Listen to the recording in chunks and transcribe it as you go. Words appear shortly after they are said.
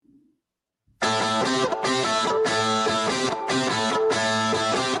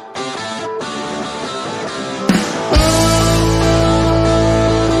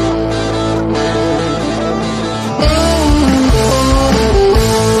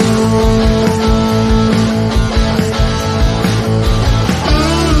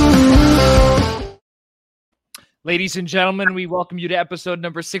Ladies and gentlemen, we welcome you to episode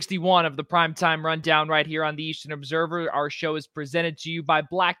number 61 of the Primetime Rundown right here on the Eastern Observer. Our show is presented to you by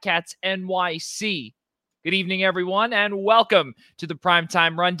Black Cats NYC. Good evening, everyone, and welcome to the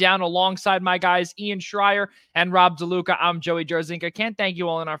Primetime Rundown. Alongside my guys, Ian Schraier and Rob DeLuca, I'm Joey Jarzynka. Can't thank you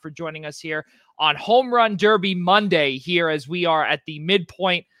all enough for joining us here on Home Run Derby Monday here as we are at the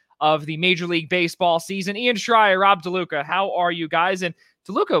midpoint of the Major League Baseball season. Ian Schraier, Rob DeLuca, how are you guys? And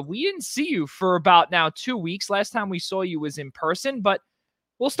DeLuca, we didn't see you for about now 2 weeks. Last time we saw you was in person, but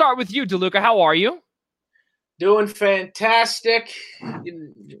we'll start with you, DeLuca. How are you? Doing fantastic. A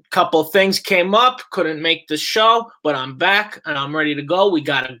couple things came up, couldn't make the show, but I'm back and I'm ready to go. We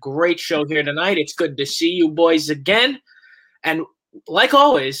got a great show here tonight. It's good to see you boys again. And like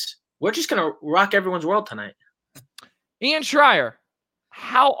always, we're just going to rock everyone's world tonight. Ian Schraier,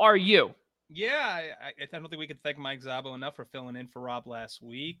 how are you? Yeah, I don't think we could thank Mike Zabo enough for filling in for Rob last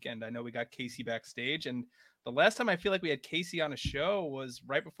week. And I know we got Casey backstage. And the last time I feel like we had Casey on a show was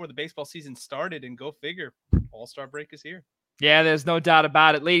right before the baseball season started. And go figure, All-Star break is here. Yeah, there's no doubt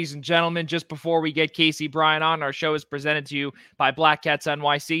about it. Ladies and gentlemen, just before we get Casey Bryan on, our show is presented to you by Black Cats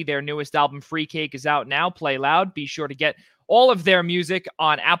NYC. Their newest album, Free Cake, is out now. Play loud. Be sure to get all of their music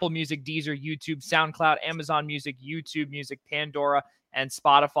on Apple Music, Deezer, YouTube, SoundCloud, Amazon Music, YouTube Music, Pandora, and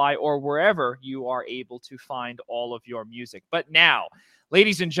Spotify, or wherever you are able to find all of your music. But now,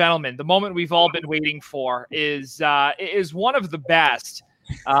 ladies and gentlemen, the moment we've all been waiting for is one of the best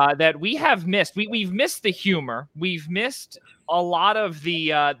that we have missed. We've missed the humor. We've missed a lot of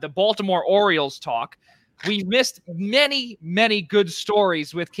the Baltimore Orioles talk. We've missed many, many good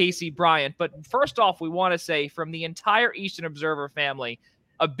stories with Casey Bryant. But first off, we want to say from the entire Eastern Observer family,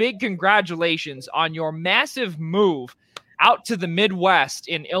 a big congratulations on your massive move out to the Midwest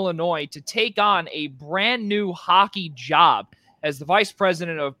in Illinois to take on a brand new hockey job as the vice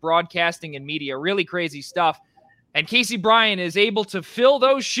president of broadcasting and media. Really crazy stuff. And Casey Bryant is able to fill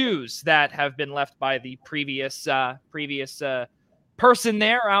those shoes that have been left by the previous person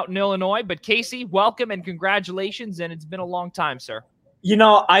there out in Illinois. But Casey, welcome and congratulations. And it's been a long time, sir. You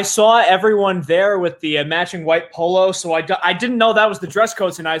know, I saw everyone there with the matching white polo, so I didn't know that was the dress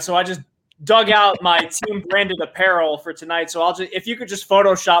code tonight. So I just dug out my team branded apparel for tonight. So if you could just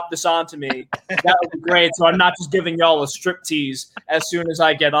Photoshop this onto me, that would be great. So I'm not just giving y'all a strip tease as soon as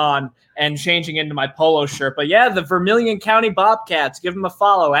I get on and changing into my polo shirt. But yeah, the Vermilion County Bobcats, give them a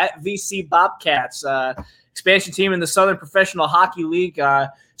follow at VC Bobcats, expansion team in the Southern Professional Hockey League.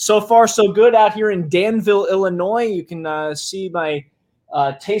 So far, so good out here in Danville, Illinois. You can see my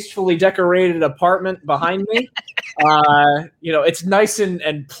tastefully decorated apartment behind me. It's nice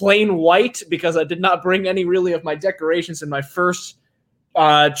and plain white because I did not bring any really of my decorations in my first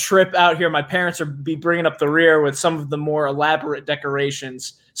trip out here. My parents are bringing up the rear with some of the more elaborate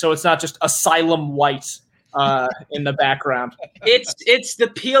decorations, so it's not just asylum white in the background. It's the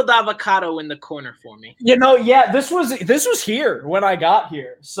peeled avocado in the corner for me. This was here when I got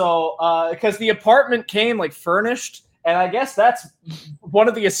here. So because the apartment came like furnished, and I guess that's one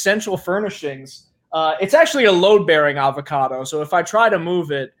of the essential furnishings. It's actually a load-bearing avocado, so if I try to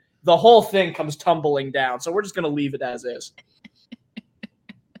move it, the whole thing comes tumbling down. So we're just going to leave it as is.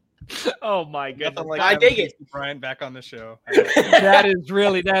 Oh, my goodness. Like I dig it. Brian back on the show. That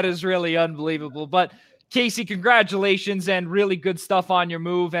is really unbelievable. But Casey, congratulations and really good stuff on your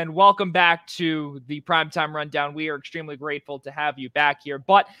move, and welcome back to the Primetime Rundown. We are extremely grateful to have you back here.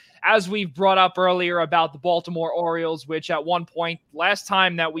 But as we've brought up earlier about the Baltimore Orioles, which at one point, last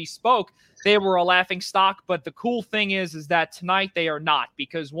time that we spoke, they were a laughingstock. But the cool thing is that tonight they are not,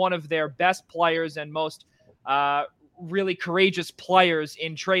 because one of their best players and most really courageous players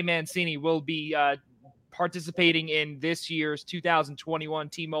in Trey Mancini will be participating in this year's 2021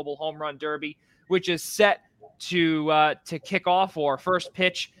 T-Mobile Home Run Derby, which is set to kick off, or first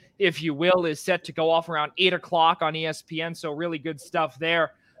pitch, if you will, is set to go off around 8 o'clock on ESPN. So really good stuff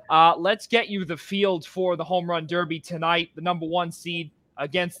there. Let's get you the field for the Home Run Derby tonight. The number 1 seed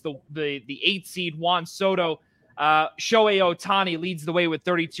against the 8 seed Juan Soto. Shohei Ohtani leads the way with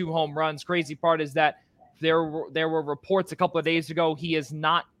 32 home runs. Crazy part is that there were reports a couple of days ago he has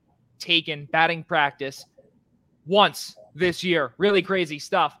not taken batting practice once this year. Really crazy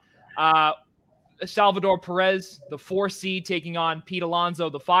stuff. Salvador Perez, the 4 seed, taking on Pete Alonso,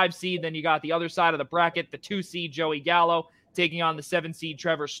 the 5 seed. Then you got the other side of the bracket, the 2 seed Joey Gallo taking on the 7 seed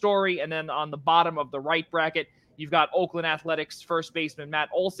Trevor Story. And then on the bottom of the right bracket, you've got Oakland Athletics first baseman Matt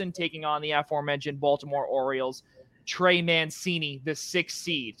Olson taking on the aforementioned Baltimore Orioles Trey Mancini, the 6th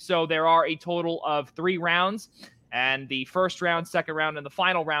seed. So there are a total of 3 rounds, and the first round, second round, and the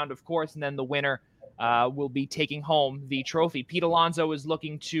final round, of course, and then the winner will be taking home the trophy. Pete Alonso is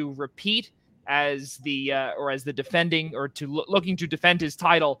looking to repeat as the defending or looking to defend his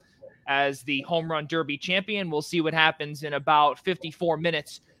title as the Home Run Derby champion. We'll see what happens in about 54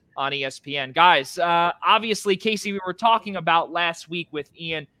 minutes on ESPN. Guys, obviously, Casey, we were talking about last week with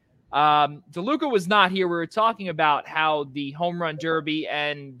Ian. DeLuca was not here. We were talking about how the Home Run Derby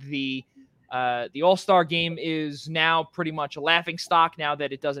and the All-Star game is now pretty much a laughingstock now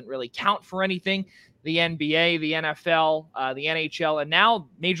that it doesn't really count for anything. The NBA, the NFL, the NHL, and now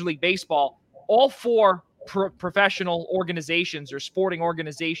Major League Baseball, all four professional organizations or sporting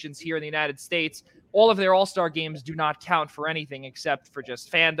organizations here in the United States, all of their All-Star games do not count for anything except for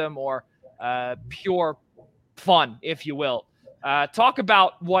just fandom or pure fun, if you will. Talk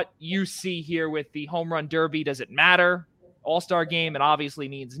about what you see here with the Home Run Derby. Does it matter? All-Star game, it obviously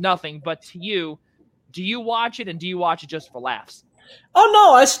means nothing. But to you, do you watch it, and do you watch it just for laughs? Oh,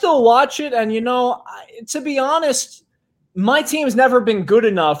 no, I still watch it. And, to be honest, my team's never been good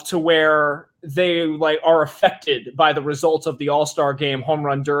enough to where they are affected by the results of the All-Star game, home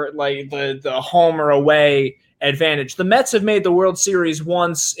run derby, the home or away advantage. The Mets have made the World Series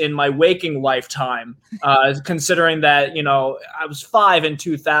once in my waking lifetime, considering that, I was 5 in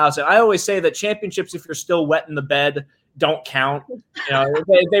 2000. I always say that championships, if you're still wet in the bed, don't count.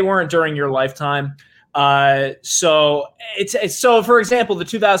 They weren't during your lifetime. So for example, the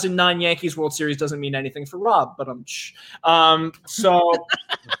 2009 Yankees World Series doesn't mean anything for Rob, but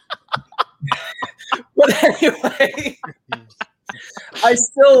but anyway, I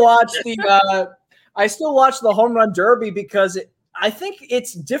still watch the Home Run Derby because I think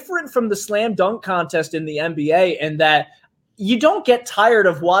it's different from the slam dunk contest in the NBA in that you don't get tired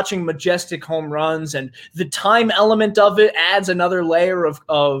of watching majestic home runs, and the time element of it adds another layer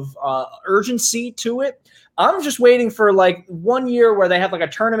of urgency to it. I'm just waiting for 1 year where they have a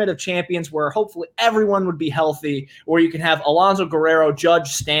tournament of champions where hopefully everyone would be healthy, where you can have Alonso Guerrero, Judge,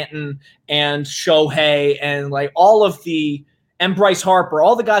 Stanton, and Shohei, and and Bryce Harper,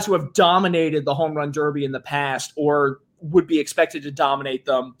 all the guys who have dominated the Home Run Derby in the past or would be expected to dominate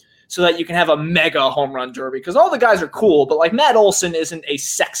them, so that you can have a mega Home Run Derby. Because all the guys are cool, but Matt Olson isn't a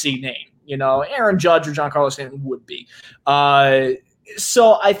sexy name. Aaron Judge or Giancarlo Stanton would be.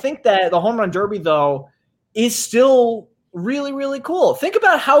 So I think that the Home Run Derby, though, is still really, really cool. Think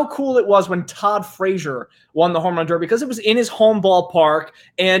about how cool it was when Todd Frazier won the Home Run Derby, because it was in his home ballpark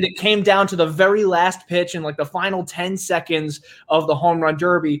and it came down to the very last pitch in the final 10 seconds of the Home Run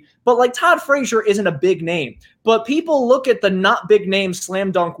Derby. But Todd Frazier isn't a big name, but people look at the not big name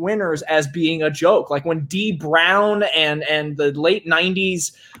slam dunk winners as being a joke. When Dee Brown and the late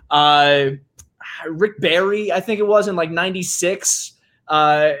 90s, Rick Barry, I think it was in 96,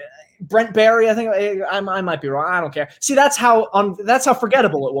 Brent Barry, I think I might be wrong. I don't care. See, that's how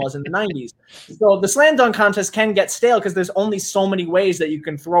forgettable it was in the 90s. So the slam dunk contest can get stale because there's only so many ways that you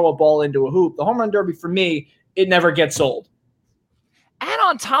can throw a ball into a hoop. The Home Run Derby, for me, it never gets old. And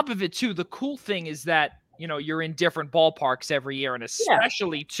on top of it, too, the cool thing is that, you're in different ballparks every year, and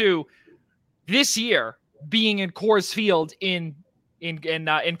especially, too, this year being in Coors Field in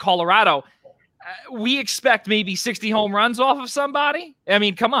Colorado. We expect maybe 60 home runs off of somebody. I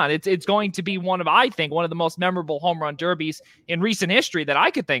mean, come on. It's going to be one of the most memorable home run derbies in recent history that I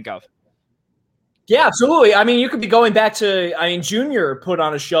could think of. Yeah, absolutely. I mean, you could be going back to, Junior put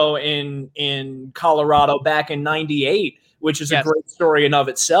on a show in Colorado back in 98, which is a great story in of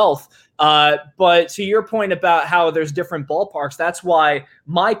itself. But to your point about how there's different ballparks, that's why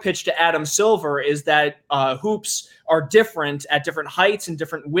my pitch to Adam Silver is that hoops are different at different heights and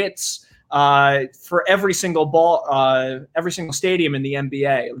different widths for every single every single stadium in the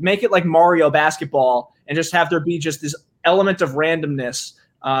NBA. Make it like Mario basketball and just have there be just this element of randomness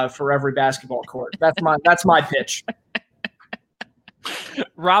for every basketball court. That's my pitch.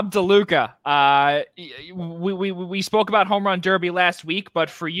 Rob DeLuca, we spoke about Home Run Derby last week, but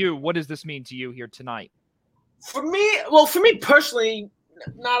for you, what does this mean to you here tonight? For me personally,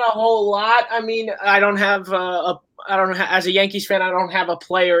 not a whole lot. I mean, I don't have as a Yankees fan, I don't have a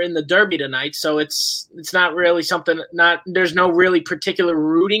player in the Derby tonight, so it's not really something. There's no really particular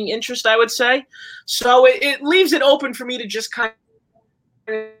rooting interest, I would say. So it leaves it open for me to just kind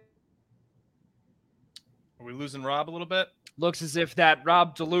of. Are we losing Rob a little bit? Looks as if that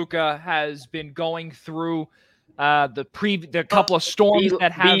Rob DeLuca has been going through the couple of storms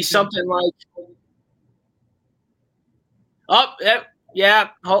that have be something like. Oh, yeah.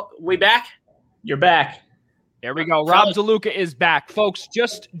 We back? You're back. There we go. Rob DeLuca is back. Folks,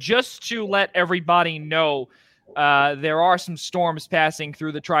 just to let everybody know, there are some storms passing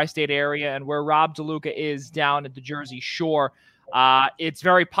through the tri-state area, and where Rob DeLuca is down at the Jersey Shore, it's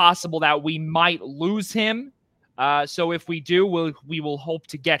very possible that we might lose him So if we do, we will hope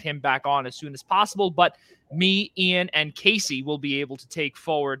to get him back on as soon as possible. But me, Ian, and Casey will be able to take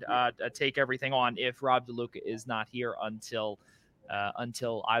everything on if Rob DeLuca is not here until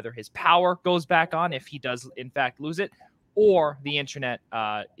either his power goes back on, if he does in fact lose it, or the internet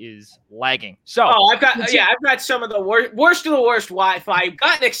is lagging. So I've got some of the worst of the worst Wi-Fi.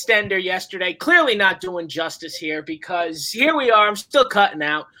 Got an extender yesterday. Clearly not doing justice here, because here we are. I'm still cutting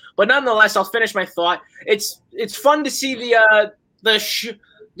out, but nonetheless, I'll finish my thought. It's fun to see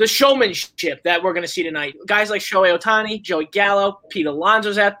the showmanship that we're going to see tonight. Guys like Shohei Ohtani, Joey Gallo, Pete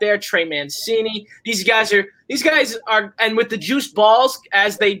Alonso's out there, Trey Mancini. These guys are, and with the juice balls,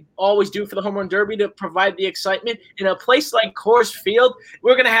 as they always do for the Home Run Derby, to provide the excitement in a place like Coors Field.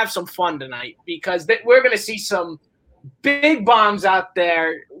 We're going to have some fun tonight, because we're going to see some big bombs out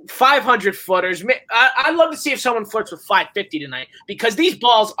there, 500 footers. I'd love to see if someone flirts with 550 tonight, because these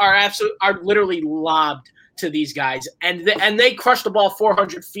balls are literally lobbed to these guys, and they crush the ball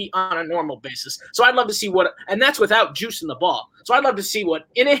 400 feet on a normal basis. So I'd love to see and that's without juice in the ball. So I'd love to see what,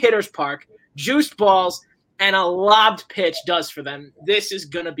 in a hitter's park, juiced balls and a lobbed pitch does for them. This is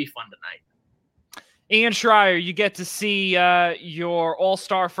going to be fun tonight. Ian Schraier, you get to see your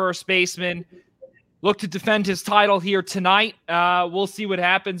all-star first baseman look to defend his title here tonight. We'll see what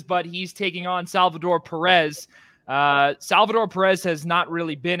happens, but he's taking on Salvador Perez. Salvador Perez has not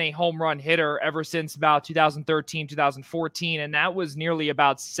really been a home run hitter ever since about 2013, 2014, and that was nearly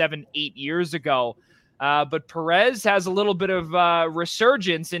about 7-8 years ago. But Perez has a little bit of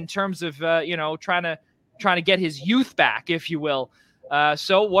resurgence in terms of trying to get his youth back, if you will.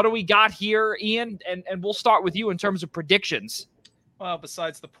 So what do we got here, Ian? And we'll start with you in terms of predictions. Well,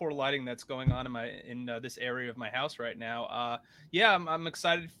 besides the poor lighting that's going on in this area of my house right now, I'm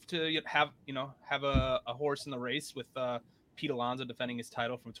excited to have a horse in the race with Pete Alonso defending his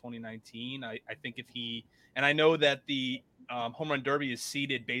title from 2019. I think and I know that the home run derby is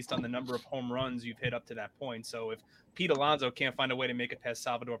seeded based on the number of home runs you've hit up to that point. So if Pete Alonso can't find a way to make it past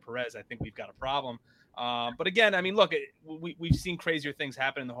Salvador Perez, I think we've got a problem. But again, I mean, look, we've seen crazier things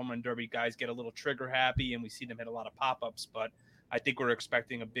happen in the home run derby. Guys get a little trigger happy, and we see them hit a lot of pop-ups, but I think we're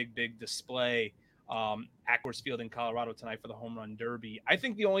expecting a big display at Coors Field in Colorado tonight for the home run derby. I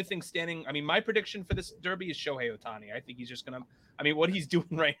think the only thing my prediction for this derby is Shohei Ohtani. I think he's just what he's doing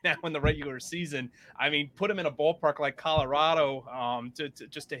right now in the regular season, put him in a ballpark like Colorado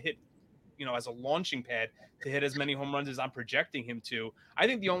to hit, as a launching pad to hit as many home runs as I'm projecting him to. I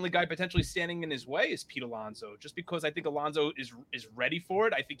think the only guy potentially standing in his way is Pete Alonso, just because I think Alonso is ready for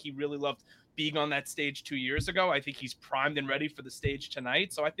it. I think he really loved being on that stage 2 years ago. I think he's primed and ready for the stage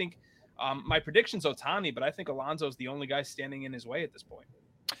tonight. So I think my prediction's Ohtani, but I think Alonso's the only guy standing in his way at this point.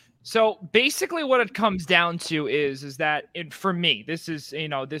 So basically what it comes down to is that for me, this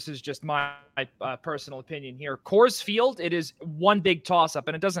is just my personal opinion here. Coors Field, it is one big toss up,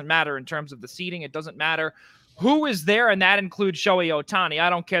 and it doesn't matter in terms of the seating. It doesn't matter who is there, and that includes Shohei Ohtani. I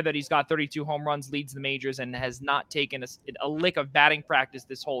don't care that he's got 32 home runs, leads the majors, and has not taken a lick of batting practice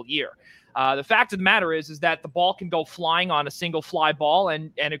this whole year. The fact of the matter is that the ball can go flying on a single fly ball,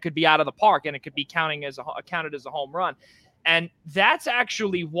 and it could be out of the park, and it could be counted as a home run. And that's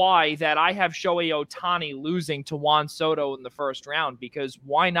actually why that I have Shohei Ohtani losing to Juan Soto in the first round, because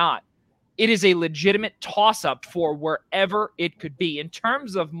why not? It is a legitimate toss-up for wherever it could be. In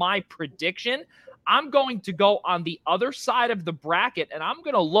terms of my prediction, I'm going to go on the other side of the bracket, and I'm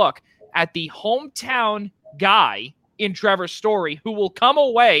going to look at the hometown guy in Trevor Story who will come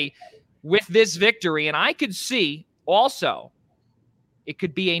away with this victory. And I could see also it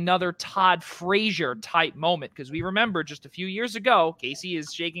could be another Todd Frazier type moment, because we remember just a few years ago, Casey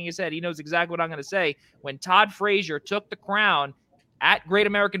is shaking his head. He knows exactly what I'm going to say. When Todd Frazier took the crown at Great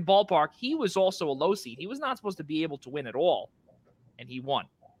American Ballpark, he was also a low seed. He was not supposed to be able to win at all, and he won.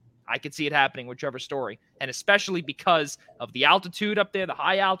 I could see it happening with Trevor Story, and especially because of the altitude up there, the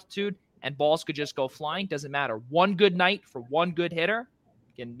high altitude, and balls could just go flying. Doesn't matter. One good night for one good hitter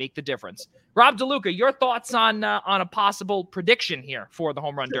can make the difference. Rob DeLuca, your thoughts on a possible prediction here for the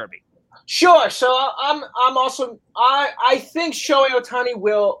home run derby? Sure. So I think Shohei Ohtani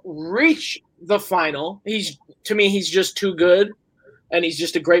will reach the final. He's just too good, and he's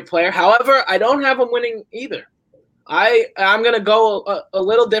just a great player. However, I don't have him winning either. I'm going to go a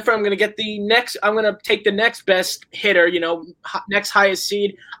little different. I'm going to take the next best hitter, next highest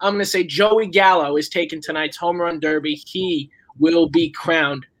seed. I'm going to say Joey Gallo is taking tonight's home run derby. He will be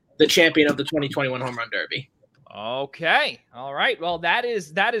crowned the champion of the 2021 home run derby. Okay. All right. Well, that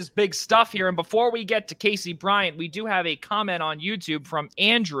is big stuff here. And before we get to Casey Bryant, we do have a comment on YouTube from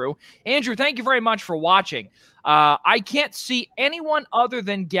Andrew. Andrew, thank you very much for watching. I can't see anyone other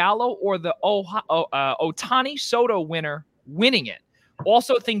than Gallo or the Ohtani Soto winner winning it.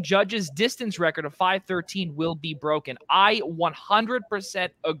 Also think Judge's distance record of 513 will be broken. I 100%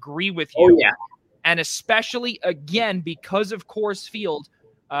 agree with you. Oh, yeah. And especially, again, because of Coors Field,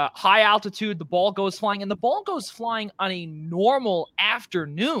 high altitude, the ball goes flying, and the ball goes flying on a normal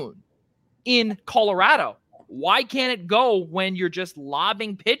afternoon in Colorado. Why can't it go when you're just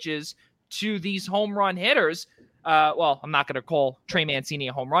lobbing pitches to these home run hitters? Well, I'm not going to call Trey Mancini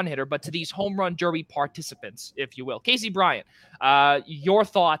a home run hitter, but to these home run derby participants, if you will. Casey Bryant, your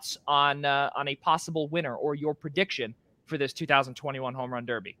thoughts on a possible winner or your prediction for this 2021 home run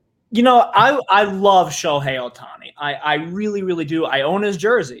derby? You know, I love Shohei Ohtani. I really, really do. I own his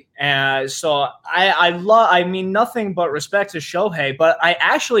jersey. And so I mean, nothing but respect to Shohei, but I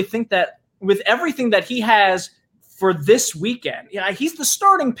actually think that with everything that he has for this weekend, he's the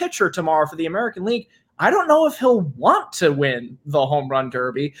starting pitcher tomorrow for the American League. I don't know if he'll want to win the home run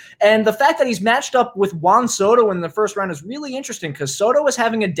derby. And the fact that he's matched up with Juan Soto in the first round is really interesting because Soto is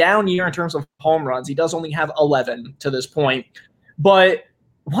having a down year in terms of home runs. He does only have 11 to this point. But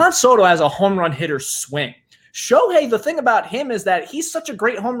Juan Soto has a home run hitter swing. Shohei, the thing about him is that he's such a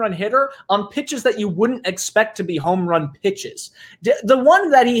great home run hitter on pitches that you wouldn't expect to be home run pitches. The one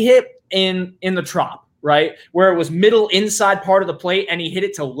that he hit in the Trop, right, where it was middle inside part of the plate and he hit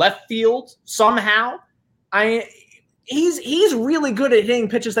it to left field somehow. He's really good at hitting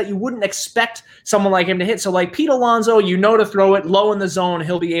pitches that you wouldn't expect someone like him to hit. So like Pete Alonso, to throw it low in the zone,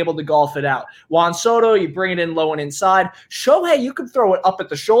 he'll be able to golf it out. Juan Soto, you bring it in low and inside. Shohei, you could throw it up at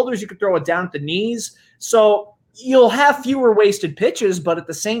the shoulders, you could throw it down at the knees. So you'll have fewer wasted pitches, but at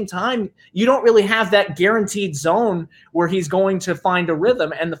the same time, you don't really have that guaranteed zone where he's going to find a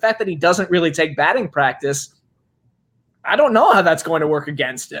rhythm. And the fact that he doesn't really take batting practice, I don't know how that's going to work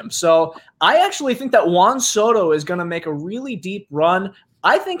against him. So I actually think that Juan Soto is going to make a really deep run.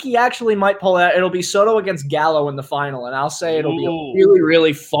 I think he actually might pull out. It'll be Soto against Gallo in the final, and I'll say it'll be a really,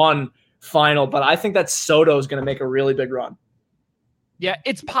 really fun final. But I think that Soto is going to make a really big run. Yeah,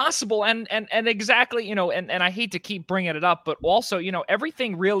 it's possible. And exactly, and I hate to keep bringing it up, but also,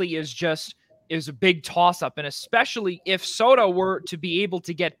 everything really is a big toss-up. And especially if Soto were to be able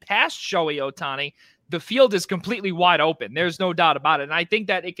to get past Shohei Ohtani, the field is completely wide open. There's no doubt about it. And I think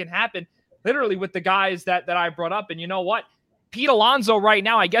that it can happen literally with the guys that I brought up. And you know what? Pete Alonso right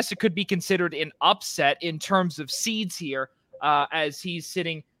now, I guess it could be considered an upset in terms of seeds here, as he's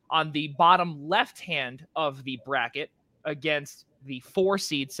sitting on the bottom left hand of the bracket against the 4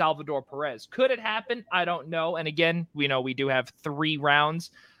 seed Salvador Perez. Could it happen? I don't know. And again, we know we do have 3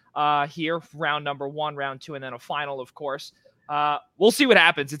 rounds here, round number 1, round 2, and then a final, of course. We'll see what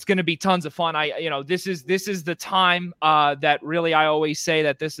happens. It's going to be tons of fun. This is the time that really I always say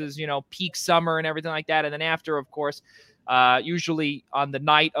that this is, peak summer and everything like that. And then after, of course, usually on the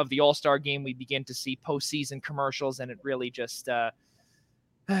night of the All-Star game, we begin to see postseason commercials, and it really just,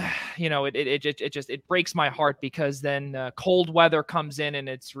 it breaks my heart because then cold weather comes in, and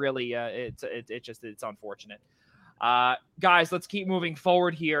it's really, it's unfortunate. Guys, let's keep moving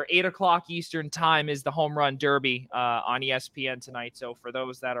forward here. 8:00 Eastern time is the home run derby on ESPN tonight. So for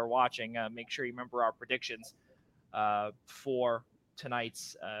those that are watching, make sure you remember our predictions for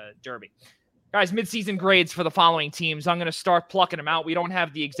tonight's derby. Guys, midseason grades for the following teams. I'm going to start plucking them out. We don't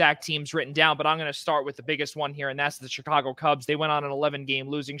have the exact teams written down, but I'm going to start with the biggest one here, and that's the Chicago Cubs. They went on an 11-game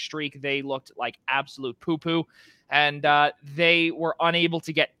losing streak. They looked like absolute poo-poo, and they were unable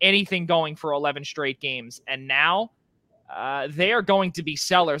to get anything going for 11 straight games. And now they are going to be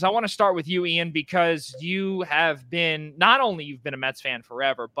sellers. I want to start with you, Ian, because you have been, not only you've been a Mets fan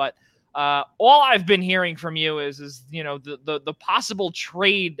forever, but all I've been hearing from you is the possible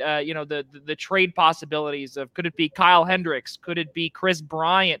trade, the trade possibilities of, could it be Kyle Hendricks? Could it be Chris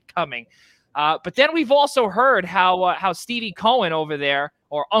Bryant coming? But then we've also heard how Stevie Cohen over there,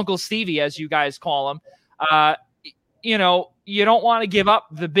 or Uncle Stevie, as you guys call him, you don't want to give up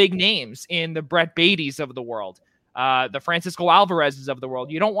the big names in the Brett Beattys of the world. The Francisco Alvarez's of the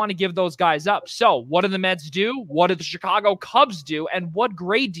world. You don't want to give those guys up. So what do the Mets do? What do the Chicago Cubs do? And what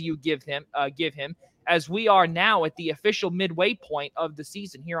grade do you give him as we are now at the official midway point of the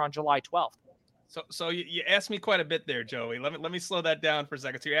season here on July 12th? So you asked me quite a bit there, Joey. Let me slow that down for a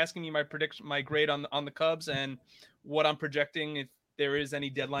second. So you're asking me my grade on the Cubs and what I'm projecting if there is any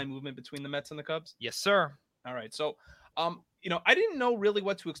deadline movement between the Mets and the Cubs? Yes, sir. All right. So, I didn't know really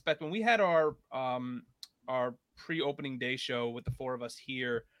what to expect when we had our pre-opening day show with the 4 of us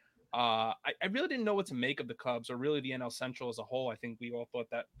here. I really didn't know what to make of the Cubs or really the NL Central as a whole. I think we all thought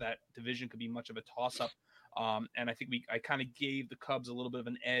that division could be much of a toss-up. And I think I kind of gave the Cubs a little bit of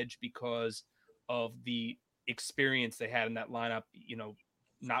an edge because of the experience they had in that lineup,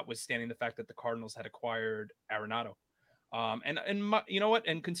 notwithstanding the fact that the Cardinals had acquired Arenado.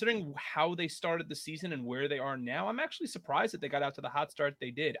 And considering how they started the season and where they are now, I'm actually surprised that they got out to the hot start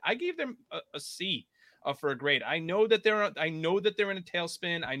they did. I gave them a C for a grade. I know that they're in a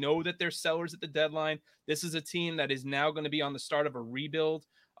tailspin. I know that they're sellers at the deadline. This is a team that is now going to be on the start of a rebuild.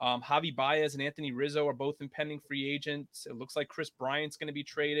 Javi Baez and Anthony Rizzo are both impending free agents. It looks like Chris Bryant's going to be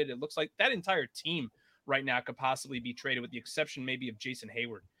traded. It looks like that entire team right now could possibly be traded, with the exception maybe of Jason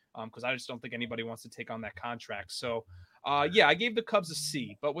Hayward, because I just don't think anybody wants to take on that contract. So, I gave the Cubs a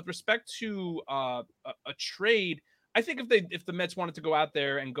C. But with respect to a trade, I think if the Mets wanted to go out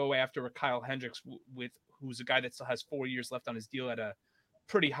there and go after a Kyle Hendricks, who's a guy that still has 4 years left on his deal at a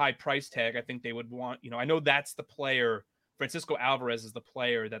pretty high price tag, I think they would want. I know that's the player. Francisco Alvarez is the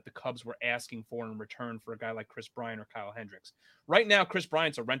player that the Cubs were asking for in return for a guy like Chris Bryant or Kyle Hendricks. Right now, Chris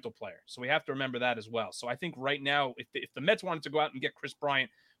Bryant's a rental player, so we have to remember that as well. So I think right now, if the Mets wanted to go out and get Chris Bryant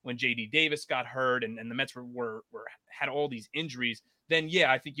when J.D. Davis got hurt and the Mets had all these injuries, then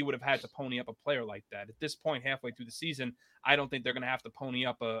I think you would have had to pony up a player like that. At this point, halfway through the season, I don't think they're going to have to pony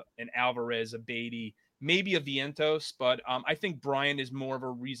up an Alvarez, a Beatty, maybe a Vientos, but I think Bryant is more of a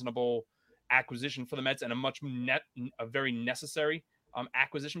reasonable acquisition for the Mets and a very necessary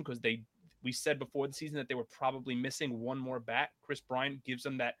acquisition, because we said before the season that they were probably missing one more bat. Chris Bryant gives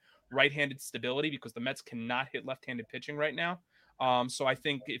them that right-handed stability because the Mets cannot hit left-handed pitching right now. So I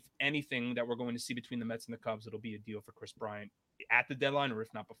think if anything that we're going to see between the Mets and the Cubs, it'll be a deal for Chris Bryant at the deadline, or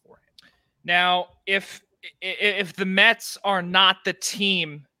if not beforehand. Now, if the Mets are not the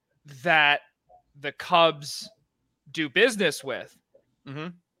team that the Cubs do business with,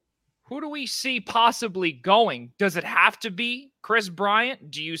 who do we see possibly going? Does it have to be Chris Bryant?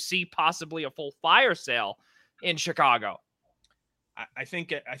 Do you see possibly a full fire sale in Chicago? I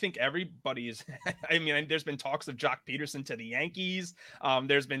think everybody is. I mean, there's been talks of Jock Peterson to the Yankees.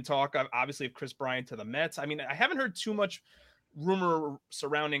 There's been talk obviously of Chris Bryant to the Mets. I mean, I haven't heard too much rumor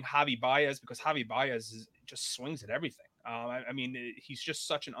surrounding Javi Baez, because Javi Baez just swings at everything. I mean, he's just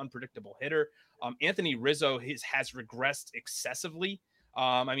such an unpredictable hitter. Anthony Rizzo has regressed excessively.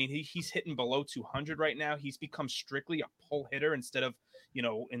 I mean, he's hitting below 200 right now. He's become strictly a pull hitter instead of,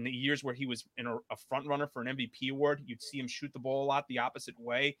 in the years where he was a front runner for an MVP award, you'd see him shoot the ball a lot the opposite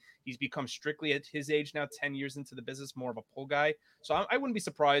way. He's become strictly at his age now, 10 years into the business, more of a pull guy. So I wouldn't be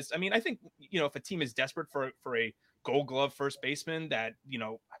surprised. I mean, I think, if a team is desperate for a Gold Glove first baseman, that,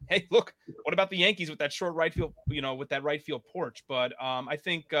 hey, look, what about the Yankees with that short right field, with that right field porch? But I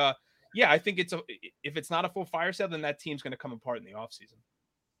think, I think if it's not a full fire sale, then that team's going to come apart in the offseason.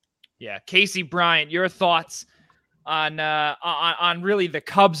 Yeah, Casey Bryant, your thoughts on really the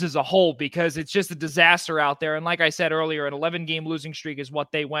Cubs as a whole, because it's just a disaster out there. And like I said earlier, an 11-game losing streak is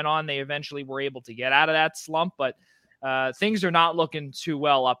what they went on. They eventually were able to get out of that slump, but things are not looking too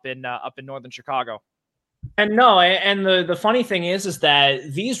well up in northern Chicago. And the funny thing is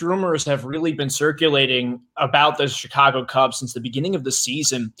that these rumors have really been circulating about the Chicago Cubs since the beginning of the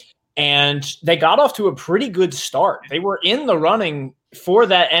season, and they got off to a pretty good start. They were in the running for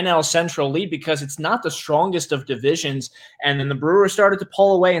that NL Central lead because it's not the strongest of divisions, and then the Brewers started to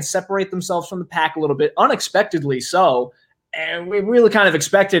pull away and separate themselves from the pack a little bit, unexpectedly so. And we really kind of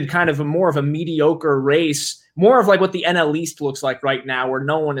expected kind of more of a mediocre race, more of like what the NL East looks like right now, where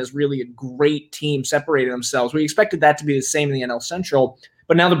no one is really a great team separating themselves. We expected that to be the same in the NL Central,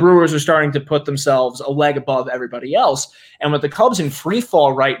 but now the Brewers are starting to put themselves a leg above everybody else. And with the Cubs in free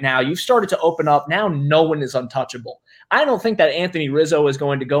fall right now, you've started to open up. Now no one is untouchable. I don't think that Anthony Rizzo is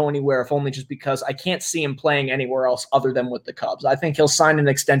going to go anywhere, if only just because I can't see him playing anywhere else other than with the Cubs. I think he'll sign an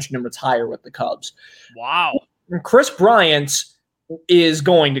extension and retire with the Cubs. Wow. Chris Bryant is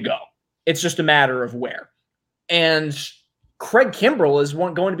going to go. It's just a matter of where. And Craig Kimbrell is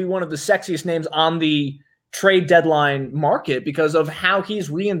going to be one of the sexiest names on the trade deadline market because of how he's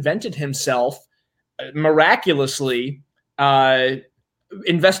reinvented himself miraculously,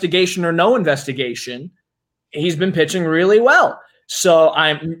 investigation or no investigation. He's been pitching really well. So I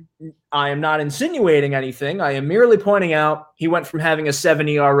am not insinuating anything. I am merely pointing out he went from having a 7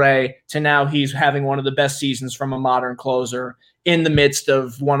 ERA to now he's having one of the best seasons from a modern closer in the midst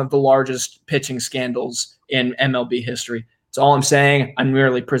of one of the largest pitching scandals in MLB history. That's all I'm saying. I'm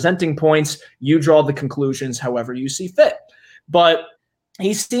merely presenting points. You draw the conclusions however you see fit. But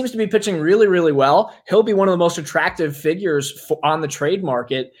he seems to be pitching really, really well. He'll be one of the most attractive figures on the trade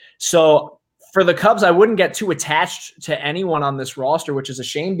market. So for the Cubs, I wouldn't get too attached to anyone on this roster, which is a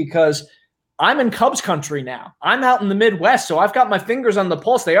shame because I'm in Cubs country now. I'm out in the Midwest, so I've got my fingers on the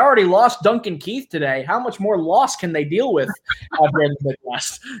pulse. They already lost Duncan Keith today. How much more loss can they deal with out here in the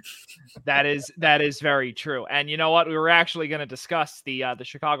Midwest? That is very true. And you know what? We were actually going to discuss the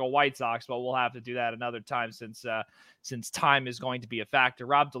Chicago White Sox, but we'll have to do that another time since time is going to be a factor.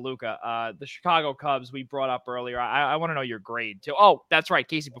 Rob DeLuca, the Chicago Cubs we brought up earlier. I want to know your grade too. Oh, that's right,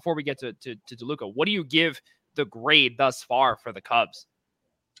 Casey. Before we get to DeLuca, what do you give the grade thus far for the Cubs?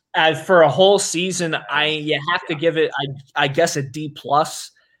 For a whole season, you have to give it, I guess, a D+.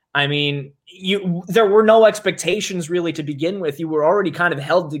 I mean, there were no expectations really to begin with. You were already kind of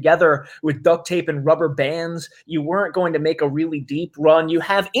held together with duct tape and rubber bands. You weren't going to make a really deep run. You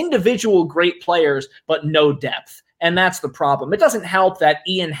have individual great players, but no depth. And that's the problem. It doesn't help that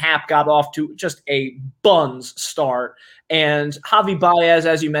Ian Happ got off to just a buns start. And Javi Baez,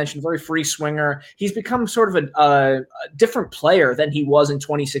 as you mentioned, very free swinger. He's become sort of a different player than he was in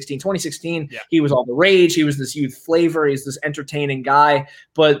 2016. 2016, He was all the rage. He was this youth flavor. He's this entertaining guy.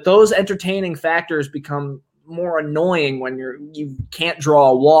 But those entertaining factors become more annoying when you can't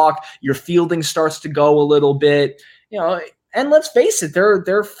draw a walk. Your fielding starts to go a little bit. And let's face it,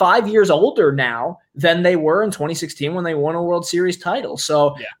 they're 5 years older now than they were in 2016 when they won a World Series title.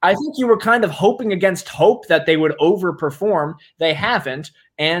 So I think you were kind of hoping against hope that they would overperform. They haven't.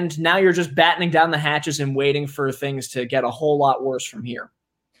 And now you're just battening down the hatches and waiting for things to get a whole lot worse from here.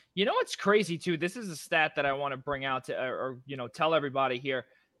 You know what's crazy, too? This is a stat that I want to bring out to tell everybody here.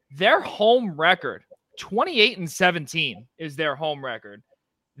 Their home record, 28-17 is their home record.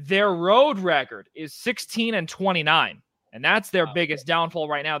 Their road record is 16-29. And that's their biggest downfall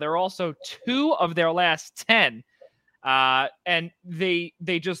right now. They're also 2 of their last 10. And they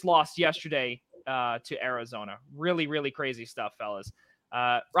just lost yesterday to Arizona. Really, really crazy stuff, fellas.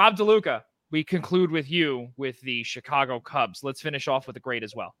 Rob DeLuca, we conclude with you with the Chicago Cubs. Let's finish off with a grade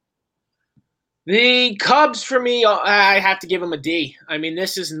as well. The Cubs, for me, I have to give them a D. I mean,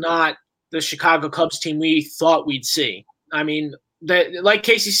 this is not the Chicago Cubs team we thought we'd see. I mean, like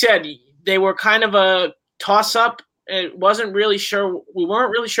Casey said, they were kind of a toss-up. We weren't really sure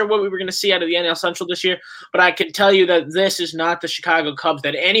what we were going to see out of the NL Central this year, but I can tell you that this is not the Chicago Cubs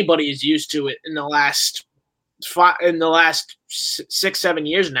that anybody is used to it in the last 6-7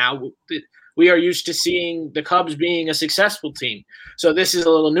 years now. We are used to seeing the Cubs being a successful team. So this is a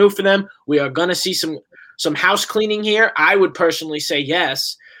little new for them. We are going to see some house cleaning here. I would personally say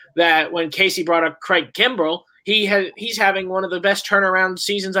yes, that when Casey brought up Craig Kimbrell, he's having one of the best turnaround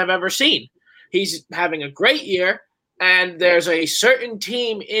seasons I've ever seen. He's having a great year. And there's a certain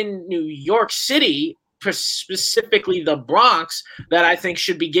team in New York City, specifically the Bronx, that I think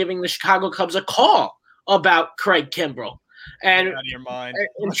should be giving the Chicago Cubs a call about Craig Kimbrell and out of your mind.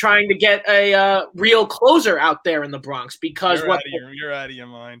 And trying to get a real closer out there in the Bronx because you're out of your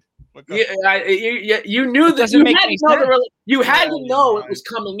mind. You knew that you had to know it was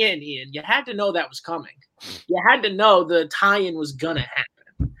coming in, Ian. You had to know that was coming. You had to know the tie-in was gonna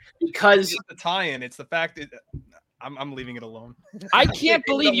happen because it's the tie-in. It's the fact that. I'm leaving it alone. I can't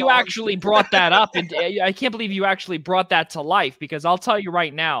believe you actually brought that up. And I can't believe you actually brought that to life because I'll tell you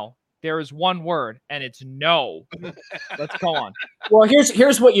right now, there is one word and it's no. Let's go on. Well,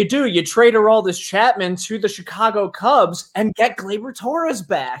 here's what you do. You trade Aroldis Chapman to the Chicago Cubs and get Gleyber Torres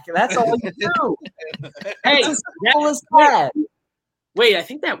back. That's all you do. Hey, wait, I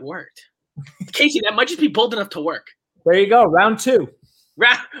think that worked. Casey, that might just be bold enough to work. There you go. Round 2.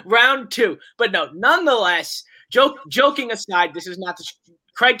 Round 2. But no, nonetheless, joking aside, this is not the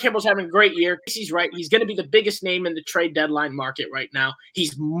Craig Kimbrell's having a great year. Casey's right. He's going to be the biggest name in the trade deadline market right now.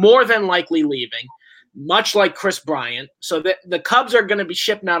 He's more than likely leaving, much like Chris Bryant. So the Cubs are going to be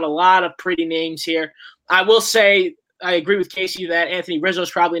shipping out a lot of pretty names here. I will say I agree with Casey that Anthony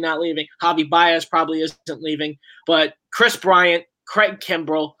Rizzo's probably not leaving. Javi Baez probably isn't leaving. But Chris Bryant, Craig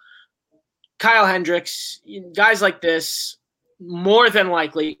Kimbrell, Kyle Hendricks, guys like this more than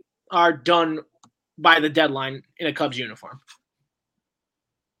likely are done by the deadline in a Cubs uniform.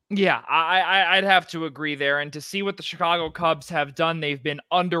 Yeah, I'd have to agree there. And to see what the Chicago Cubs have done, they've been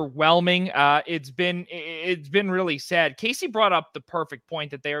underwhelming. It's been really sad. Casey brought up the perfect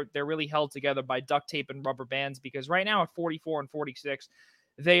point that they're really held together by duct tape and rubber bands because right now at 44-46,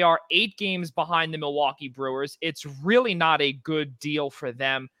 they are 8 games behind the Milwaukee Brewers. It's really not a good deal for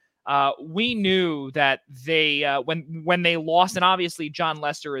them. We knew that they when they lost, and obviously John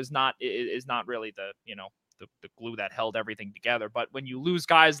Lester is not really the glue that held everything together. But when you lose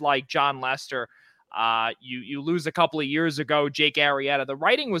guys like John Lester, you lose a couple of years ago, Jake Arrieta, the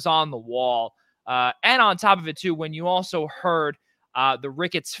writing was on the wall. And on top of it too, when you also heard the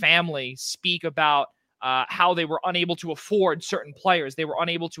Ricketts family speak about how they were unable to afford certain players. They were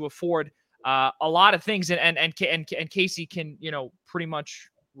unable to afford a lot of things. And Casey can, pretty much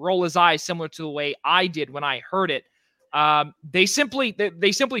roll his eyes similar to the way I did when I heard it. They simply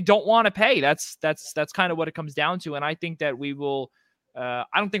don't want to pay. That's kind of what it comes down to. And I think that we will, I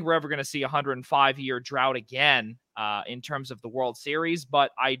don't think we're ever going to see a 105-year drought again in terms of the World Series,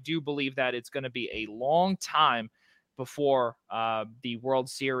 but I do believe that it's going to be a long time before the World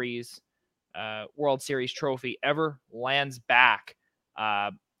Series trophy ever lands back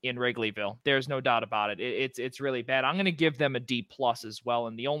in Wrigleyville. There's no doubt about it. It's really bad. I'm going to give them a D+ as well.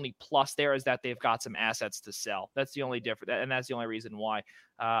 And the only plus there is that they've got some assets to sell. That's the only difference. And that's the only reason why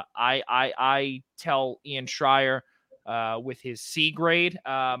I tell Ian Schraier with his C grade,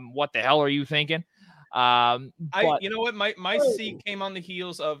 what the hell are you thinking? You know what? My C came on the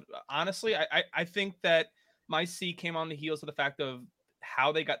heels of, honestly, I think that my C came on the heels of the fact of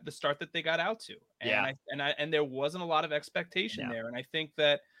how they got the start that they got out to. And there wasn't a lot of expectation there. And I think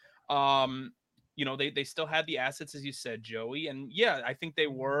that, they still had the assets, as you said, Joey. And I think they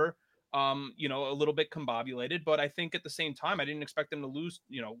were, a little bit combobulated, but I think at the same time, I didn't expect them to lose,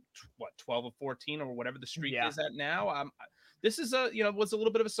 12 of 14 or whatever the streak is at now. This is was a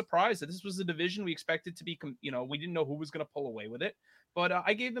little bit of a surprise that this was a division we expected to be, we didn't know who was going to pull away with it. But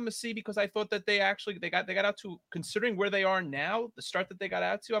I gave them a C because I thought that they got out to, considering where they are now, the start that they got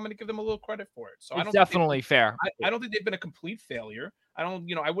out to, I'm going to give them a little credit for it. So it's definitely fair. I don't think they've been a complete failure.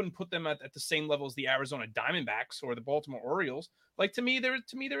 I wouldn't put them at the same level as the Arizona Diamondbacks or the Baltimore Orioles. Like to me, they're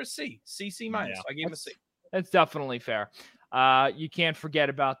a C. C-. I gave them a C. That's definitely fair. You can't forget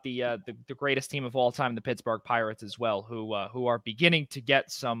about the greatest team of all time, the Pittsburgh Pirates, as well, who are beginning to get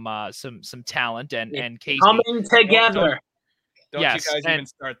some talent and Casey coming together. Don't you guys even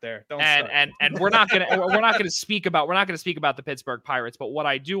start there? And we're not gonna speak about the Pittsburgh Pirates. But what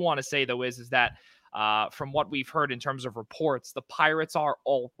I do want to say though is that from what we've heard in terms of reports, the Pirates are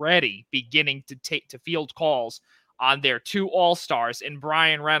already beginning to field calls on their two all-stars in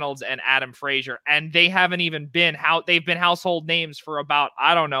Brian Reynolds and Adam Frazier. And they haven't even they've been household names for about,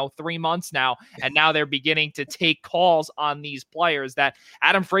 3 months now. And now they're beginning to take calls on these players. That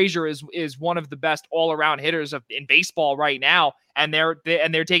Adam Frazier is one of the best all-around hitters in baseball right now. And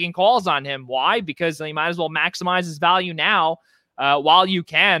they're taking calls on him. Why? Because you might as well maximize his value now while you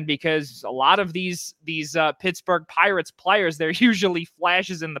can, because a lot of these Pittsburgh Pirates players, they're usually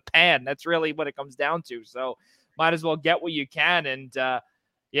flashes in the pan. That's really what it comes down to. So might as well get what you can. And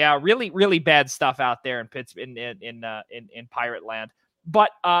really, really bad stuff out there in Pittsburgh, in Pirate Land.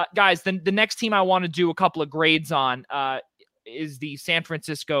 But guys, the next team I want to do a couple of grades on is the San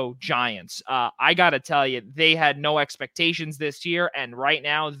Francisco Giants. I got to tell you, they had no expectations this year, and right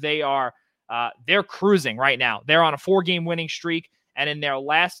now they're cruising right now. They're on a 4-game winning streak, and in their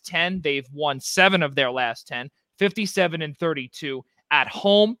last 10, they've won 7 of their last 10, 57-32. At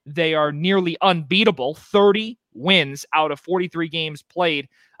home, they are nearly unbeatable, 30 wins out of 43 games played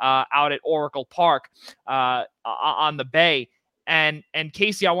out at Oracle Park on the Bay. And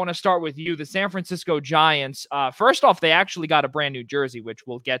Casey, I want to start with you. The San Francisco Giants, first off, they actually got a brand new jersey, which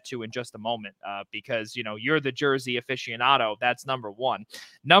we'll get to in just a moment because, you're the jersey aficionado. That's number one.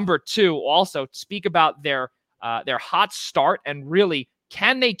 Number two, also speak about their hot start and really,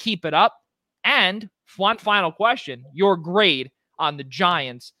 can they keep it up? And one final question, your grade on the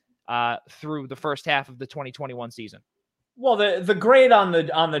Giants through the first half of the 2021 season. Well, the grade on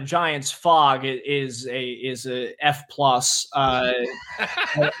the Giants fog is a F+.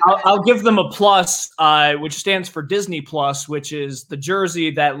 I'll give them a plus, which stands for Disney Plus, which is the jersey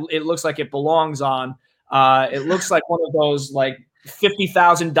that it looks like it belongs on. It looks like one of those like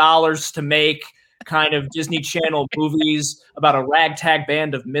 $50,000 to make kind of Disney Channel movies about a ragtag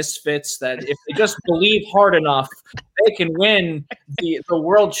band of misfits that if they just believe hard enough, they can win the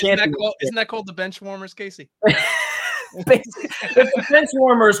world championship. Isn't that called the bench warmers, Casey? If the bench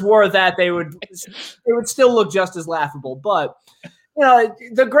warmers wore that, they would still look just as laughable. But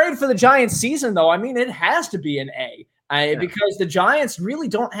the grade for the Giants season, though, I mean, it has to be an A, because the Giants really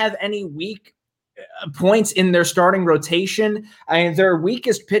don't have any weak points in their starting rotation. I mean, their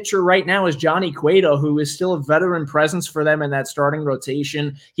weakest pitcher right now is Johnny Cueto, who is still a veteran presence for them in that starting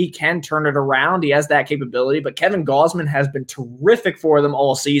rotation. He can turn it around. He has that capability, but Kevin Gausman has been terrific for them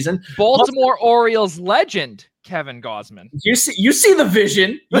all season. Baltimore Orioles legend Kevin Gausman. You see the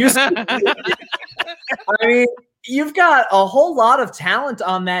vision. I mean, you've got a whole lot of talent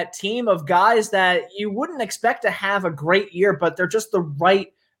on that team of guys that you wouldn't expect to have a great year, but they're just the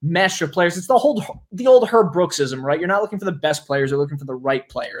right mesh of players. It's the old Herb Brooksism, right? You're not looking for the best players, you're looking for the right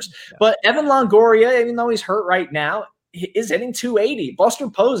players. Yeah. But Evan Longoria, even though he's hurt right now, is hitting 280. Buster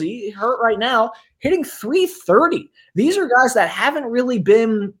Posey, hurt right now, hitting 330. These are guys that haven't really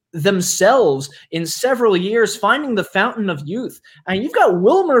been themselves in several years, finding the fountain of youth. And you've got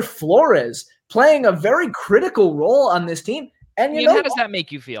Wilmer Flores playing a very critical role on this team. And how does that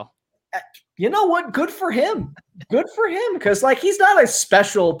make you feel? You know what? Good for him. Good for him. Because, he's not a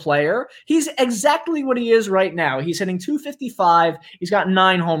special player. He's exactly what he is right now. He's hitting 255. He's got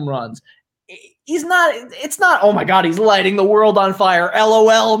 9 home runs. It's not, oh my God, he's lighting the world on fire.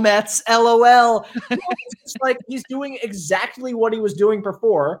 LOL, Mets, LOL. It's like he's doing exactly what he was doing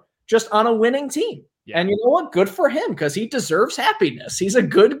before, just on a winning team. Yeah. And you know what? Good for him, because he deserves happiness. He's a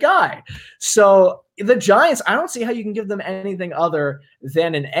good guy. So the Giants, I don't see how you can give them anything other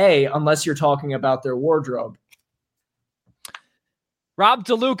than an A unless you're talking about their wardrobe. Rob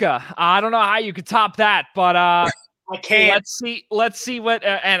DeLuca. I don't know how you could top that, but I can't. Let's see what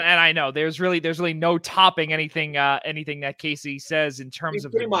and I know there's really no topping anything that Casey says in terms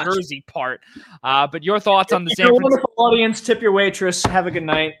of the jersey part. But your thoughts on the San Francisco audience, tip your waitress, have a good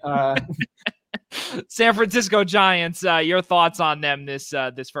night. San Francisco Giants, your thoughts on them this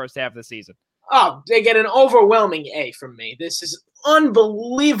first half of the season? Oh, they get an overwhelming A from me. This is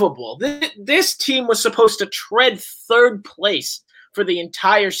unbelievable. This team was supposed to tread third place for the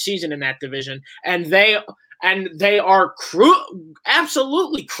entire season in that division, and they are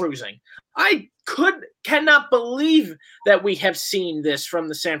absolutely cruising. I cannot believe that we have seen this from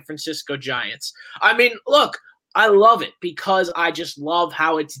the San Francisco Giants. I mean, look, I love it because I just love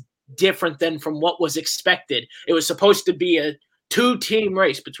how it's different than from what was expected. It was supposed to be a 2-team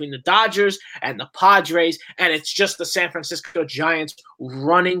race between the Dodgers and the Padres, and it's just the San Francisco Giants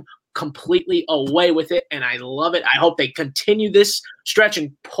running completely away with it, and I love it. I hope they continue this stretch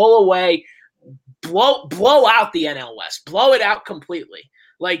and pull away, blow out the NL West, blow it out completely.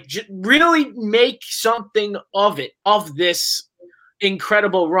 Really make something of it, of this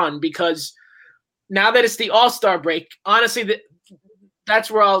incredible run, because now that it's the All-Star break, honestly, that's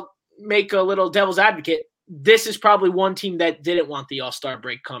where I'll make a little devil's advocate. This is probably one team that didn't want the All-Star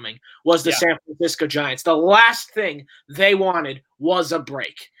break coming, was the San Francisco Giants. The last thing they wanted was a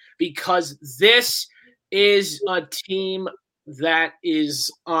break, because this is a team that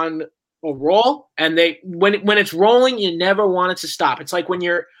is on a roll, and when it's rolling, you never want it to stop. It's like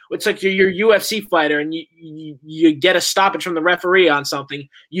you're UFC fighter and you get a stoppage from the referee on something.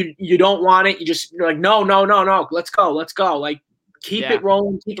 You don't want it. You're like, no, let's go. Keep it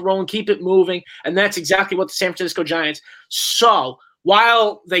rolling, keep it moving. And that's exactly what the San Francisco Giants. So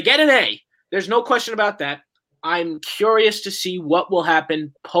while they get an A, there's no question about that. I'm curious to see what will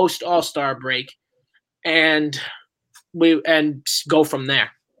happen post All-Star break and go from there.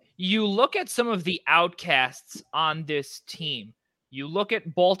 You look at some of the outcasts on this team. You look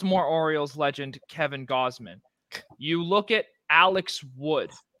at Baltimore Orioles legend Kevin Gausman. You look at Alex Wood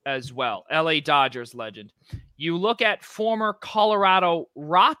as well, LA Dodgers legend. You look at former Colorado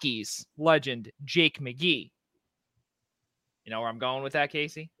Rockies legend Jake McGee. You know where I'm going with that,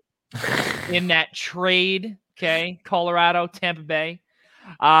 Casey? In that trade, Colorado, Tampa Bay.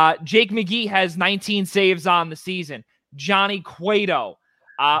 Jake McGee has 19 saves on the season. Johnny Cueto,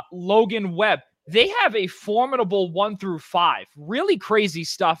 Logan Webb. They have a formidable 1 through 5. Really crazy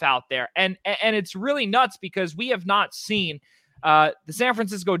stuff out there. And it's really nuts because we have not seen the San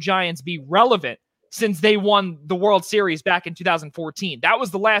Francisco Giants be relevant since they won the World Series back in 2014. That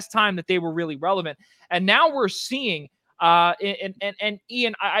was the last time that they were really relevant. And now we're seeing, and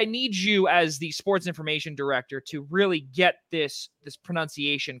Ian, I need you as the sports information director to really get this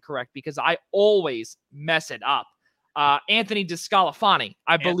pronunciation correct, because I always mess it up. Anthony DeSclafani,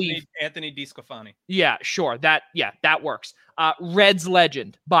 I believe. Anthony DeSclafani. Yeah, sure. That works. Reds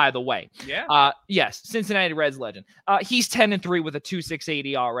legend, by the way. Yeah. Yes, Cincinnati Reds legend. He's 10-3 with a 2.68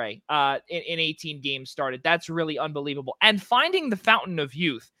 ERA in 18 games started. That's really unbelievable. And finding the fountain of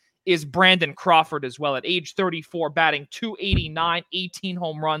youth is Brandon Crawford as well. At age 34, batting .289, 18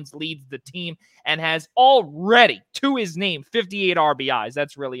 home runs, leads the team, and has already, to his name, 58 RBIs.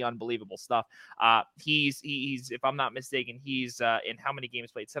 That's really unbelievable stuff. He's if I'm not mistaken, he's in how many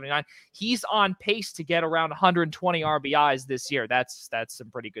games played? 79. He's on pace to get around 120 RBIs this year. That's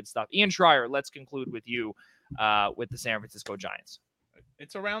some pretty good stuff. Ian Schraier, let's conclude with you with the San Francisco Giants.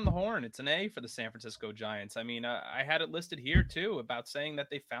 It's around the horn. It's an A for the San Francisco Giants. I mean, I had it listed here too about saying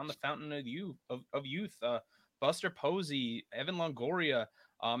that they found the fountain of youth. Buster Posey, Evan Longoria,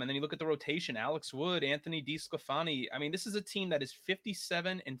 and then you look at the rotation: Alex Wood, Anthony DeSclafani. I mean, this is a team that is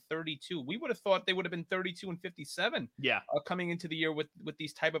 57-32. We would have thought they would have been 32-57. Yeah, coming into the year with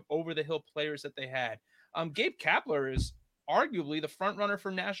these type of over the hill players that they had. Gabe Kapler is arguably the front runner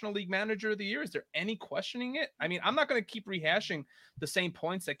for National League Manager of the Year. Is there any questioning it? I mean, I'm not going to keep rehashing the same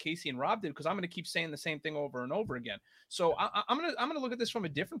points that Casey and Rob did because I'm going to keep saying the same thing over and over again. So I'm going to look at this from a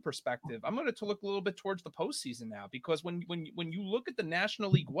different perspective. I'm going to look a little bit towards the postseason now, because when you look at the National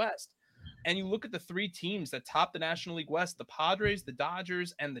League West and you look at the three teams that top the National League West, the Padres, the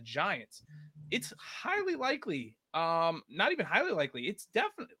Dodgers, and the Giants, it's highly likely, not even highly likely, it's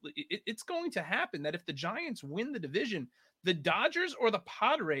definitely, it's going to happen that if the Giants win the division, the Dodgers or the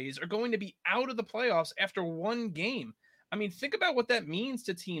Padres are going to be out of the playoffs after one game. I mean, think about what that means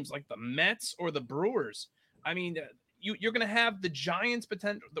to teams like the Mets or the Brewers. I mean, you're going to have the Giants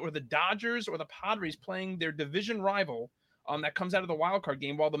potential, or the Dodgers or the Padres playing their division rival that comes out of the wild card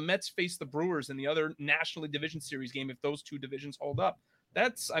game, while the Mets face the Brewers in the other National League Division Series game if those two divisions hold up.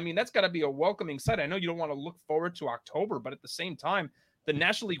 That's got to be a welcoming sight. I know you don't want to look forward to October, but at the same time, the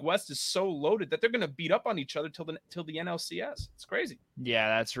National League West is so loaded that they're going to beat up on each other till the NLCS. It's crazy. Yeah,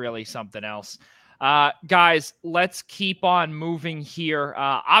 that's really something else. Guys, let's keep on moving here.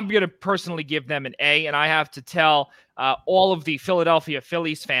 I'm going to personally give them an A, and I have to tell all of the Philadelphia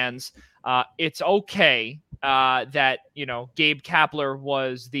Phillies fans, it's okay that, Gabe Kapler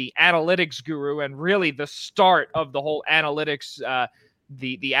was the analytics guru and really the start of the whole analytics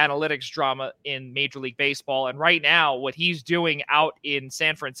the analytics drama in Major League Baseball. And right now, what he's doing out in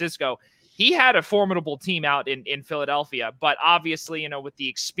San Francisco, he had a formidable team out in Philadelphia, but obviously, with the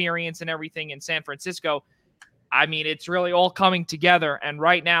experience and everything in San Francisco, I mean, it's really all coming together. And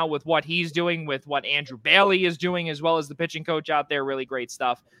right now, with what he's doing, with what Andrew Bailey is doing, as well as the pitching coach out there, really great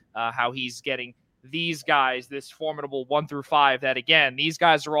stuff, how he's getting these guys, this formidable 1 through 5, that again, these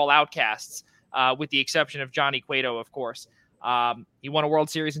guys are all outcasts, with the exception of Johnny Cueto, of course. He won a World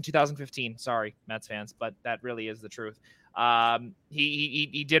Series in 2015. Sorry, Mets fans, but that really is the truth.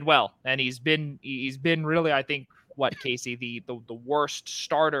 He did well, and he's been really, I think, what, Casey, the worst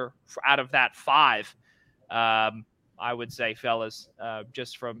starter out of that 5. I would say, fellas,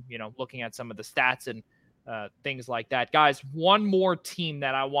 just from looking at some of the stats and things like that. Guys, one more team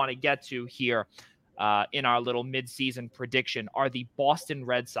that I want to get to here in our little midseason prediction are the Boston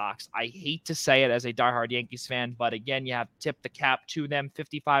Red Sox. I hate to say it as a diehard Yankees fan, but again, you have to tip the cap to them.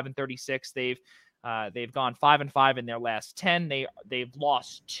 55-36. They've gone 5-5 in their last 10. They've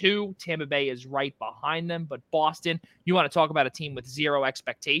lost 2. Tampa Bay is right behind them, but Boston, you want to talk about a team with zero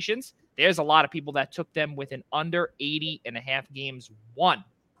expectations. There's a lot of people that took them with an under 80.5 games won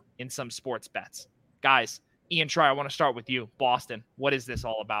in some sports bets. Guys, Ian Schraier, I want to start with you. Boston, what is this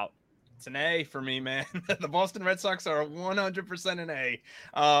all about? It's an A for me, man. The Boston Red Sox are 100% an A.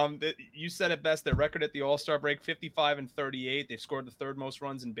 You said it best. Their record at the All-Star break, 55-38. They've scored the 3rd most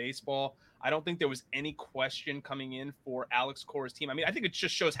runs in baseball. I don't think there was any question coming in for Alex Cora's team. I mean, I think it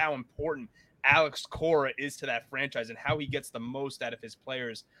just shows how important Alex Cora is to that franchise and how he gets the most out of his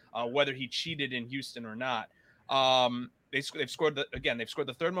players, whether he cheated in Houston or not. They've scored the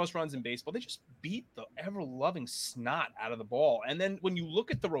 3rd most runs in baseball. They just beat the ever-loving snot out of the ball. And then when you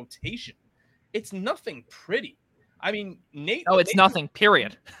look at the rotation, it's nothing pretty. I mean, nothing,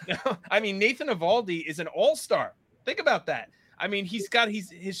 period. I mean, Nathan Eovaldi is an all-star. Think about that. I mean,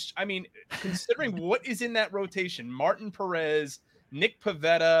 considering what is in that rotation, Martin Perez, Nick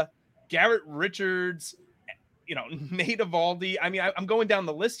Pivetta, Garrett Richards, Nate Eovaldi. I mean, I'm going down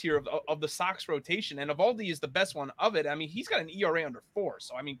the list here of the Sox rotation, and Eovaldi is the best one of it. I mean, he's got an ERA under 4.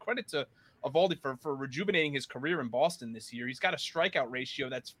 So, I mean, credit to Eovaldi for rejuvenating his career in Boston this year. He's got a strikeout ratio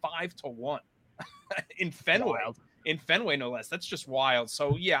that's 5-1 in Fenway. Wild. In Fenway, no less. That's just wild.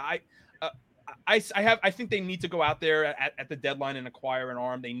 So, yeah, I think they need to go out there at the deadline and acquire an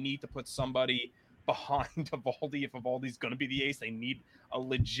arm. They need to put somebody behind Eovaldi. If Eovaldi's going to be the ace, they need a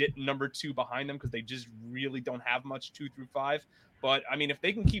legit number 2 behind them because they just really don't have much 2 through 5. But I mean, if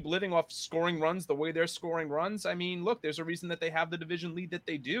they can keep living off scoring runs the way they're scoring runs, I mean, look, there's a reason that they have the division lead that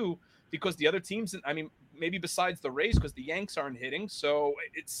they do, because the other teams, I mean, maybe besides the Rays, because the Yanks aren't hitting. So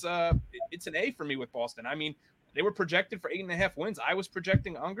it's an A for me with Boston. I mean, they were projected for 8.5 wins. I was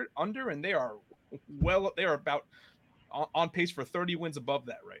projecting under, and they are about on pace for 30 wins above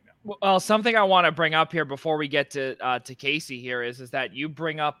that right now. Well, something I want to bring up here before we get to Casey here is that you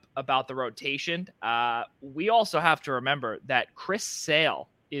bring up about the rotation. We also have to remember that Chris Sale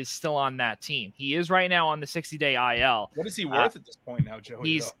is still on that team. He is right now on the 60-day IL. What is he worth at this point now,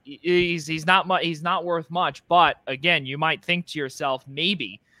 Joey? He's not worth much. But again, you might think to yourself,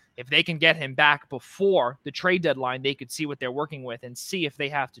 maybe if they can get him back before the trade deadline, they could see what they're working with and see if they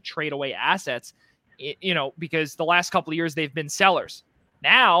have to trade away assets. Because the last couple of years they've been sellers.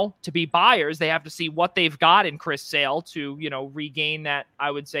 Now, to be buyers, they have to see what they've got in Chris Sale to, regain that, I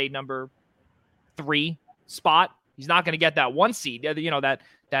would say, number 3 spot He's not going to get that 1 seed, that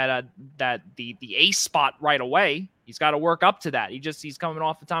the ace spot right away. He's got to work up to that. He's coming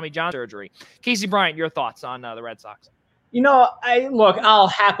off the Tommy John surgery. Casey Bryant, your thoughts on the Red Sox? I'll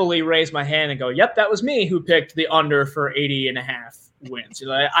happily raise my hand and go, yep, that was me who picked the under for 80.5 wins.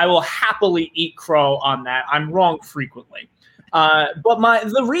 I will happily eat crow on that. I'm wrong frequently. But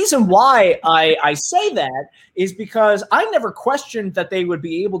the reason why I say that is because I never questioned that they would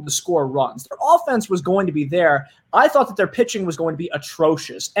be able to score runs. Their offense was going to be there. I thought that their pitching was going to be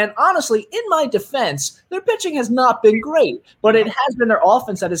atrocious. And honestly, in my defense, their pitching has not been great, but it has been their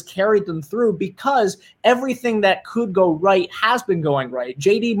offense that has carried them through because everything that could go right has been going right.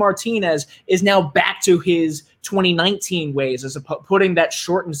 JD Martinez is now back to his 2019 ways, as putting that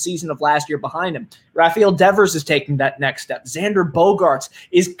shortened season of last year behind him. Rafael Devers is taking that next step. Xander Bogaerts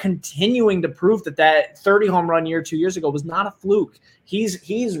is continuing to prove that 30 home run year 2 years ago was not a fluke. He's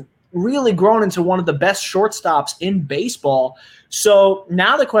really grown into one of the best shortstops in baseball. So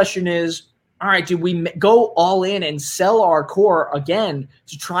now the question is, all right, do we go all in and sell our core again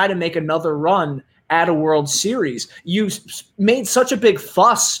to try to make another run at a World Series? You made such a big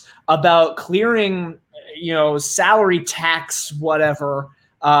fuss about clearing, salary tax, whatever,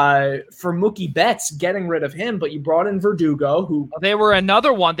 for Mookie Betts, getting rid of him, but you brought in Verdugo, who they were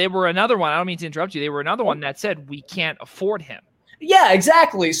another one. I don't mean to interrupt you. They were another one that said we can't afford him. Yeah,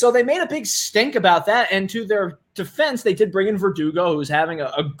 exactly. So they made a big stink about that. And to their defense, they did bring in Verdugo, who's having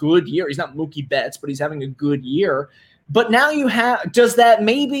a good year. He's not Mookie Betts, but he's having a good year. But now does that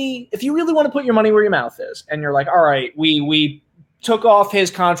maybe, if you really want to put your money where your mouth is, and you're like, all right, we took off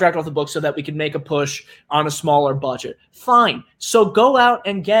his contract off the book so that we could make a push on a smaller budget. Fine. So go out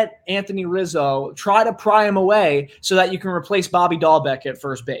and get Anthony Rizzo, try to pry him away so that you can replace Bobby Dahlbeck at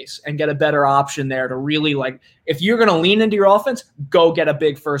first base and get a better option there to really, if you're going to lean into your offense, go get a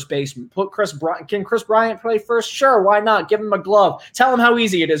big first baseman. Can Chris Bryant play first? Sure, why not? Give him a glove. Tell him how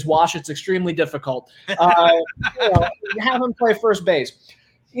easy it is, Wash. It's extremely difficult. Have him play first base.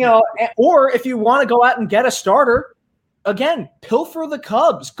 Or if you want to go out and get a starter, again, pilfer the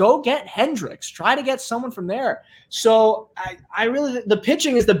Cubs. Go get Hendricks. Try to get someone from there. So I really, the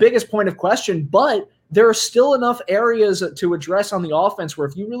pitching is the biggest point of question, but there are still enough areas to address on the offense where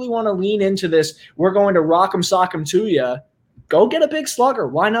if you really want to lean into this, we're going to rock 'em, sock 'em to you. Go get a big slugger.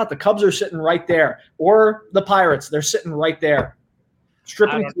 Why not? The Cubs are sitting right there. Or the Pirates, they're sitting right there.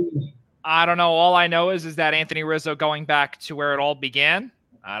 I don't know. All I know is that Anthony Rizzo going back to where it all began.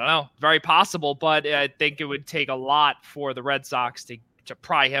 I don't know. Very possible, but I think it would take a lot for the Red Sox to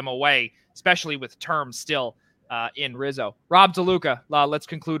pry him away, especially with terms still in Rizzo. Rob DeLuca, let's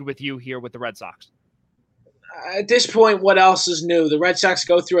conclude with you here with the Red Sox. At this point, what else is new? The Red Sox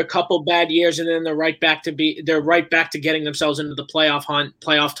go through a couple bad years, and then they're right back to getting themselves into the playoff hunt,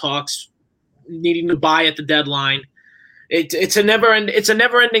 playoff talks, needing to buy at the deadline. It's a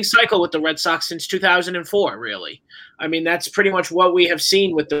never-ending cycle with the Red Sox since 2004, really. I mean, that's pretty much what we have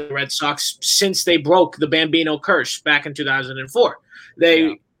seen with the Red Sox since they broke the Bambino curse back in 2004.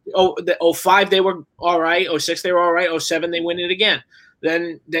 05 they were all right, 06 they were all right, 07 they win it again.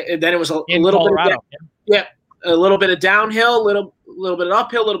 Then it was a little Colorado. bit a little bit of downhill, little bit of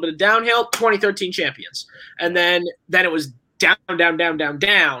uphill, a little bit of downhill. 2013 champions, and then it was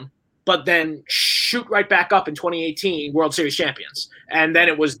down, but then shoot right back up in 2018 World Series champions, and then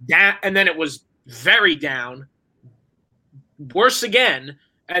it was down, and then it was very down. Worse again,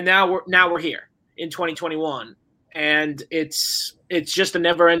 and now we're here in 2021, and it's just a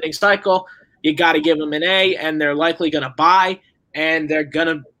never-ending cycle. You got to give them an A, and they're likely going to buy, and they're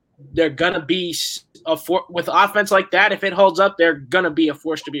gonna be with offense like that. If it holds up, they're gonna be a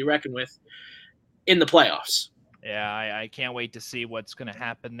force to be reckoned with in the playoffs. Yeah, I can't wait to see what's going to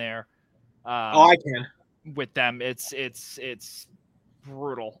happen there. I can with them. It's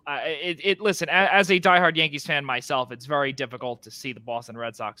brutal. Listen, as a diehard Yankees fan myself, it's very difficult to see the Boston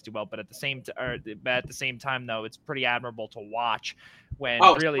Red Sox do well, but at the same time, though, it's pretty admirable to watch when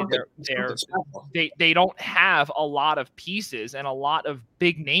really they don't have a lot of pieces and a lot of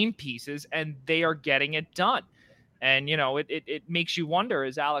big name pieces, and they are getting it done. And it makes you wonder: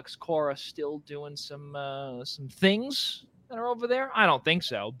 is Alex Cora still doing some things that are over there? I don't think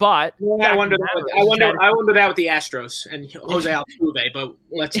so, but I wonder that with the Astros and Jose Altuve. But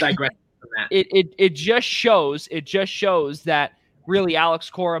let's digress from that. It just shows that really Alex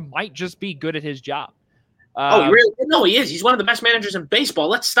Cora might just be good at his job. Really? No, he is. He's one of the best managers in baseball.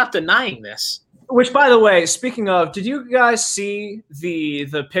 Let's stop denying this. Which, by the way, speaking of, did you guys see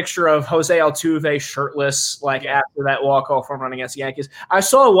the picture of Jose Altuve shirtless, after that walk-off home run against the Yankees? I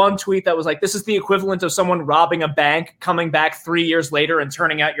saw one tweet that was like, this is the equivalent of someone robbing a bank, coming back 3 years later and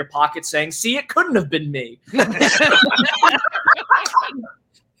turning out your pocket saying, see, it couldn't have been me.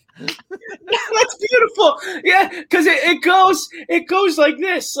 That's beautiful. Yeah, because it goes like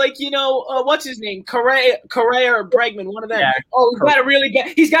this. What's his name? Correa or Bregman, one of them. Yeah,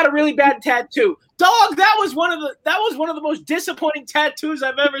 he's got a really bad tattoo. Dog, that was one of the most disappointing tattoos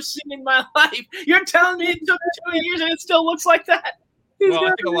I've ever seen in my life. You're telling me it took 2 years and it still looks like that? Well, I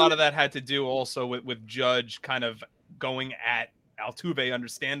think a lot of that had to do also with Judge kind of going at Altuve,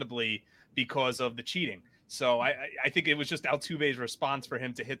 understandably, because of the cheating. So I think it was just Altuve's response for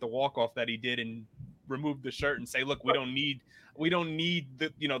him to hit the walk-off that he did and remove the shirt and say, look, we don't need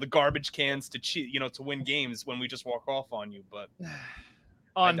the garbage cans to cheat, to win games when we just walk off on you. But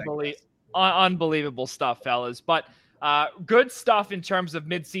unbelievable stuff, fellas. But good stuff in terms of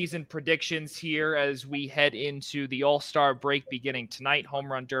midseason predictions here as we head into the All-Star break beginning tonight.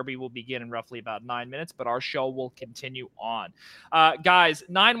 Home Run Derby will begin in roughly about 9 minutes, but our show will continue on. Guys,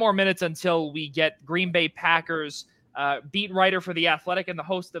 9 more minutes until we get Green Bay Packers beat writer for The Athletic and the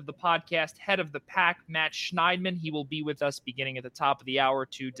host of the podcast, Head of the Pack, Matt Schneidman. He will be with us beginning at the top of the hour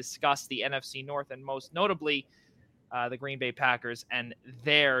to discuss the NFC North and most notably the Green Bay Packers and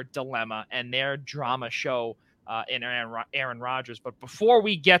their dilemma and their drama show in Aaron Rodgers. But before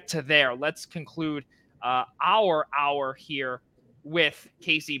we get to there, let's conclude our hour here with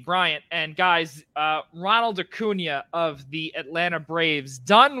Casey Bryant. And guys, Ronald Acuna of the Atlanta Braves,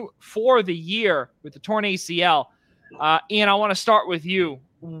 done for the year with the torn ACL. Ian, I want to start with you.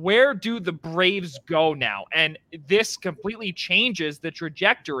 Where do the Braves go now? And this completely changes the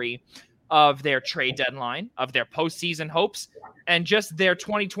trajectory of their trade deadline, of their postseason hopes, and just their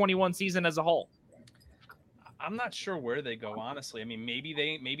 2021 season as a whole. I'm not sure where they go, honestly. I mean, maybe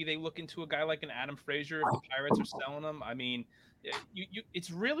they look into a guy like an Adam Frazier if the Pirates are selling him. I mean, it's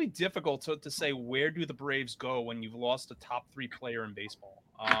really difficult to say where do the Braves go when you've lost a top 3 player in baseball.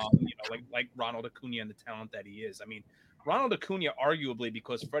 Like Ronald Acuna and the talent that he is. I mean, Ronald Acuna, arguably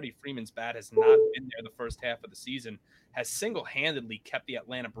because Freddie Freeman's bat has not been there the first half of the season, has single-handedly kept the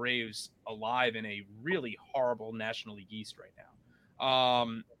Atlanta Braves alive in a really horrible National League East right now.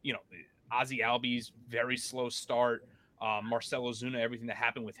 Ozzie Albies, very slow start. Marcell Ozuna, everything that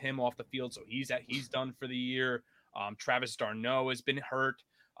happened with him off the field, so he's done for the year. Travis d'Arnaud has been hurt.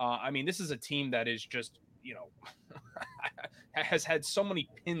 I mean, this is a team that is just, has had so many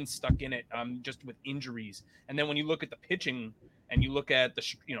pins stuck in it just with injuries. And then when you look at the pitching and you look at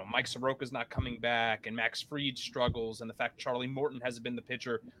Mike Soroka's not coming back and Max Fried struggles and the fact Charlie Morton hasn't been the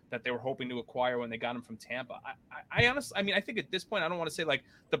pitcher that they were hoping to acquire when they got him from Tampa. I honestly, I think at this point, I don't want to say like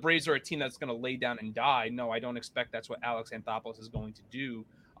the Braves are a team that's going to lay down and die. No, I don't expect that's what Alex Anthopoulos is going to do.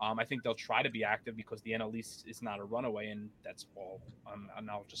 I think they'll try to be active because the NL East is not a runaway, and that's all.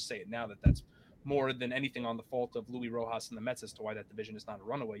 And I'll just say it now that's more than anything on the fault of Luis Rojas and the Mets as to why that division is not a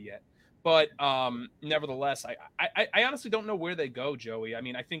runaway yet. But nevertheless, I honestly don't know where they go, Joey. I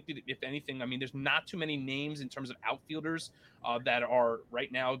mean, I think that if anything, there's not too many names in terms of outfielders that are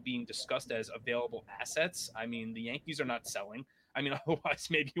right now being discussed as available assets. I mean, the Yankees are not selling. I mean, otherwise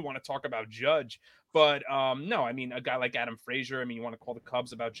maybe you want to talk about Judge. But no, I mean, a guy like Adam Frazier, you want to call the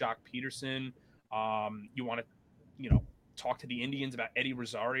Cubs about Jock Peterson. You want to, talk to the Indians about Eddie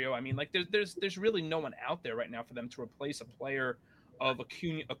Rosario. I mean, like there's really no one out there right now for them to replace a player of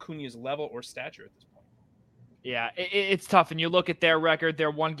Acuna's level or stature at this point. Yeah, it's tough. And you look at their record, they're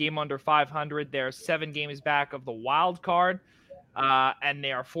 1 game under 500. They're 7 games back of the wild card. And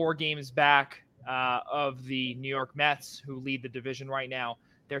they are 4 games back of the New York Mets, who lead the division right now.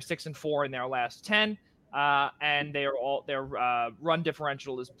 They're 6-4 in their last 10. And their run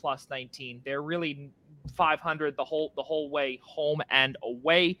differential is plus 19. They're really 500 the whole way home and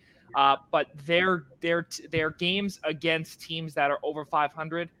away. But their games against teams that are over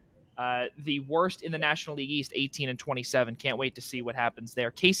 500, the worst in the National League East, 18-27. Can't wait to see what happens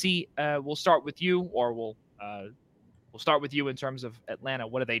there. Casey, we'll start with you, or we'll start with you in terms of Atlanta.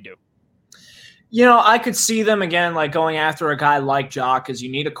 What do they do? I could see them again, like going after a guy like Jock, because you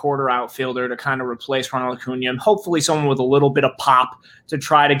need a quarter outfielder to kind of replace Ronald Acuna, and hopefully someone with a little bit of pop to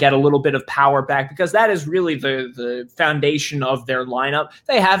try to get a little bit of power back, because that is really the foundation of their lineup.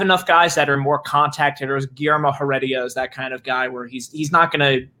 They have enough guys that are more contact hitters. Guillermo Heredia is that kind of guy where he's not going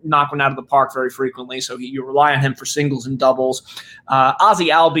to knock one out of the park very frequently, so you rely on him for singles and doubles. Ozzie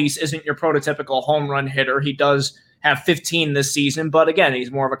Albies isn't your prototypical home run hitter. He does have 15 this season. But again,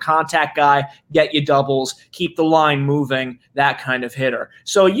 he's more of a contact guy, get you doubles, keep the line moving, that kind of hitter.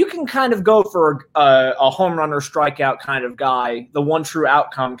 So you can kind of go for a home run or strikeout kind of guy, the one true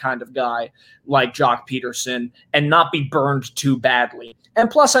outcome kind of guy like Jock Peterson, and not be burned too badly. And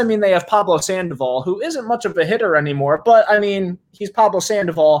plus, I mean, they have Pablo Sandoval, who isn't much of a hitter anymore, but I mean, he's Pablo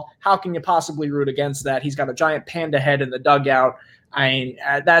Sandoval. How can you possibly root against that? He's got a giant panda head in the dugout. I mean,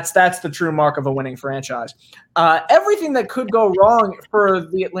 that's the true mark of a winning franchise. Everything that could go wrong for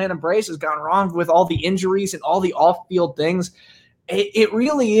the Atlanta Braves has gone wrong with all the injuries and all the off-field things. It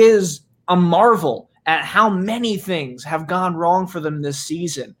really is a marvel at how many things have gone wrong for them this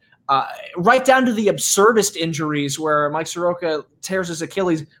season. Right down to the absurdist injuries where Mike Soroka tears his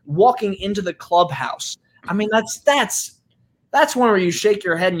Achilles walking into the clubhouse. I mean, that's one where you shake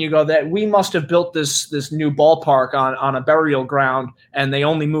your head and you go, that we must have built this new ballpark on a burial ground, and they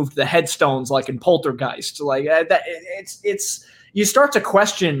only moved the headstones like in Poltergeist. Like that, it's you start to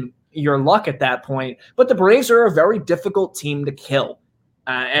question your luck at that point. But the Braves are a very difficult team to kill.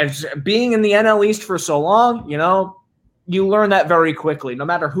 As being in the NL East for so long, you learn that very quickly. No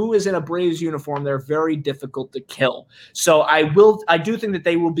matter who is in a Braves uniform, they're very difficult to kill. So I do think that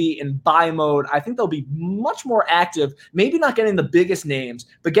they will be in buy mode. I think they'll be much more active, maybe not getting the biggest names,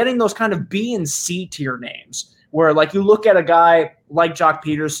 but getting those kind of B and C tier names where like you look at a guy like Jock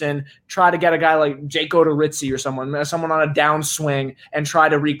Peterson, try to get a guy like Jake Odorizzi or someone on a downswing and try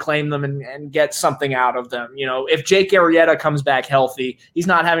to reclaim them and get something out of them. If Jake Arrieta comes back healthy, he's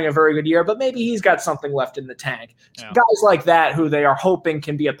not having a very good year, but maybe he's got something left in the tank. Yeah. Guys like that who they are hoping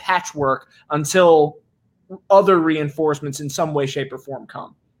can be a patchwork until other reinforcements in some way, shape, or form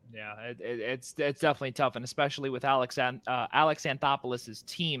come. Yeah, it's definitely tough, and especially with Alex Anthopoulos'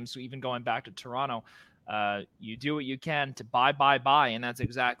 team, so even going back to Toronto, you do what you can to buy, and that's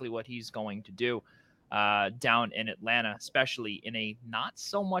exactly what he's going to do down in Atlanta, especially in a not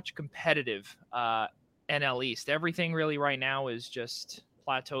so much competitive NL East. Everything really right now is just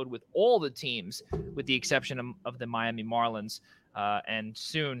plateaued with all the teams, with the exception of the Miami Marlins. And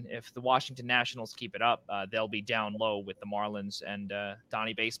soon, if the Washington Nationals keep it up, they'll be down low with the Marlins and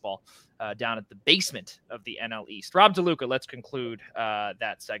Donnie Baseball down at the basement of the NL East. Rob DeLuca, let's conclude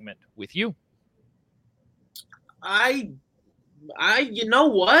that segment with you. You know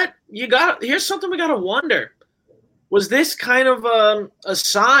what? Here's something we got to wonder. Was this kind of a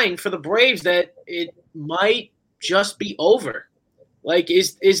sign for the Braves that it might just be over? Like,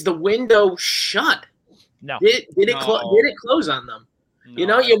 is the window shut? No. Did it close on them?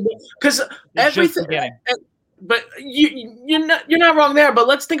 No. Because everything. But you're not wrong there. But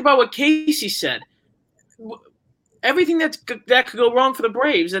let's think about what Casey said. Everything that could go wrong for the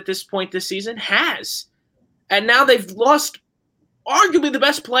Braves at this point this season has. And now they've lost arguably the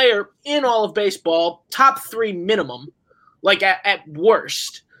best player in all of baseball, top 3 minimum, like at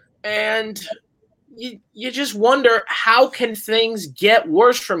worst. And you just wonder, how can things get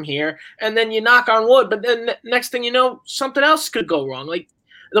worse from here? And then you knock on wood, but then next thing you know, something else could go wrong. Like,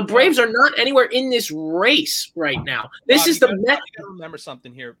 the Braves are not anywhere in this race right now. This is the you got to remember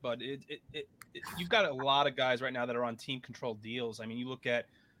something here, but you've got a lot of guys right now that are on team control deals. I mean, you look at.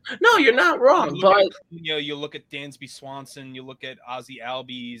 No, you're not wrong, but you look at Dansby Swanson, you look at Ozzie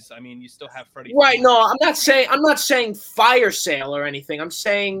Albies. I mean, you still have Freddie. Right? No, I'm not saying fire sale or anything. I'm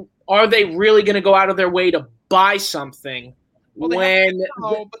saying, are they really going to go out of their way to buy something but they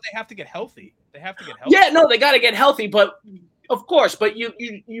have to get healthy. Yeah, no, they got to get healthy, but of course. But you.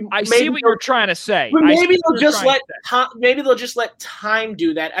 I see what you're trying to say. Maybe they'll just let time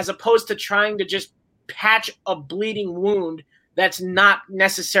do that, as opposed to trying to just patch a bleeding wound that's not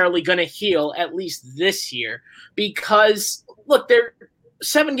necessarily going to heal, at least this year. Because, look, they're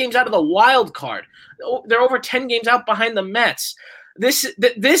 7 games out of the wild card. They're over 10 games out behind the Mets. The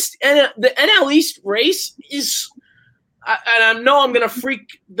NL East race is, and I know I'm going to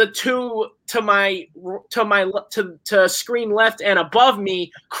freak the two to screen left and above me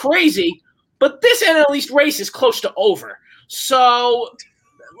crazy, but this NL East race is close to over. So,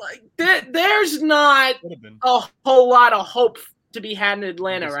 there's not a whole lot of hope to be had in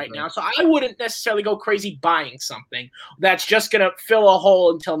Atlanta right now. So I wouldn't necessarily go crazy buying something that's just going to fill a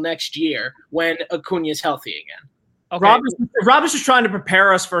hole until next year when Acuna's healthy again. Okay. Rob is just trying to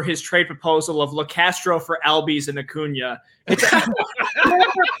prepare us for his trade proposal of LeCastro for Albies and Acuna.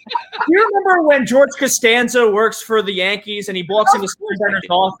 You remember when George Costanza works for the Yankees and he walks into Steinbrenner's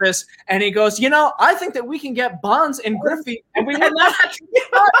office and he goes, I think that we can get Bonds and Griffey and we would not.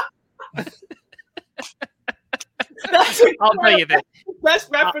 I'll tell you this. Best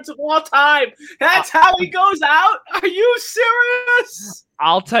reference of all time. That's how he goes out? Are you serious?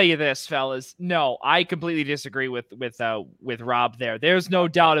 I'll tell you this, fellas. No, I completely disagree with Rob there. There's no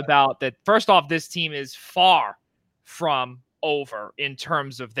doubt about that. First off, this team is far from over in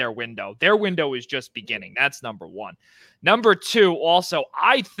terms of their window. Their window is just beginning. That's number one. Number two, also,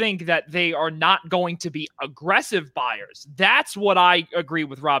 I think that they are not going to be aggressive buyers. That's what I agree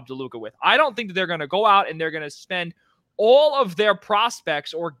with Rob DeLuca with. I don't think that they're going to go out and they're going to spend all of their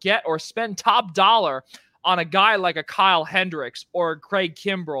prospects or spend top dollar on a guy like a Kyle Hendricks or a Craig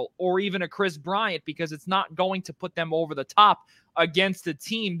Kimbrell or even a Chris Bryant, because it's not going to put them over the top against a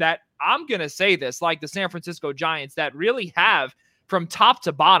team that, I'm going to say this, like the San Francisco Giants, that really have, from top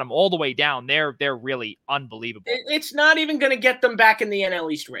to bottom all the way down, they're really unbelievable. It's not even going to get them back in the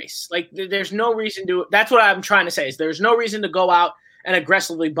NL East race. Like, there's no reason to. That's what I'm trying to say, is there's no reason to go out and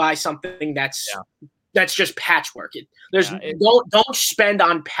aggressively buy something that's just patchwork. Don't spend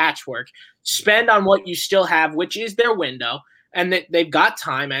on patchwork. Spend on what you still have, which is their window, and they've got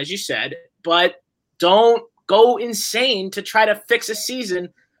time, as you said, but don't go insane to try to fix a season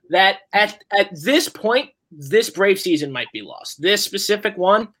that at this point, this Brave season might be lost. This specific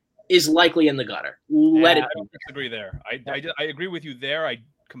one is likely in the gutter. Let it be. I don't disagree there. I agree with you there. I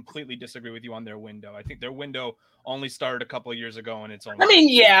completely disagree with you on their window. I think their window only started a couple of years ago, and it's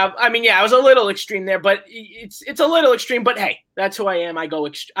only. I was a little extreme there, but it's a little extreme. But hey, that's who I am. I go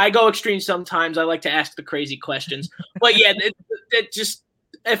extreme sometimes. I like to ask the crazy questions. But yeah, it just,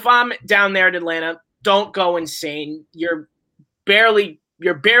 if I'm down there in Atlanta, don't go insane. You're barely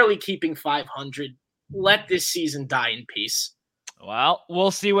keeping 500. Let this season die in peace. Well,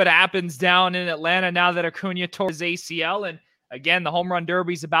 we'll see what happens down in Atlanta now that Acuna tore his ACL. And again, the home run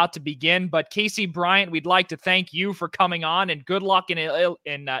derby is about to begin. But Casey Bryant, we'd like to thank you for coming on, and good luck in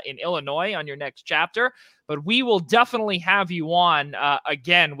Illinois on your next chapter. But we will definitely have you on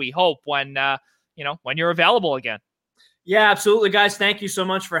again, we hope, when you're available again. Yeah, absolutely, guys. Thank you so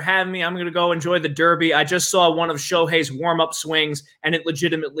much for having me. I'm going to go enjoy the Derby. I just saw one of Shohei's warm-up swings, and it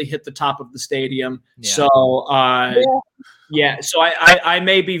legitimately hit the top of the stadium. Yeah. So, so I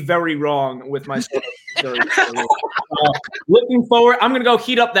may be very wrong with my sort of looking forward. I'm going to go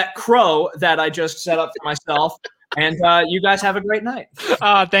heat up that crow that I just set up for myself. And you guys have a great night.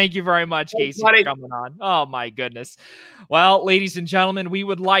 Thank you very much, Casey, for coming on. Oh, my goodness. Well, ladies and gentlemen, we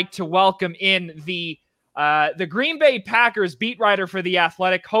would like to welcome in the Green Bay Packers beat writer for The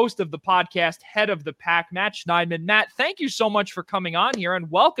Athletic, host of the podcast, Head of the Pack, Matt Schneidman. Matt, thank you so much for coming on here, and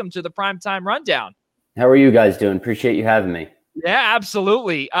welcome to the Primetime Rundown. How are you guys doing? Appreciate you having me. Yeah,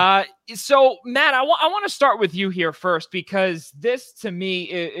 absolutely. So, Matt, I want to start with you here first, because this, to me,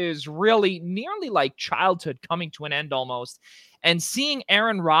 is really nearly like childhood coming to an end almost, and seeing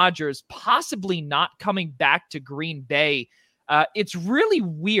Aaron Rodgers possibly not coming back to Green Bay. It's really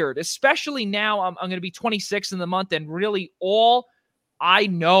weird, especially now I'm going to be 26 in the month, and really all I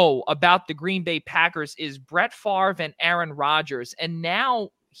know about the Green Bay Packers is Brett Favre and Aaron Rodgers, and now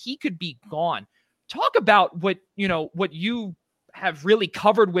he could be gone. Talk about what you have really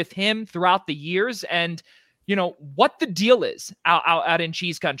covered with him throughout the years, and what the deal is out in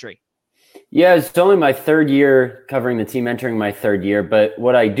Cheese Country. Yeah, it's only my third year covering the team, entering my third year, but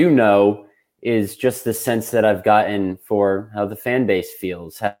what I do know is just the sense that I've gotten for how the fan base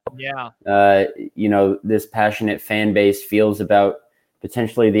feels. How, this passionate fan base feels about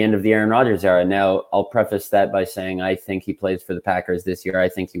potentially the end of the Aaron Rodgers era. Now, I'll preface that by saying I think he plays for the Packers this year. I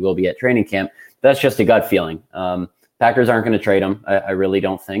think he will be at training camp. That's just a gut feeling. Packers aren't going to trade him. I really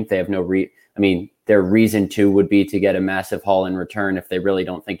don't think. They have no their reason to would be to get a massive haul in return if they really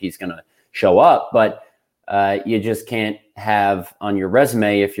don't think he's going to show up. But you just can't have on your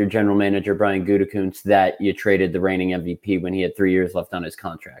resume, if you're general manager Brian Gutekunst, that you traded the reigning MVP when he had 3 years left on his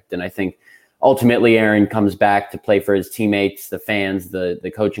contract. And I think ultimately Aaron comes back to play for his teammates, the fans,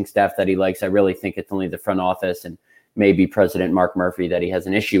 the coaching staff that he likes. I really think it's only the front office and maybe President Mark Murphy that he has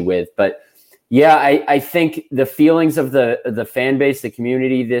an issue with. But yeah, I think the feelings of the fan base, the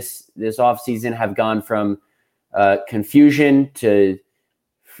community this offseason have gone from confusion to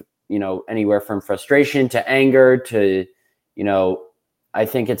anywhere from frustration to anger to, I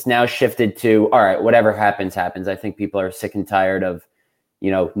think it's now shifted to, all right, whatever happens. I think people are sick and tired of,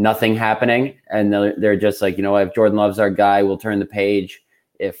 nothing happening. And they're just like, if Jordan Love's our guy, we'll turn the page.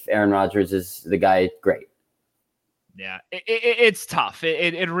 If Aaron Rodgers is the guy, great. Yeah, it's tough.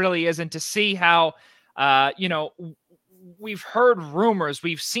 It really isn't, to see how, we've heard rumors.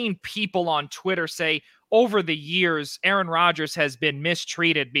 We've seen people on Twitter say, over the years, Aaron Rodgers has been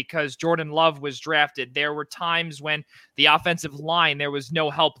mistreated because Jordan Love was drafted. There were times when the offensive line, there was no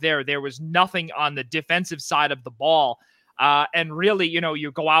help there. There was nothing on the defensive side of the ball. And really,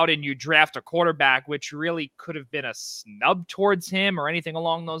 you go out and you draft a quarterback, which really could have been a snub towards him or anything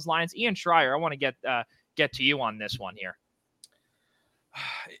along those lines. Ian Schraier, I want to get to you on this one here.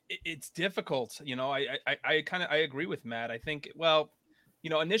 It's difficult. I agree with Matt. I think,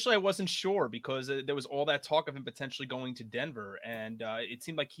 initially I wasn't sure because there was all that talk of him potentially going to Denver. And it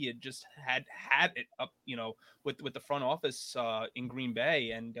seemed like he had just had it up, with the front office in Green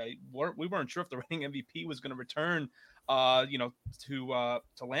Bay. And we weren't sure if the reigning MVP was going to return, to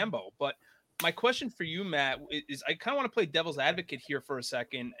Lambeau. But my question for you, Matt, is I kind of want to play devil's advocate here for a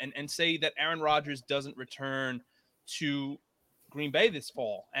second and say that Aaron Rodgers doesn't return to Green Bay this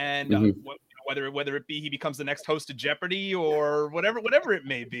fall. And whether it be he becomes the next host of Jeopardy or whatever it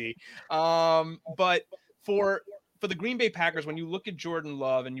may be. But for the Green Bay Packers, when you look at Jordan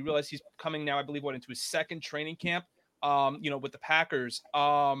Love and you realize he's coming now, I believe, into his second training camp, with the Packers,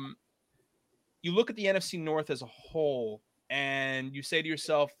 you look at the NFC North as a whole and you say to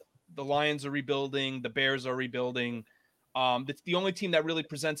yourself, the Lions are rebuilding, the Bears are rebuilding. That's the only team that really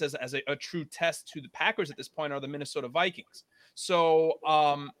presents as a true test to the Packers at this point are the Minnesota Vikings. So,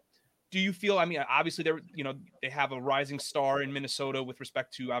 do you feel, obviously they have a rising star in Minnesota with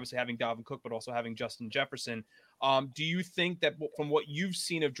respect to obviously having Dalvin Cook, but also having Justin Jefferson. Do you think that from what you've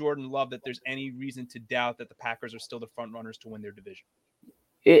seen of Jordan Love, that there's any reason to doubt that the Packers are still the front runners to win their division?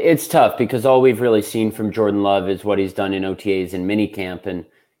 It's tough because all we've really seen from Jordan Love is what he's done in OTAs and minicamp, and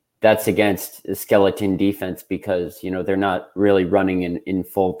that's against a skeleton defense because, they're not really running in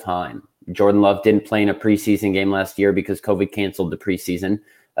full time. Jordan Love didn't play in a preseason game last year because COVID canceled the preseason.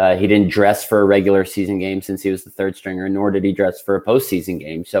 He didn't dress for a regular season game since he was the third stringer, nor did he dress for a postseason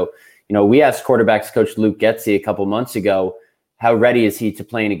game. So, we asked quarterbacks coach Luke Getsy a couple months ago, how ready is he to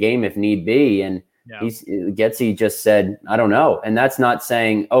play in a game if need be? And Getsy just said, I don't know. And that's not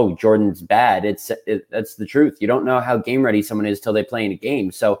saying, oh, Jordan's bad. That's the truth. You don't know how game ready someone is till they play in a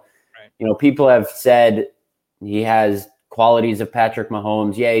game. So, people have said he has qualities of Patrick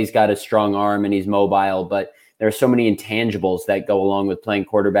Mahomes. Yeah, he's got a strong arm and he's mobile, but there are so many intangibles that go along with playing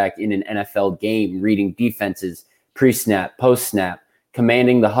quarterback in an NFL game, reading defenses, pre-snap, post-snap,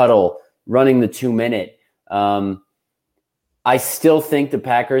 commanding the huddle, running the 2-minute. I still think the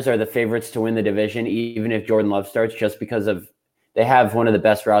Packers are the favorites to win the division, even if Jordan Love starts, just because they have one of the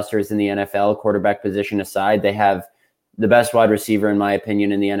best rosters in the NFL, quarterback position aside. They have the best wide receiver, in my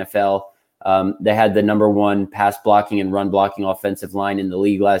opinion, in the NFL. They had the number one pass blocking and run blocking offensive line in the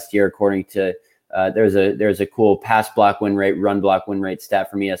league last year, according to there's a cool pass block win rate, run block win rate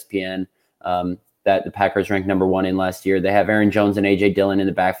stat from ESPN that the Packers ranked number one in last year. They have Aaron Jones and A.J. Dillon in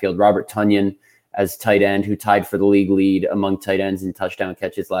the backfield, Robert Tonyan as tight end, who tied for the league lead among tight ends in touchdown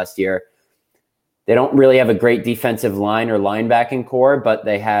catches last year. They don't really have a great defensive line or linebacking core, but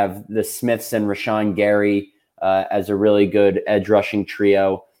they have the Smiths and Rashawn Gary as a really good edge rushing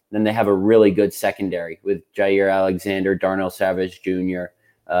trio. Then they have a really good secondary with Jair Alexander, Darnell Savage Jr.,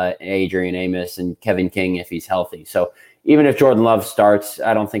 Adrian Amos, and Kevin King if he's healthy. So even if Jordan Love starts,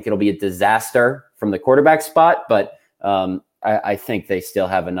 I don't think it'll be a disaster from the quarterback spot, but I think they still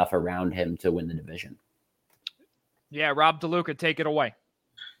have enough around him to win the division. Yeah, Rob DeLuca, take it away.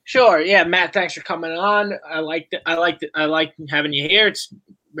 Sure. Yeah, Matt, thanks for coming on. I like having you here.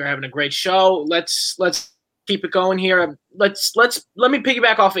 We're having a great show. Let's keep it going here. Let me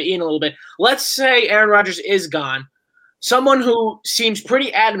piggyback off of Ian a little bit. Let's say Aaron Rodgers is gone. Someone who seems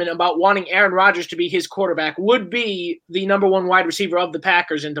pretty adamant about wanting Aaron Rodgers to be his quarterback would be the number one wide receiver of the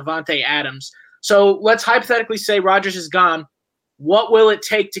Packers in Davante Adams. So let's hypothetically say Rodgers is gone. What will it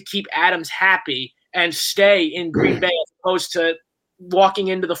take to keep Adams happy and stay in Green Bay as opposed to walking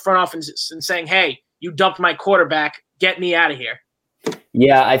into the front office and saying, hey, you dumped my quarterback, get me out of here?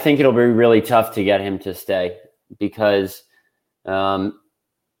 Yeah, I think it'll be really tough to get him to stay because I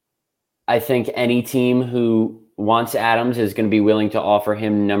think any team who wants Adams is going to be willing to offer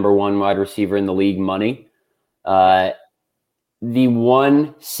him number one wide receiver in the league money. The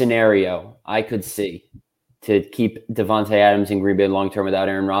one scenario I could see to keep Davante Adams in Green Bay long-term without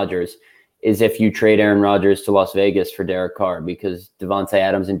Aaron Rodgers is if you trade Aaron Rodgers to Las Vegas for Derek Carr, because Davante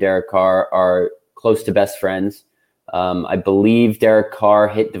Adams and Derek Carr are close to best friends. I believe Derek Carr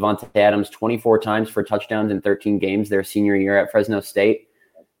hit Davante Adams 24 times for touchdowns in 13 games their senior year at Fresno State.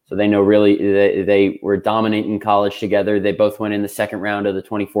 So they know really they were dominant in college together. They both went in the second round of the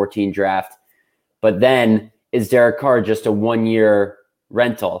 2014 draft. But then is Derek Carr just a one-year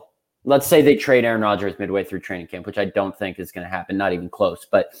rental let's say they trade Aaron Rodgers midway through training camp, which I don't think is going to happen, not even close.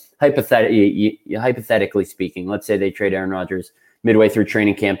 But hypothetically speaking, let's say they trade Aaron Rodgers midway through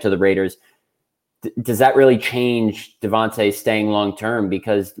training camp to the Raiders. Does that really change Devontae staying long-term?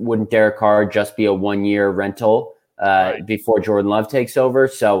 Because wouldn't Derek Carr just be a one-year rental before Jordan Love takes over?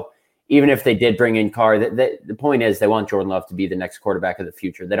 So even if they did bring in Carr, the point is they want Jordan Love to be the next quarterback of the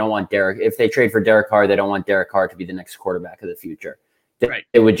future. They don't want Derek. If they trade for Derek Carr, they don't want Derek Carr to be the next quarterback of the future. Right.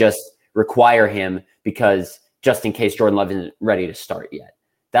 It would just require him because just in case Jordan Love isn't ready to start yet.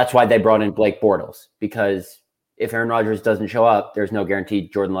 That's why they brought in Blake Bortles, because if Aaron Rodgers doesn't show up, there's no guarantee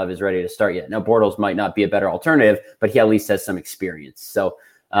Jordan Love is ready to start yet. Now, Bortles might not be a better alternative, but he at least has some experience. So,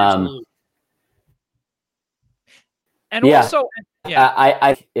 and yeah, also,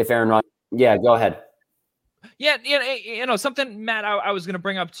 if Aaron Rodgers, go ahead. Yeah, something, Matt, I was going to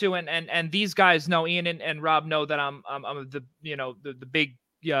bring up too, and these guys know, Ian and Rob know that I'm the the big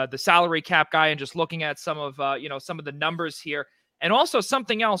the salary cap guy, and just looking at some of some of the numbers here, and also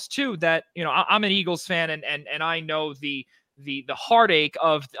something else too that I'm an Eagles fan, and I know the heartache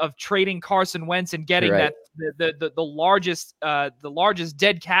of trading Carson Wentz and getting right. the largest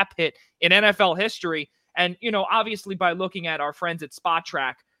dead cap hit in NFL history, and obviously by looking at our friends at Spot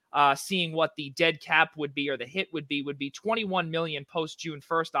Track. Seeing what the dead cap would be, or the hit would be $21 million post June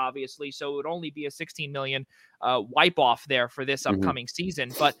 1st, obviously. So it would only be a $16 million wipe off there for this upcoming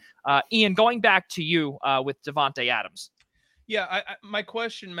season. But Ian, going back to you with Davante Adams. Yeah, my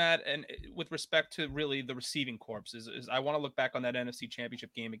question, Matt, and with respect to really the receiving corps is I want to look back on that NFC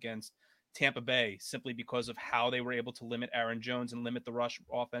Championship game against Tampa Bay, simply because of how they were able to limit Aaron Jones and limit the rush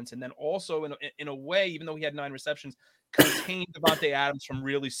offense. And then also in a way, even though he had 9 receptions, contained Davante Adams from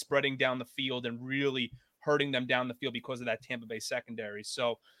really spreading down the field and really hurting them down the field because of that Tampa Bay secondary.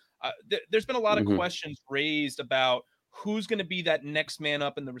 So there's been a lot of questions raised about who's going to be that next man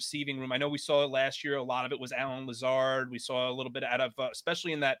up in the receiving room. I know we saw it last year. A lot of it was Allen Lazard. We saw a little bit out of,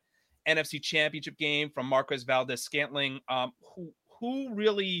 especially in that NFC Championship game, from Marquez Valdes-Scantling. Who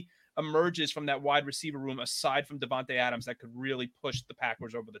really emerges from that wide receiver room aside from Davante Adams that could really push the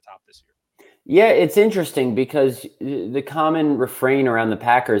Packers over the top this year? Yeah, it's interesting because the common refrain around the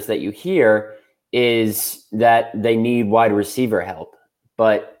Packers that you hear is that they need wide receiver help.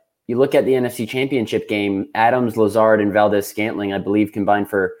 But you look at the NFC Championship game, Adams, Lazard, and Valdes-Scantling, I believe, combined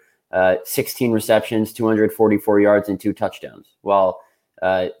for 16 receptions, 244 yards, and 2 touchdowns, while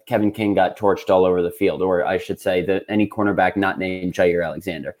Kevin King got torched all over the field, or I should say any cornerback not named Jair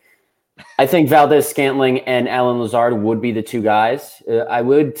Alexander. I think Valdes-Scantling and Allen Lazard would be the 2 guys. I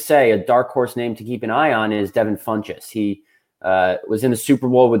would say a dark horse name to keep an eye on is Devin Funchess. He was in the Super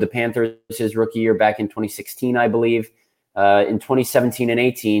Bowl with the Panthers his rookie year back in 2016, I believe. In 2017 and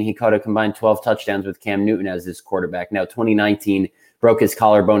 18, he caught a combined 12 touchdowns with Cam Newton as his quarterback. Now, 2019, broke his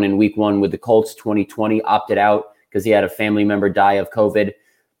collarbone in week 1 with the Colts. 2020, opted out because he had a family member die of COVID.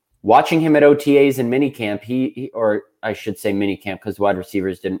 Watching him at OTAs and minicamp, or I should say minicamp because wide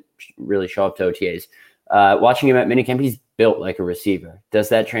receivers didn't really show up to OTAs. Watching him at minicamp, he's built like a receiver. Does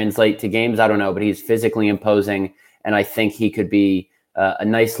that translate to games? I don't know, but he's physically imposing, and I think he could be a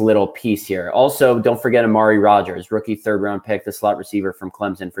nice little piece here. Also, don't forget Amari Rodgers, rookie 3rd-round pick, the slot receiver from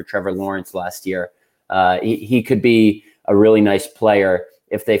Clemson for Trevor Lawrence last year. He could be a really nice player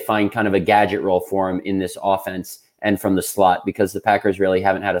if they find kind of a gadget role for him in this offense and from the slot, because the Packers really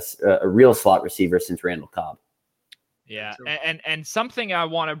haven't had a real slot receiver since Randall Cobb. Yeah, and something I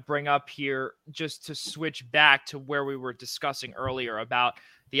want to bring up here, just to switch back to where we were discussing earlier about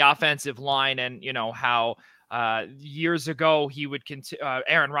the offensive line, and how years ago he would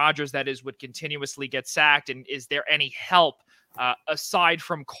Aaron Rodgers, that is, would continuously get sacked, and is there any help aside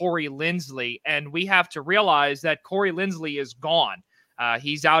from Corey Linsley? And we have to realize that Corey Linsley is gone.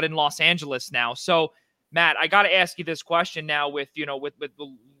 He's out in Los Angeles now. So, Matt, I got to ask you this question now with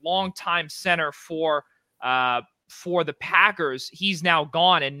the longtime center for the Packers. He's now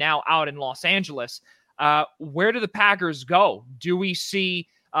gone and now out in Los Angeles. Where do the Packers go? Do we see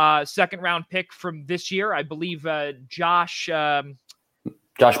 2nd-round pick from this year? I believe Josh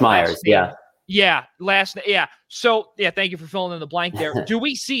Myers. Yeah. Yeah. So, thank you for filling in the blank there. Do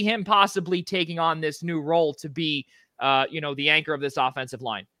we see him possibly taking on this new role to be, the anchor of this offensive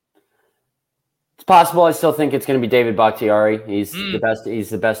line? It's possible. I still think it's going to be David Bakhtiari. He's the best. He's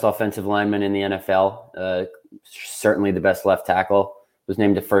the best offensive lineman in the NFL. Certainly the best left tackle. Was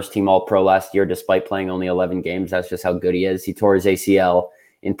named a first-team All-Pro last year despite playing only 11 games. That's just how good he is. He tore his ACL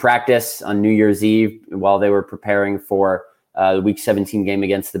in practice on New Year's Eve while they were preparing for the Week 17 game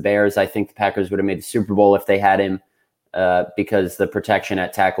against the Bears. I think the Packers would have made the Super Bowl if they had him because the protection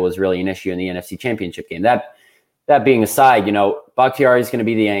at tackle was really an issue in the NFC Championship game. That being aside, Bakhtiari is going to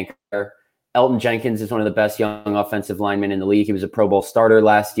be the anchor. Elton Jenkins is one of the best young offensive linemen in the league. He was a Pro Bowl starter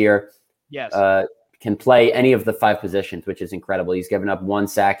last year. Yes. Can play any of the 5 positions, which is incredible. He's given up 1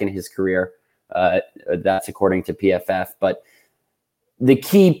 sack in his career. That's according to PFF. But the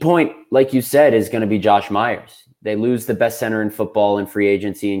key point, like you said, is going to be Josh Myers. They lose the best center in football in free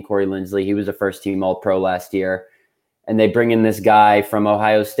agency in Corey Linsley. He was a first-team All-Pro last year. And they bring in this guy from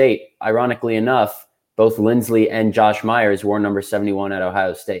Ohio State. Ironically enough, both Linsley and Josh Myers wore number 71 at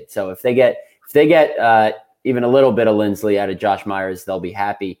Ohio State. So if they get even a little bit of Linsley out of Josh Myers, they'll be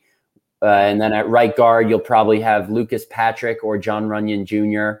happy. And then at right guard, you'll probably have Lucas Patrick or John Runyon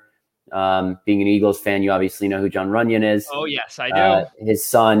Jr. Being an Eagles fan, you obviously know who John Runyon is. Oh, yes, I do. His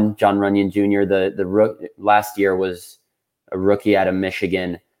son, John Runyon Jr., last year was a rookie out of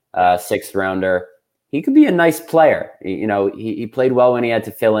Michigan, 6th rounder. He could be a nice player. He played well when he had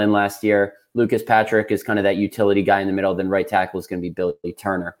to fill in last year. Lucas Patrick is kind of that utility guy in the middle. Then right tackle is going to be Billy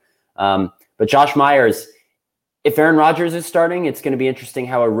Turner. But Josh Myers, if Aaron Rodgers is starting, it's going to be interesting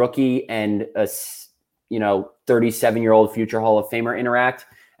how a rookie and a 37-year-old future Hall of Famer interact.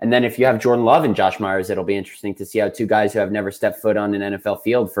 And then if you have Jordan Love and Josh Myers, it'll be interesting to see how 2 guys who have never stepped foot on an NFL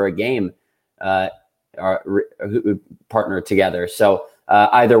field for a game partner together. So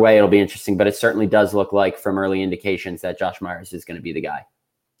either way, it'll be interesting. But it certainly does look like from early indications that Josh Myers is going to be the guy.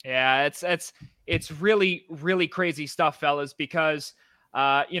 Yeah, it's really, really crazy stuff, fellas, because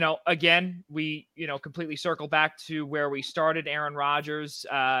again, we, completely circle back to where we started. Aaron Rodgers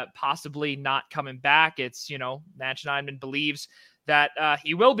possibly not coming back. It's, Matt Schneidman believes that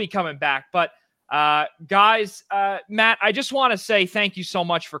he will be coming back. But guys, Matt, I just want to say thank you so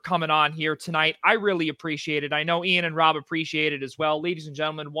much for coming on here tonight. I really appreciate it. I know Ian and Rob appreciate it as well. Ladies and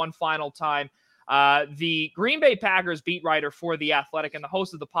gentlemen, one final time. The Green Bay Packers beat writer for The Athletic and the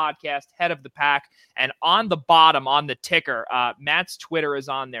host of the podcast, Head of the Pack. And on the bottom, on the ticker, Matt's Twitter is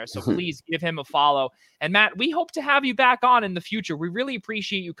on there. So please give him a follow. And Matt, we hope to have you back on in the future. We really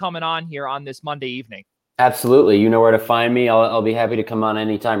appreciate you coming on here on this Monday evening. Absolutely. You know where to find me. I'll be happy to come on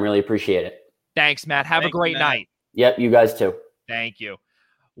anytime. Really appreciate it. Thanks, Matt. Have a great night. Yep, you guys too. Thank you.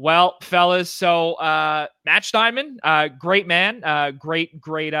 Well, fellas, so Matt Steinman, great man, great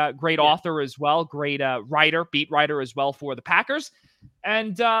author as well, great writer, beat writer as well for the Packers.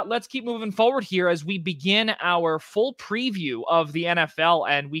 And let's keep moving forward here as we begin our full preview of the NFL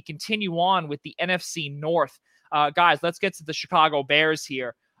and we continue on with the NFC North. Guys, let's get to the Chicago Bears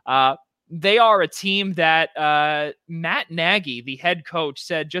here. They are a team that Matt Nagy, the head coach,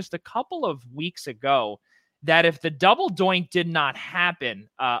 said just a couple of weeks ago that if the double doink did not happen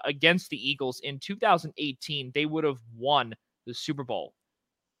against the Eagles in 2018, they would have won the Super Bowl.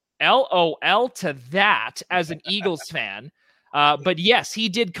 LOL to that as an Eagles fan. But yes, he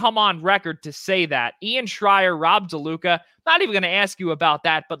did come on record to say that. Ian Schraier, Rob DeLuca, not even going to ask you about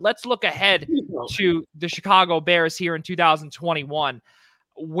that, but let's look ahead to the Chicago Bears here in 2021.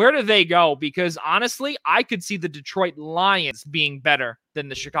 Where do they go? Because honestly, I could see the Detroit Lions being better than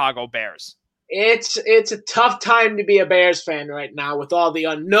the Chicago Bears. It's a tough time to be a Bears fan right now with all the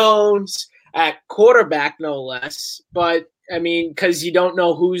unknowns at quarterback, no less. But I mean, because you don't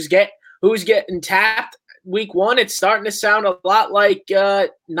know who's getting tapped week 1. It's starting to sound a lot like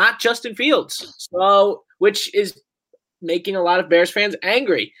not Justin Fields, so which is making a lot of Bears fans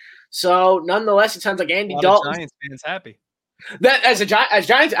angry. So nonetheless, it sounds like Andy Dalton. Giants fans happy. That as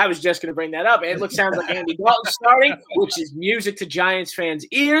Giants, I was just going to bring that up. It sounds like Andy Dalton starting, which is music to Giants fans'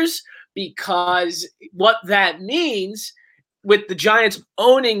 ears. Because what that means with the Giants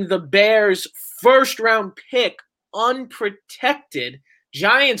owning the Bears' first-round pick unprotected,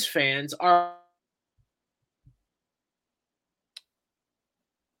 Giants fans are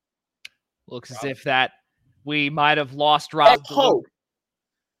looks as if that we might have lost Rob. Hope.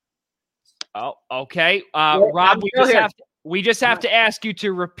 Oh, okay. Rob, we just have to ask you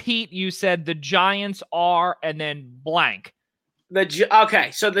to repeat. You said the Giants are, and then blank.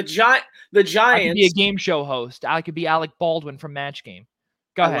 So the Giants. I could be a game show host. I could be Alec Baldwin from Match Game.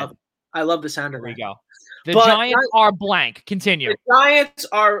 Go ahead. I love the sound of that. There we go. The Giants are blank. Continue. The Giants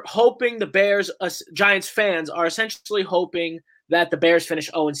are hoping the Bears. Giants fans are essentially hoping that the Bears finish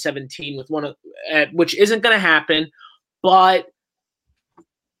 0-17 with which isn't going to happen. But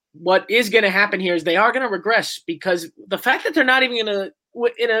what is going to happen here is they are going to regress because the fact that they're not even going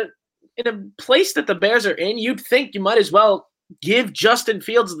to in a place that the Bears are in, you'd think you might as well give Justin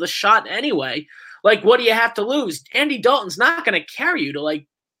Fields the shot anyway. Like, what do you have to lose? Andy Dalton's not going to carry you to like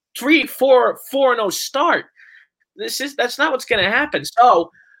 3-4-4-0 start. That's not what's going to happen.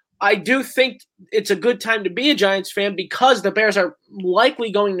 So I do think it's a good time to be a Giants fan because the Bears are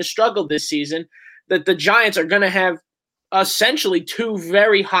likely going to struggle this season, that the Giants are going to have essentially 2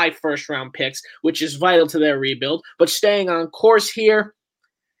 very high first-round picks, which is vital to their rebuild. But staying on course here,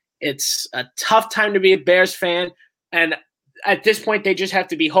 it's a tough time to be a Bears fan. And at this point, they just have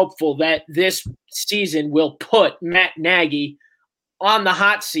to be hopeful that this season will put Matt Nagy on the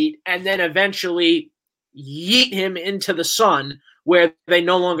hot seat and then eventually yeet him into the sun where they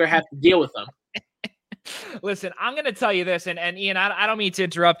no longer have to deal with him. Listen, I'm going to tell you this, and Ian, I don't mean to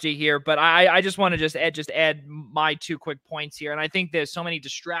interrupt you here, but I just want to just add my 2 quick points here. And I think there's so many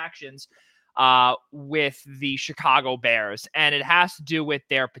distractions with the Chicago Bears, and it has to do with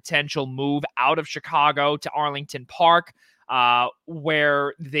their potential move out of Chicago to Arlington Park,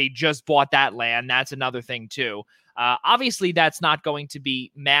 where they just bought that land. That's another thing too. Obviously, that's not going to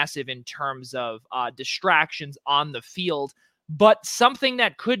be massive in terms of distractions on the field, but something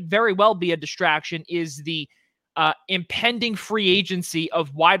that could very well be a distraction is the impending free agency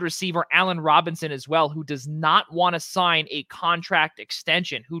of wide receiver Allen Robinson as well, who does not want to sign a contract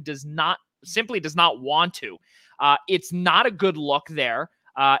extension, who simply does not want to. It's not a good look there.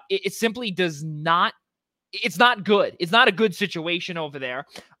 It simply does not. It's not good. It's not a good situation over there.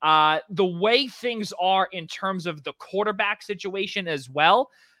 The way things are in terms of the quarterback situation as well,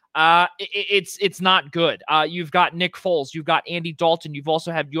 it's not good. You've got Nick Foles, you've got Andy Dalton, you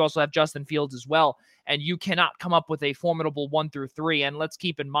also have Justin Fields as well, and you cannot come up with a formidable 1 through 3. And let's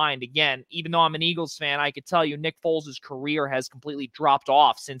keep in mind, again, even though I'm an Eagles fan, I could tell you Nick Foles' career has completely dropped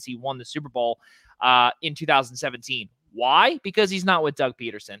off since he won the Super Bowl in 2017. Why? Because he's not with Doug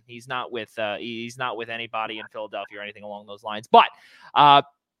Peterson. He's not with anybody in Philadelphia or anything along those lines. But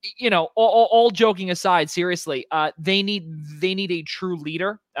all joking aside, seriously, they need a true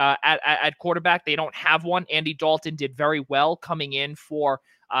leader at quarterback. They don't have one. Andy Dalton did very well coming in for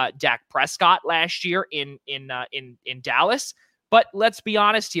Dak Prescott last year in Dallas. But let's be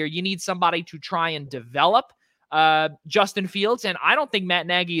honest here. You need somebody to try and develop Justin Fields, and I don't think Matt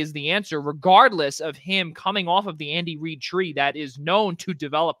Nagy is the answer, regardless of him coming off of the Andy Reid tree that is known to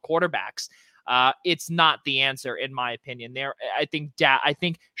develop quarterbacks. It's not the answer, in my opinion. I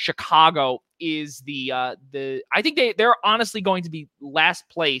think Chicago is I think they're honestly going to be last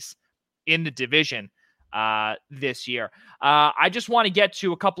place in the division this year. I just want to get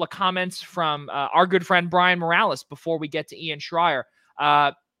to a couple of comments from our good friend Brian Morales before we get to Ian Schraier.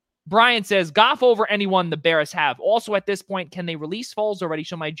 Brian says, Goff over anyone the Bears have. Also, at this point, can they release Foles already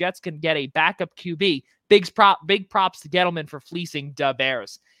so my Jets can get a backup QB? Big props to Gettleman for fleecing the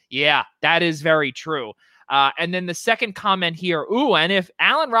Bears. Yeah, that is very true. And then the second comment here, and if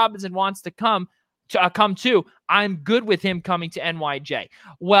Allen Robinson wants to come too, I'm good with him coming to NYJ.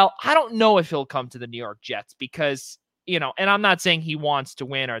 Well, I don't know if he'll come to the New York Jets because, and I'm not saying he wants to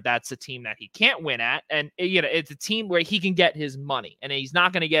win or that's a team that he can't win at. And, it's a team where he can get his money, and he's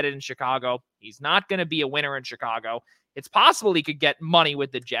not going to get it in Chicago. He's not going to be a winner in Chicago. It's possible he could get money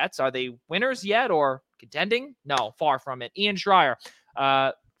with the Jets. Are they winners yet or contending? No, far from it. Ian Schraier,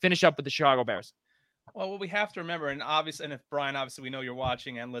 finish up with the Chicago Bears. Well, what we have to remember, and if Brian, obviously we know you're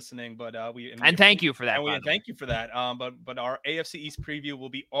watching and listening, but thank you for that. Thank you for that. But our AFC East preview will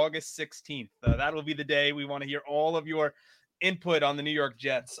be August 16th. That will be the day we want to hear all of your input on the New York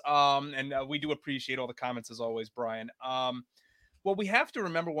Jets. And we do appreciate all the comments as always, Brian. Well, we have to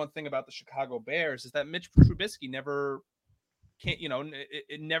remember one thing about the Chicago Bears is that Mitch Trubisky never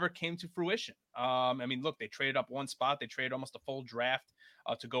came to fruition. Look, they traded up one spot. They traded almost a full draft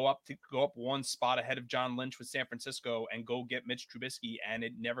to go up one spot ahead of John Lynch with San Francisco and go get Mitch Trubisky, and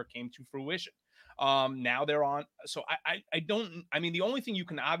it never came to fruition. Now they're on. So the only thing you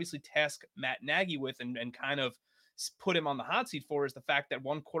can obviously task Matt Nagy with and kind of put him on the hot seat for is the fact that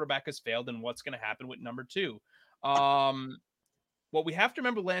one quarterback has failed and what's going to happen with number 2. What we have to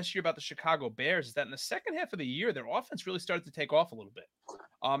remember last year about the Chicago Bears is that in the second half of the year, their offense really started to take off a little bit.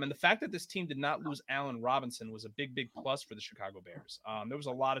 And the fact that this team did not lose Allen Robinson was a big, big plus for the Chicago Bears. There was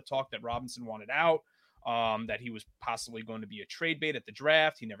a lot of talk that Robinson wanted out, that he was possibly going to be a trade bait at the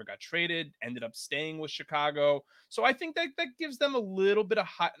draft. He never got traded, ended up staying with Chicago. So I think that gives them a little bit of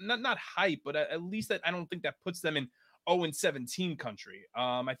not hype, but at least that I don't think that puts them in 0-17 country.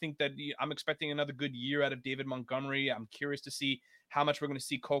 I think that I'm expecting another good year out of David Montgomery. I'm curious to see how much we're going to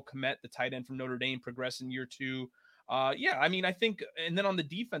see Cole Kmet, the tight end from Notre Dame, progress in year 2. I think, and then on the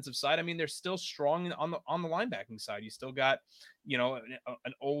defensive side, they're still strong on the linebacking side. You still got,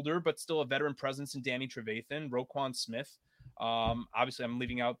 an older but still a veteran presence in Danny Trevathan, Roquan Smith. Obviously, I'm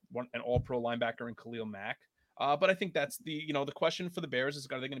leaving out an All-Pro linebacker in Khalil Mack. But I think that's the question for the Bears is,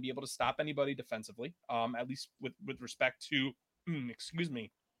 are they going to be able to stop anybody defensively? At least with respect to,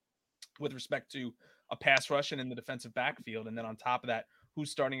 with respect to a pass rush and in the defensive backfield. And then on top of that, who's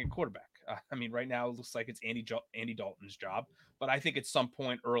starting at quarterback? I mean, right now it looks like it's Andy Dalton's job, but I think at some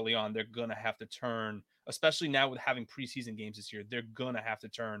point early on, they're going to have to turn, especially now with having preseason games this year, they're going to have to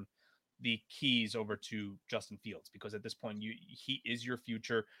turn the keys over to Justin Fields, because at this point he is your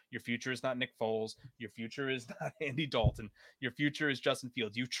future. Your future is not Nick Foles. Your future is not Andy Dalton. Your future is Justin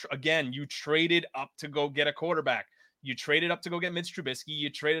Fields. You traded up to go get a quarterback. You traded up to go get Mitch Trubisky. You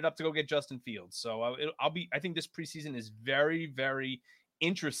traded up to go get Justin Fields. So I think this preseason is very, very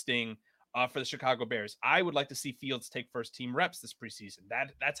interesting for the Chicago Bears. I would like to see Fields take first team reps this preseason.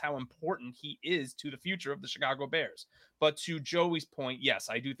 That's how important he is to the future of the Chicago Bears. But to Joey's point, yes,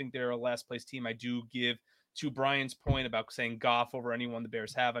 I do think they're a last place team. I do give to Brian's point about saying Goff over anyone the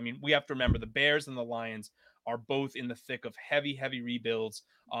Bears have. I mean, we have to remember the Bears and the Lions are both in the thick of heavy rebuilds.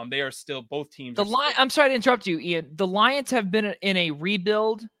 They are still, both teams. I'm sorry to interrupt you, Ian. The Lions have been in a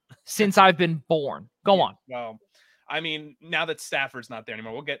rebuild since I've been born. Go on. Well, I mean, now that Stafford's not there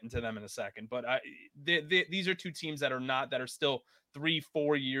anymore, we'll get into them in a second. But these are two teams that are still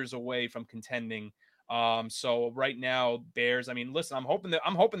 3-4 years away from contending. So right now, Bears. I mean, listen, I'm hoping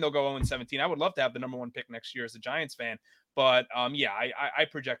they'll go 0-17. I would love to have the number 1 pick next year as a Giants fan. But yeah, I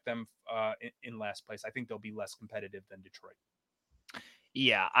project them in last place. I think they'll be less competitive than Detroit.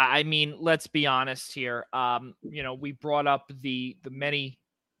 Yeah, I mean, let's be honest here. We brought up the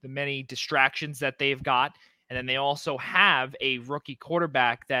many distractions that they've got. And then they also have a rookie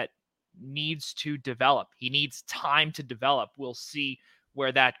quarterback that needs to develop. He needs time to develop. We'll see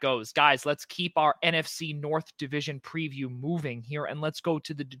where that goes. Guys, let's keep our NFC North Division preview moving here, and let's go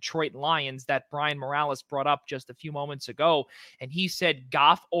to the Detroit Lions that Brian Morales brought up just a few moments ago. And he said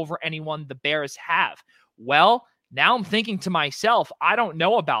Goff over anyone the Bears have. Well, now I'm thinking to myself, I don't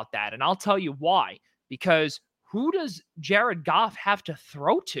know about that. And I'll tell you why. Because who does Jared Goff have to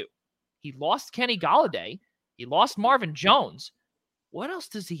throw to? He lost Kenny Golladay. He lost Marvin Jones. What else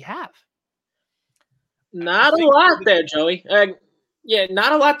does he have? Not a lot there, Joey. Yeah,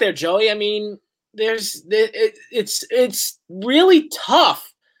 not a lot there, Joey. I mean, it's really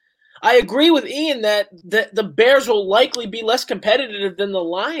tough. I agree with Ian that the Bears will likely be less competitive than the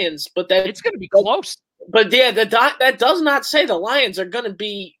Lions, but that it's going to be close. But yeah, that does not say the Lions are going to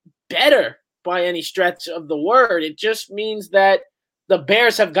be better by any stretch of the word. It just means that the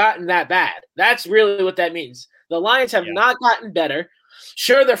Bears have gotten that bad. That's really what that means. The Lions have not gotten better.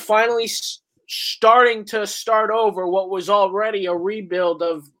 Sure, they're finally starting to start over what was already a rebuild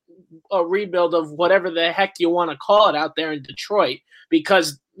of whatever the heck you want to call it out there in Detroit,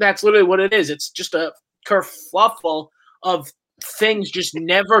 because that's literally what it is. It's just a kerfuffle of things just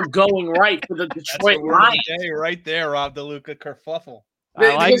never going right for the Detroit Lions. Right there, Rob DeLuca, kerfuffle.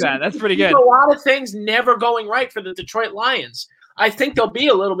 I like that. That's pretty good. A lot of things never going right for the Detroit Lions. I think they'll be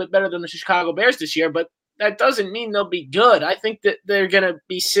a little bit better than the Chicago Bears this year, but that doesn't mean they'll be good. I think that they're going to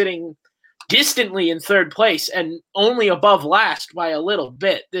be sitting distantly in third place and only above last by a little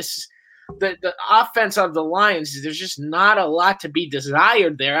bit. The offense of the Lions, there's just not a lot to be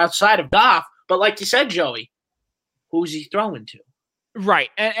desired there outside of Goff. But like you said, Joey, who's he throwing to? Right.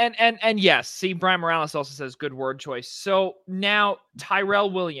 And yes, see, Brian Morales also says good word choice. So now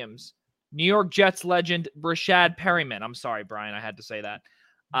Tyrell Williams, New York Jets legend Brashad Perryman. I'm sorry, Brian, I had to say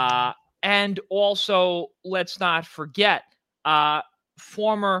that. And also, let's not forget,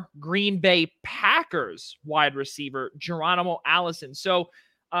 former Green Bay Packers wide receiver Geronimo Allison. So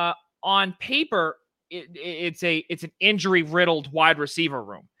on paper, it's an injury-riddled wide receiver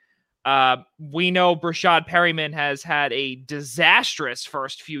room. We know Brashad Perryman has had a disastrous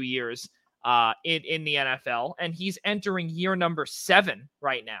first few years in the NFL, and he's entering year number 7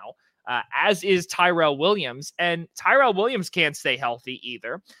 right now, as is Tyrell Williams. And Tyrell Williams can't stay healthy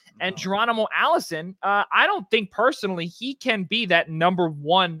either. And Geronimo Allison, I don't think personally he can be that number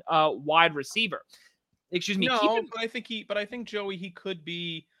 1 wide receiver. Excuse me. No, but I think Joey, he could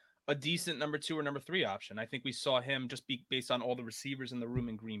be a decent number 2 or number 3 option. I think we saw him just be based on all the receivers in the room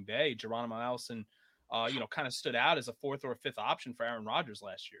in Green Bay. Geronimo Allison, kind of stood out as a 4th or a 5th option for Aaron Rodgers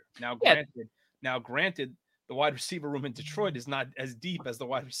last year. Now, granted, the wide receiver room in Detroit is not as deep as the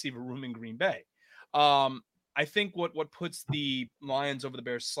wide receiver room in Green Bay. I think what puts the Lions over the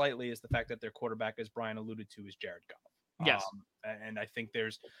Bears slightly is the fact that their quarterback, as Brian alluded to, is Jared Goff. Yes. And I think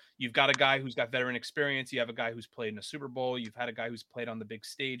you've got a guy who's got veteran experience. You have a guy who's played in a Super Bowl. You've had a guy who's played on the big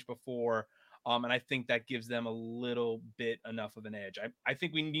stage before. And I think that gives them a little bit enough of an edge. I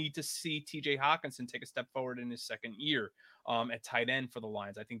think we need to see TJ Hawkinson take a step forward in his second year at tight end for the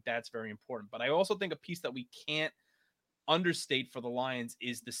Lions. I think that's very important. But I also think a piece that we can't understate for the Lions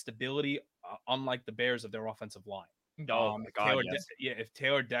is the stability, unlike the Bears, of their offensive line. Oh my God, yes. If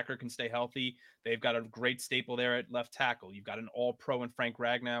Taylor Decker can stay healthy, they've got a great staple there at left tackle. You've got an all-pro in Frank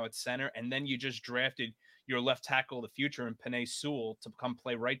Ragnow at center, and then you just drafted your left tackle of the future in Penei Sewell to come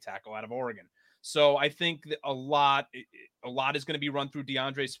play right tackle out of Oregon. So I think that a lot is going to be run through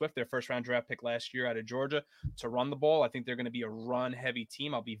DeAndre Swift, their first-round draft pick last year out of Georgia, to run the ball. I think they're going to be a run-heavy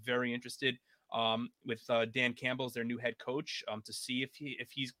team. I'll be very interested with Dan Campbell as their new head coach to see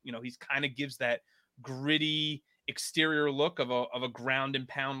if he's kind of gives that gritty exterior look of a ground and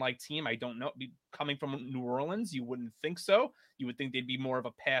pound like team. I don't know. Coming from New Orleans, you wouldn't think so. You would think they'd be more of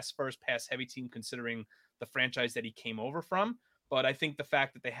a pass heavy team considering the franchise that he came over from. But I think the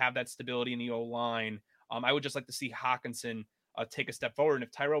fact that they have that stability in the O-line, I would just like to see Hawkinson take a step forward. And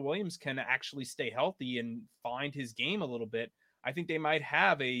if Tyrell Williams can actually stay healthy and find his game a little bit, I think they might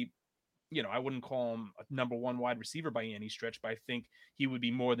have I wouldn't call him a number one wide receiver by any stretch, but I think he would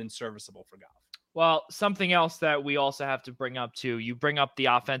be more than serviceable for Goff. Well, something else that we also have to bring up too, you bring up the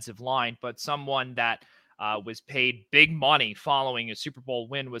offensive line, but someone that was paid big money following a Super Bowl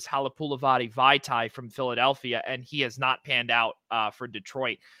win was Halapoulivaati Vaitai from Philadelphia, and he has not panned out for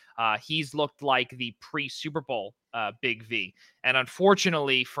Detroit. He's looked like the pre-Super Bowl Big V, and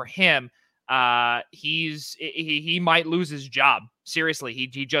unfortunately for him, he might lose his job. Seriously,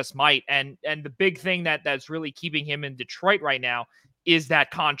 he just might. And the big thing that's really keeping him in Detroit right now is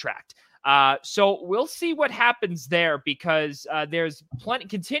that contract. So we'll see what happens there because there's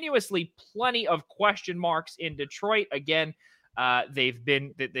continuously plenty of question marks in Detroit. Again, they've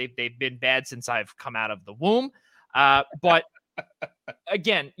been bad since I've come out of the womb. But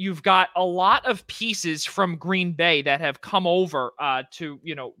again, you've got a lot of pieces from Green Bay that have come over to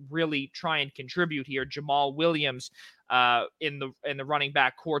really try and contribute here. Jamal Williams in the running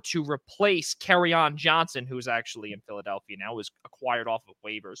back core to replace Kerryon Johnson, who's actually in Philadelphia now, was acquired off of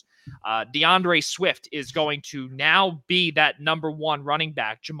waivers. DeAndre Swift is going to now be that number one running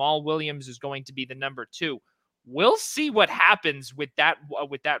back. Jamal Williams is going to be the number two. We'll see what happens with that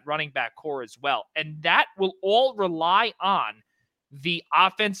running back core as well. And that will all rely on the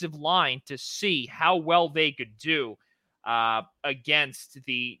offensive line to see how well they could do against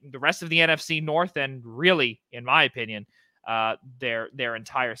the rest of the NFC North and really, in my opinion, their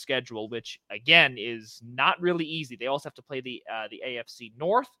entire schedule, which again is not really easy. They also have to play the AFC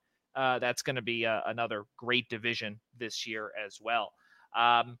North. That's going to be another great division this year as well.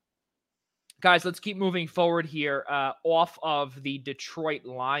 Guys, let's keep moving forward here off of the Detroit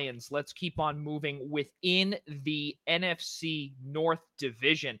Lions. Let's keep on moving within the NFC North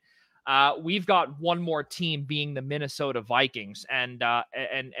division. We've got one more team being the Minnesota Vikings, and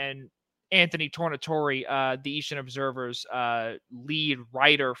Anthony Tornatore, the Eastern Observer's lead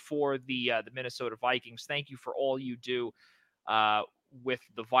writer for the Minnesota Vikings. Thank you for all you do with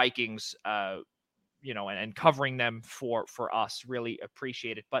the Vikings. And covering them for us. Really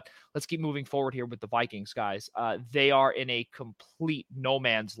appreciate it. But let's keep moving forward here with the Vikings, guys. They are in a complete no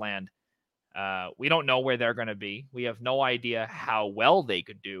man's land. We don't know where they're going to be. We have no idea how well they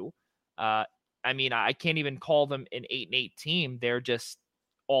could do. I can't even call them an 8-8 team. They're just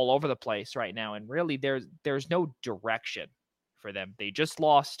all over the place right now. And really, there's no direction for them. They just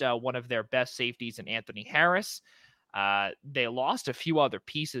lost one of their best safeties in Anthony Harris. They lost a few other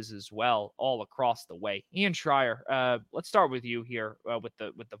pieces as well, all across the way. Ian Schraier, let's start with you here with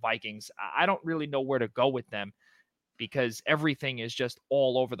the Vikings. I don't really know where to go with them because everything is just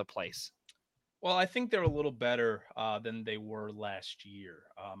all over the place. Well, I think they're a little better than they were last year.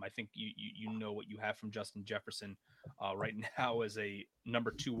 I think you know what you have from Justin Jefferson right now as a number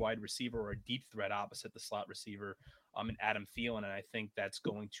 2 wide receiver or a deep threat opposite the slot receiver and Adam Thielen, and I think that's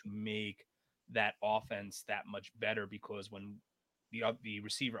going to make that offense that much better because when the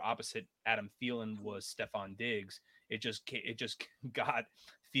receiver opposite Adam Thielen was Stephon Diggs, it just got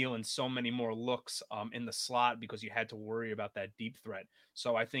Thielen so many more looks in the slot because you had to worry about that deep threat.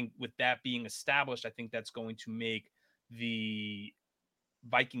 So I think with that being established, I think that's going to make the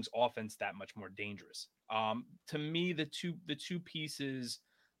Vikings offense that much more dangerous. To me, the two pieces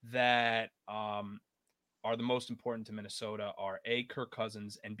that are the most important to Minnesota are A, Kirk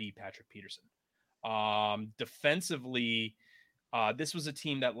Cousins, and B, Patrick Peterson. Defensively, this was a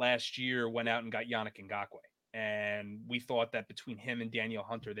team that last year went out and got Yannick Ngakoue. And we thought that between him and Daniel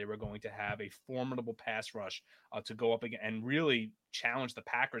Hunter, they were going to have a formidable pass rush to go up again and really challenge the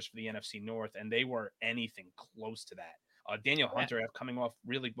Packers for the NFC North. And they were anything close to that. Daniel Hunter, coming off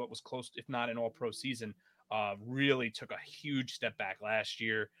really what was close, if not an all-pro season, really took a huge step back last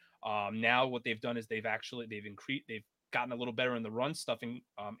year. Now what they've done is they've gotten a little better in the run stuffing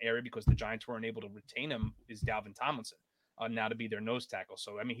area because the Giants weren't able to retain him is Dalvin Tomlinson. now to be their nose tackle.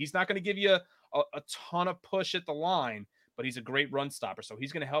 So, I mean, he's not going to give you a ton of push at the line, but he's a great run stopper. So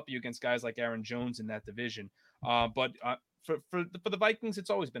he's going to help you against guys like Aaron Jones in that division. But for the Vikings, it's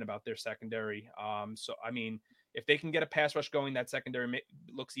always been about their secondary. So, I mean, if they can get a pass rush going, that secondary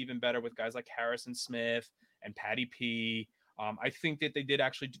looks even better with guys like Harrison Smith and Patty P. I think that they did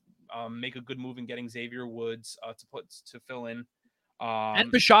actually make a good move in getting Xavier Woods to fill in.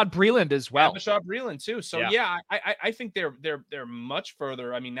 And Bashaud Breeland as well. Yeah, Bashaud Breeland too. So yeah, I think they're much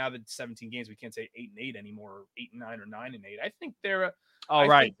further. I mean, now that 17 games, we can't say 8-8 anymore, 8-9 or 9-8. I think they're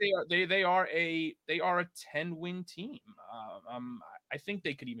think they are a 10-win team. I think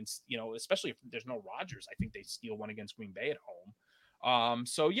they could even, especially if there's no Rodgers, I think they steal one against Green Bay at home.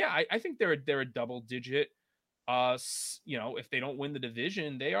 So yeah, I think they're a double digit. If they don't win the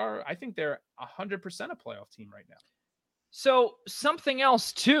division, I think they're 100% a playoff team right now. So something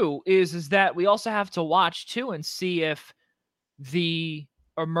else too is that we also have to watch too and see if the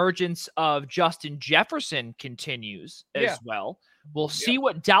emergence of Justin Jefferson continues as well. We'll see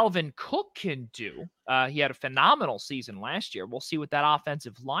what Dalvin Cook can do. He had a phenomenal season last year. We'll see what that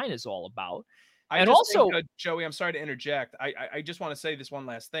offensive line is all about. Joey, I'm sorry to interject. I just want to say this one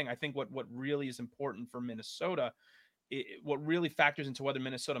last thing. I think what really is important for Minnesota, what really factors into whether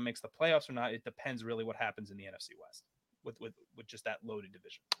Minnesota makes the playoffs or not, it depends really what happens in the NFC West. With just that loaded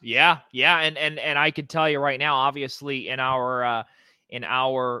division. Yeah. And I could tell you right now, obviously in our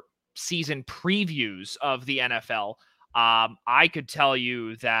season previews of the NFL, I could tell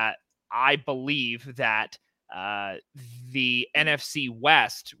you that I believe that the NFC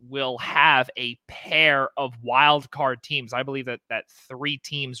West will have a pair of wild card teams. I believe that 3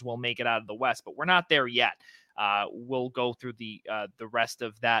 teams will make it out of the West, but we're not there yet. We'll go through the rest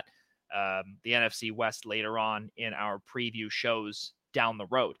of that. The NFC West later on in our preview shows down the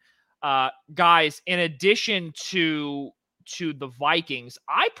road. Guys, in addition to the Vikings,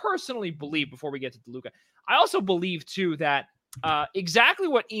 I personally believe, before we get to DeLuca, I also believe too that exactly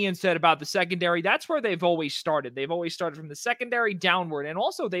what Ian said about the secondary, that's where they've always started. They've always started from the secondary downward. And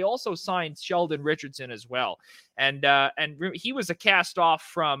also they also signed Sheldon Richardson as well. And he was a cast off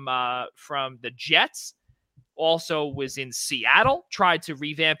from the Jets. Also was in Seattle, tried to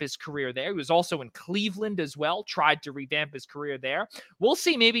revamp his career there. He was also in Cleveland as well, tried to revamp his career there. We'll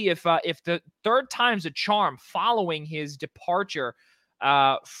see maybe if the third time's a charm following his departure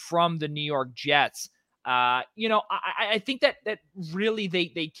from the New York Jets. I think that really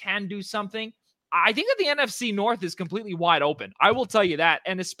they can do something. I think that the NFC North is completely wide open. I will tell you that.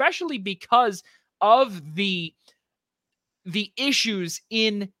 And especially because of the issues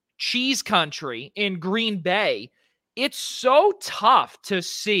in Cheese Country in Green Bay, it's so tough to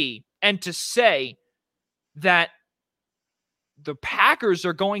see and to say that the Packers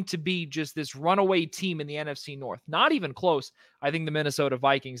are going to be just this runaway team in the NFC North. Not even close. I think the Minnesota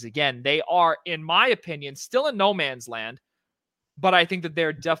Vikings, again, they are, in my opinion, still in no man's land, but I think that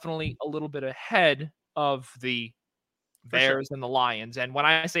they're definitely a little bit ahead of the Bears and the Lions. And when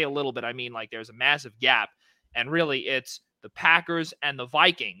I say a little bit, I mean like there's a massive gap. And really, it's the Packers and the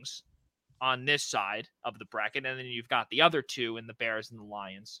Vikings on this side of the bracket. And then you've got the other two in the Bears and the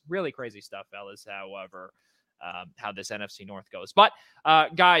Lions. Really crazy stuff, fellas, however, how this NFC North goes. But,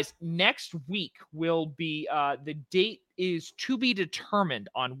 guys, next week will be the date is to be determined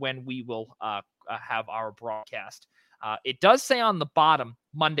on when we will have our broadcast. It does say on the bottom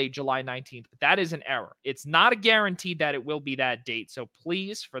Monday, July 19th, but that is an error. It's not a guarantee that it will be that date. So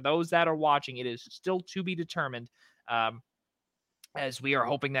please, for those that are watching, it is still to be determined. As we are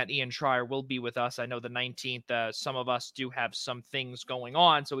hoping that Ian Schraier will be with us. I know the 19th, some of us do have some things going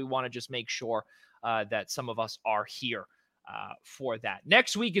on, so we want to just make sure that some of us are here for that.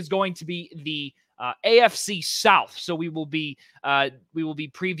 Next week is going to be the AFC South, so we will be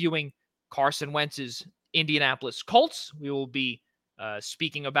previewing Carson Wentz's Indianapolis Colts. We will be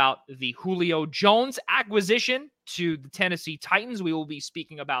speaking about the Julio Jones acquisition to the Tennessee Titans. We will be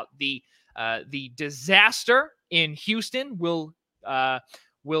speaking about the disaster in Houston. Will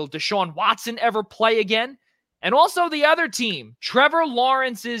Deshaun Watson ever play again? And also the other team, Trevor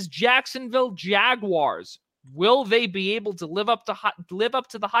Lawrence's Jacksonville Jaguars. Will they be able to live up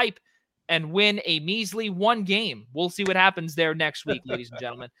to the hype and win a measly 1 game? We'll see what happens there next week, ladies and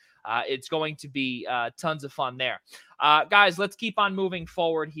gentlemen. It's going to be tons of fun there. Guys, let's keep on moving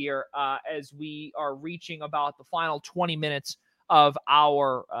forward here as we are reaching about the final 20 minutes of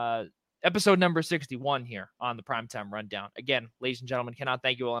our episode number 61 here on the Primetime Rundown. Again, ladies and gentlemen, cannot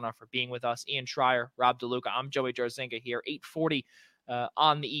thank you all enough for being with us. Ian Schraier, Rob DeLuca. I'm Joey Jarzynka here, 8:40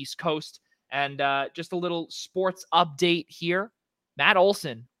 on the East Coast. And just a little sports update here. Matt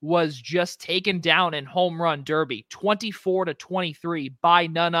Olson was just taken down in home run derby, 24-23 by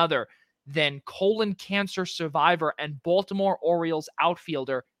none other than colon cancer survivor and Baltimore Orioles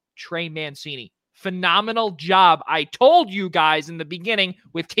outfielder Trey Mancini. Phenomenal job. I told you guys in the beginning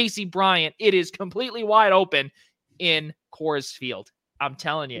with Casey Bryant, it is completely wide open in Coors Field. I'm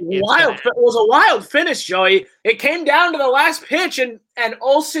telling you. It was a wild finish, Joey. It came down to the last pitch, and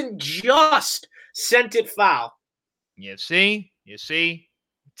Olsen just sent it foul. You see? I'm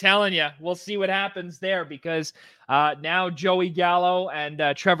telling you, we'll see what happens there because now Joey Gallo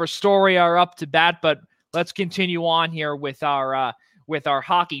and Trevor Story are up to bat. But let's continue on here with our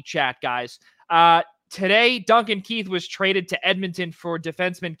hockey chat, guys. Today, Duncan Keith was traded to Edmonton for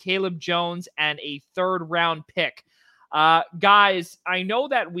defenseman Caleb Jones and a third-round pick. Guys, I know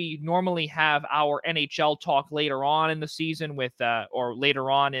that we normally have our NHL talk later on in the season or later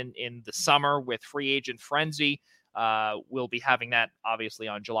on in the summer with Free Agent Frenzy. We'll be having that obviously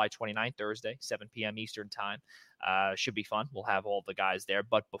on July 29th, Thursday, 7 p.m. Eastern time. Should be fun. We'll have all the guys there.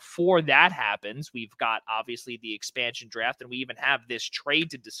 But before that happens, we've got obviously the expansion draft, and we even have this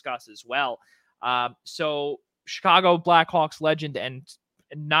trade to discuss as well. So Chicago Blackhawks legend and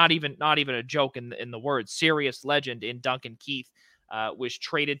not even a joke in the words, serious legend in Duncan Keith was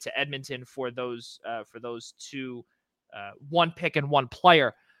traded to Edmonton for those two, one pick and one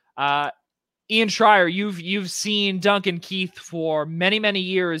player. Ian Schraier, you've seen Duncan Keith for many, many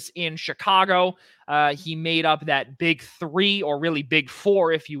years in Chicago. He made up that big three, or really big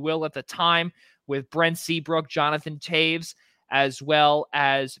four, if you will, at the time, with Brent Seabrook, Jonathan Taves, as well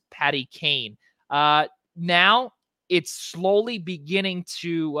as Patty Kane. Now it's slowly beginning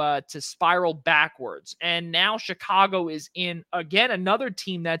to spiral backwards. And now Chicago is in, again, another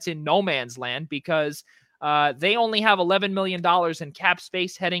team that's in no man's land because they only have $11 million in cap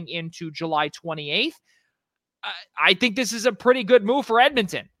space heading into July 28th. I think this is a pretty good move for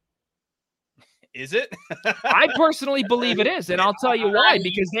Edmonton. Is it? I personally believe it is, and I'll tell you why,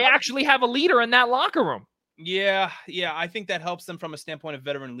 because they actually have a leader in that locker room. Yeah, I think that helps them from a standpoint of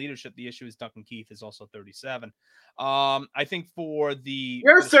veteran leadership. The issue is Duncan Keith is also 37. I think for the...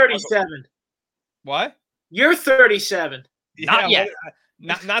 You're 37. What? You're 37. Not yet.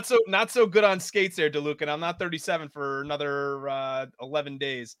 Not so good on skates there, DeLuca, and I'm not 37 for another 11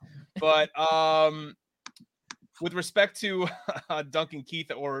 days. But with respect to Duncan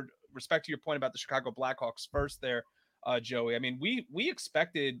Keith, or respect to your point about the Chicago Blackhawks first there, Joey, I mean, we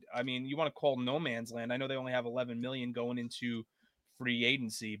expected, I mean, you want to call no man's land. I know they only have 11 million going into free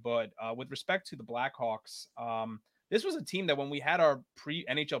agency, but with respect to the Blackhawks, this was a team that when we had our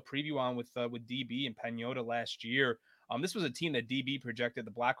NHL preview on with DB and Pagnotta last year, this was a team that DB projected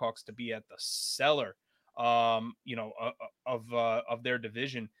the Blackhawks to be at the cellar, of their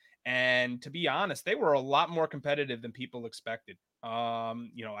division. And to be honest, they were a lot more competitive than people expected. I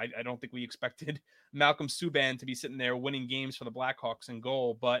don't think we expected Malcolm Subban to be sitting there winning games for the Blackhawks in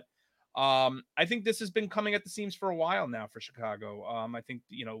goal, but I think this has been coming at the seams for a while now for Chicago. I think,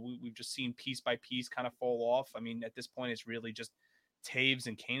 we've just seen piece by piece kind of fall off. I mean, at this point, it's really just Taves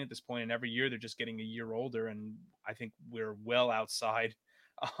and Kane at this point, and every year they're just getting a year older. And I think we're well outside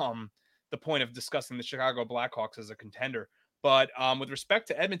the point of discussing the Chicago Blackhawks as a contender. But with respect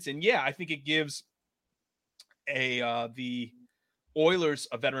to Edmonton, yeah, I think it gives the Oilers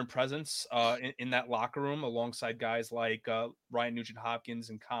a veteran presence in that locker room alongside guys like Ryan Nugent-Hopkins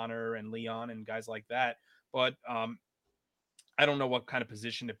and Connor and Leon and guys like that. But I don't know what kind of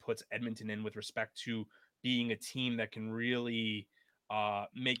position it puts Edmonton in with respect to being a team that can really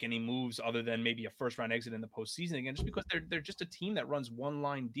make any moves other than maybe a first-round exit in the postseason again, just because they're just a team that runs one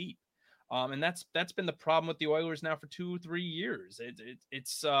line deep. And that's been the problem with the Oilers now for 2-3 years.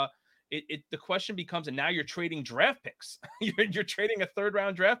 The question becomes, and now you're trading draft picks. you're trading a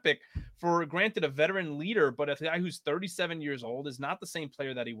third-round draft pick for, granted, a veteran leader, but a guy who's 37 years old, is not the same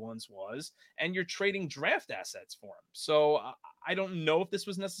player that he once was, and you're trading draft assets for him. So I don't know if this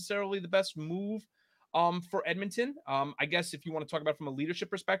was necessarily the best move for Edmonton. I guess if you want to talk about it from a leadership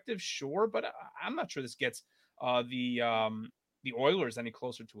perspective, sure, but I'm not sure this gets the Oilers any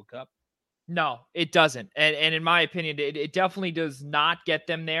closer to a cup. No, it doesn't. And in my opinion, it definitely does not get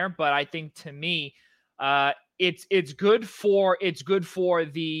them there. But I think, to me, it's good for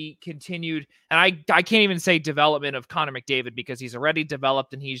the continued, and I can't even say development of Connor McDavid, because he's already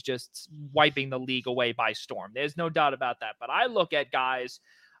developed and he's just wiping the league away by storm. There's no doubt about that. But I look at guys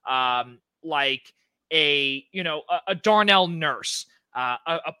like a Darnell Nurse,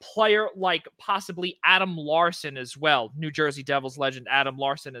 a player like possibly Adam Larson as well, New Jersey Devils legend Adam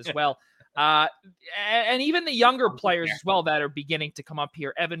Larson as well. And even the younger players as well that are beginning to come up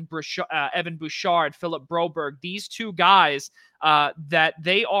here. Evan Bouchard, Philip Broberg, these two guys that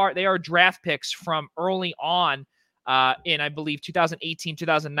they are draft picks from early on in, I believe, 2018,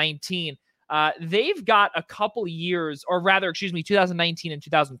 2019. They've got a couple years, or rather, 2019 and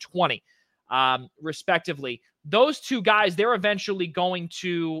 2020, respectively. Those two guys, they're eventually going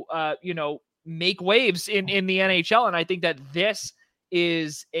to, make waves in the NHL. And I think that this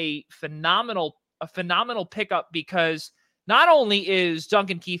is a phenomenal pickup, because not only is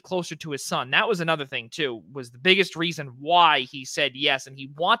Duncan Keith closer to his son, that was another thing too, was the biggest reason why he said yes and he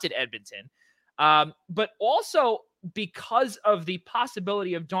wanted Edmonton, but also because of the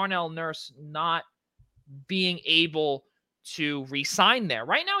possibility of Darnell Nurse not being able to re-sign there.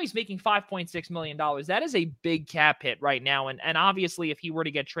 Right now, he's making $5.6 million. That is a big cap hit right now. And obviously, if he were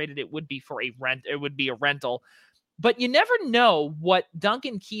to get traded, it would be for a rent. It would be a rental. But you never know what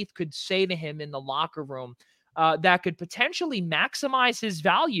Duncan Keith could say to him in the locker room that could potentially maximize his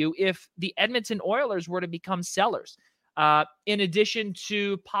value if the Edmonton Oilers were to become sellers. In addition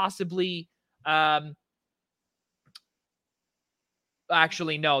to possibly,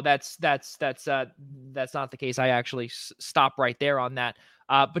 actually, no, that's not the case. I actually stop right there on that.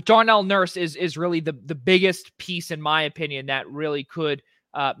 But Darnell Nurse is really the biggest piece, in my opinion, that really could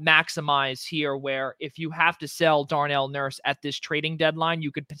maximize here, where if you have to sell Darnell Nurse at this trading deadline, you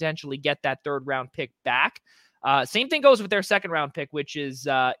could potentially get that third round pick back. Same thing goes with their second round pick, which is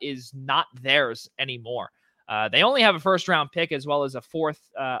not theirs anymore. They only have a first round pick as well as a fourth,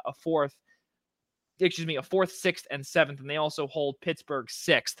 sixth, and seventh, and they also hold Pittsburgh's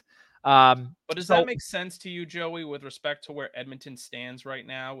sixth. But does that make sense to you, Joey, with respect to where Edmonton stands right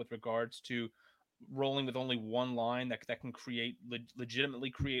now with regards to rolling with only one line that can legitimately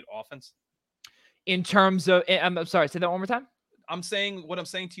create offense? In terms of, I'm sorry, say that one more time. What I'm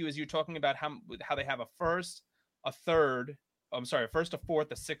saying to you is, you're talking about how they have a first, a third, a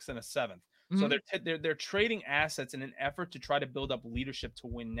fourth, a sixth, and a seventh. So they're trading assets in an effort to try to build up leadership to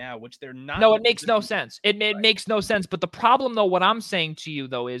win now, which they're not. No, it makes no sense. It makes no sense. But the problem, though, what I'm saying to you,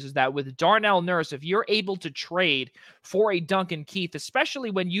 though, is that with Darnell Nurse, if you're able to trade for a Duncan Keith, especially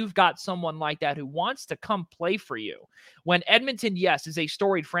when you've got someone like that who wants to come play for you, when Edmonton, yes, is a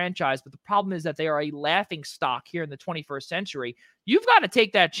storied franchise, but the problem is that they are a laughing stock here in the 21st century. You've got to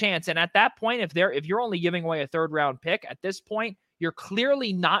take that chance. And at that point, if you're only giving away a third round pick at this point, you're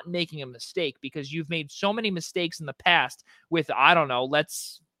clearly not making a mistake, because you've made so many mistakes in the past with, I don't know,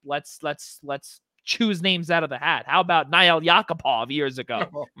 let's choose names out of the hat. How about Nail Yakupov years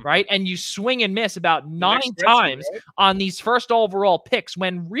ago, right? And you swing and miss about 9 times on these first overall picks,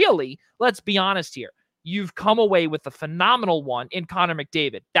 when really, let's be honest here, you've come away with a phenomenal one in Connor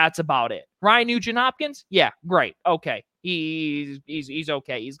McDavid. That's about it. Ryan Nugent-Hopkins? Yeah, great. Okay. He's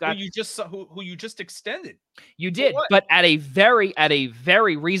okay. He's got who you just extended. You did, but at a very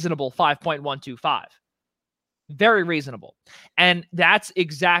reasonable 5.125. Very reasonable. And that's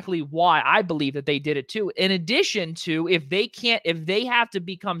exactly why I believe that they did it too. In addition to, if they have to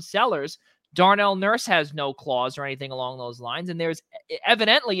become sellers, Darnell Nurse has no clause or anything along those lines. And there's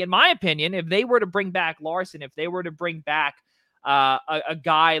evidently, in my opinion, if they were to bring back Larson, if they were to bring back a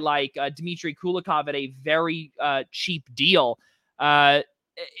guy like Dmitry Kulikov at a very cheap deal, to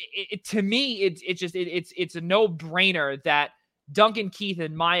me, it's a no-brainer that Duncan Keith,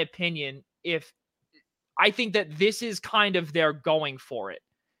 in my opinion, I think that this is kind of their going for it.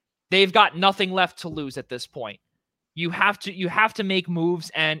 They've got nothing left to lose at this point. You have to make moves,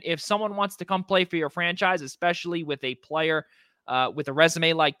 and if someone wants to come play for your franchise, especially with a player with a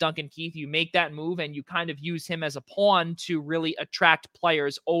resume like Duncan Keith, you make that move and you kind of use him as a pawn to really attract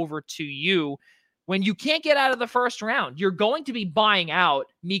players over to you. When you can't get out of the first round, you're going to be buying out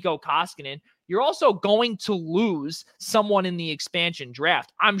Mikko Koskinen. You're also going to lose someone in the expansion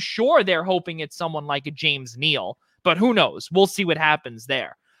draft. I'm sure they're hoping it's someone like a James Neal, but who knows? We'll see what happens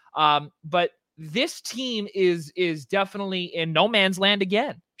there. But this team is definitely in no man's land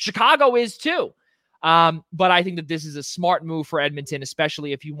again. Chicago is too. But I think that this is a smart move for Edmonton,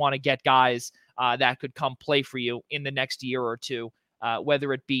 especially if you want to get guys that could come play for you in the next year or two,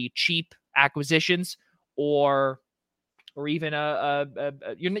 whether it be cheap acquisitions or even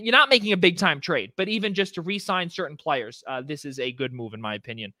you're not making a big time trade, but even just to re-sign certain players. This is a good move, in my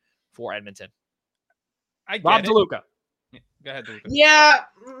opinion, for Edmonton. Rob DeLuca. Go ahead, DeLuca. Yeah,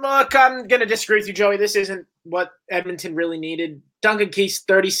 look, I'm going to disagree with you, Joey. This isn't what Edmonton really needed. Duncan Keith's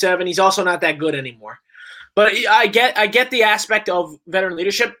 37. He's also not that good anymore. But I get the aspect of veteran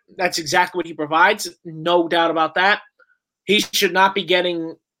leadership. That's exactly what he provides. No doubt about that. He should not be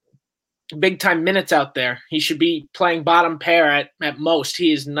getting big-time minutes out there. He should be playing bottom pair at most.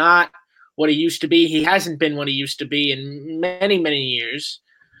 He is not what he used to be. He hasn't been what he used to be in many, many years.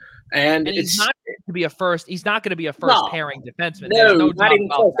 And he's not going to be a first. He's not going to be a pairing defenseman. No, not even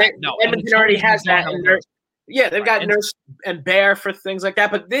close. Edmonton already has that. They've got Nurse and Bear for things like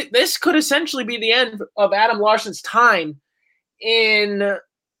that. But this could essentially be the end of Adam Larsson's time in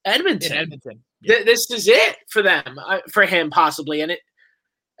Edmonton. Yeah. This is it for them, for him possibly,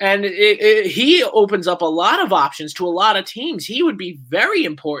 and he opens up a lot of options to a lot of teams. He would be very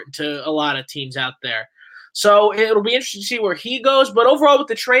important to a lot of teams out there. So it'll be interesting to see where he goes. But overall with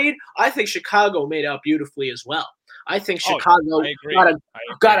the trade, I think Chicago made out beautifully as well. I think Chicago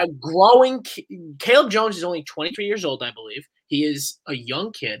got a growing – Caleb Jones is only 23 years old, I believe. He is a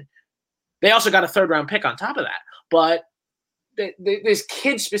young kid. They also got a third-round pick on top of that. But this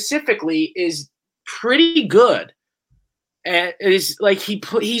kid specifically is pretty good. And it is like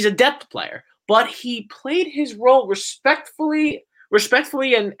he's a depth player. But he played his role respectfully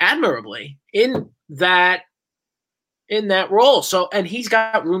and admirably in that role. So, and he's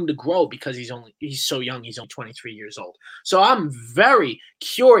got room to grow because he's so young. He's only 23 years old. So I'm very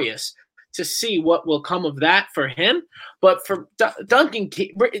curious to see what will come of that for him. But for Duncan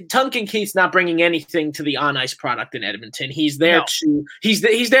Keith's not bringing anything to the on ice product in Edmonton. He's there he's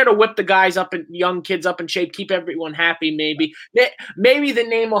there to whip the guys up and young kids up in shape, keep everyone happy. Maybe the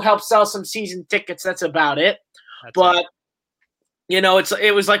name will help sell some season tickets. That's about it.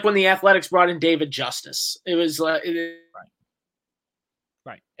 It was like when the Athletics brought in David Justice. It was like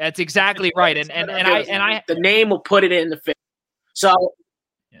right. That's exactly right. And I the name will put it in the face. So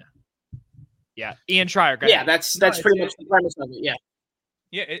yeah, Ian Schraier. Yeah, that's pretty much the premise of it. Yeah.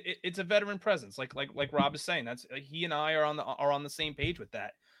 Yeah, it's a veteran presence, like Rob is saying. That's he and I are on the same page with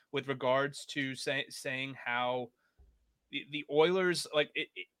that, with regards to saying how the Oilers, like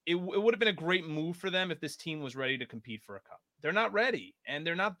it would have been a great move for them if this team was ready to compete for a cup. They're not ready, and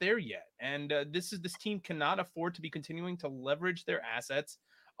they're not there yet. And this team cannot afford to be continuing to leverage their assets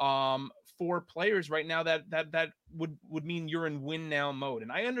for players right now that would mean you're in win now mode.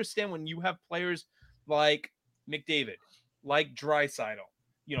 And I understand when you have players like McDavid, like Draisaitl,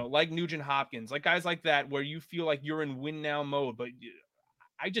 like Nugent Hopkins, like guys like that, where you feel like you're in win now mode, but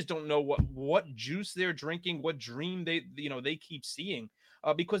I just don't know what juice they're drinking, what dream they keep seeing,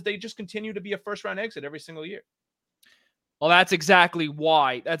 because they just continue to be a first round exit every single year. Well, that's exactly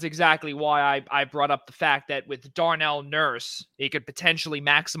why I brought up the fact that with Darnell Nurse, he could potentially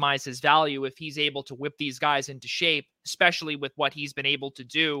maximize his value if he's able to whip these guys into shape, especially with what he's been able to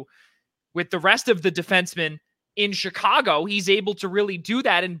do with the rest of the defensemen in Chicago. He's able to really do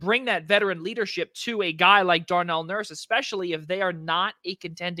that and bring that veteran leadership to a guy like Darnell Nurse, especially if they are not a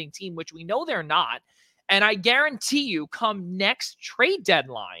contending team, which we know they're not. And I guarantee you, come next trade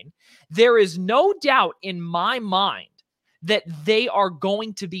deadline, there is no doubt in my mind that they are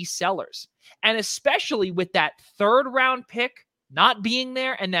going to be sellers. And especially with that third round pick not being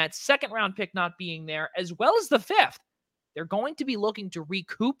there and that second round pick not being there, as well as the fifth, they're going to be looking to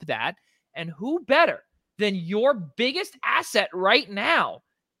recoup that. And who better than your biggest asset right now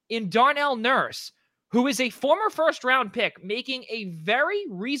in Darnell Nurse, who is a former first round pick making a very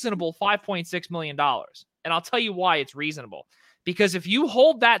reasonable $5.6 million. And I'll tell you why it's reasonable. Because if you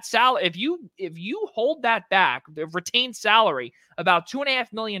hold that salary, if you hold that back, the retained salary, about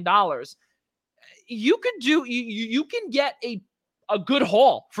 $2.5 million, you can get a good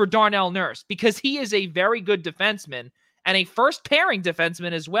haul for Darnell Nurse, because he is a very good defenseman and a first pairing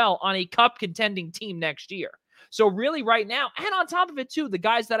defenseman as well on a cup contending team next year. So really right now, and on top of it too, the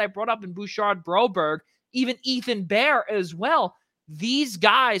guys that I brought up in Bouchard, Broberg, even Ethan Bear as well, these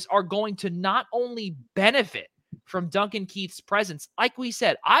guys are going to not only benefit from Duncan Keith's presence. Like we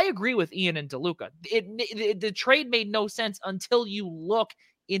said, I agree with Ian and DeLuca. The trade made no sense until you look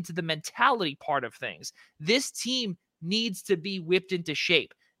into the mentality part of things. This team needs to be whipped into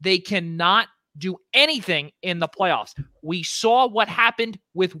shape. They cannot do anything in the playoffs. We saw what happened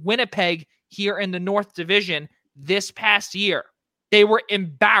with Winnipeg here in the North Division this past year. They were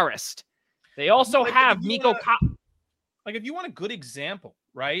embarrassed. They also have Mikko. Like, if you want a good example,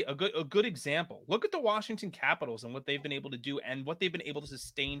 right? A good example. Look at the Washington Capitals and what they've been able to do and what they've been able to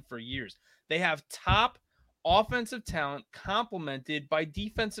sustain for years. They have top offensive talent complemented by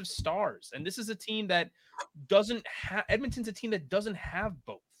defensive stars. And this is a team that doesn't have, Edmonton's a team that doesn't have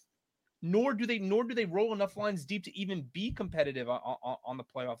both. Nor do they roll enough lines deep to even be competitive on the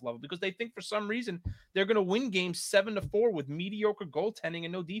playoff level, because they think for some reason they're going to win games 7-4 with mediocre goaltending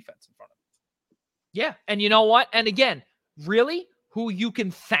and no defense in front of them. Yeah. And you know what? And again, really, who you can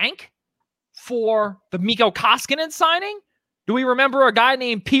thank for the Mikko Koskinen signing? Do we remember a guy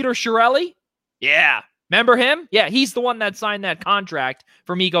named Peter Chiarelli? Yeah, Remember him? Yeah, he's the one that signed that contract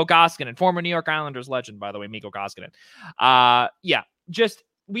for Mikko Koskinen, former New York Islanders legend, by the way, Mikko Koskinen. Yeah, just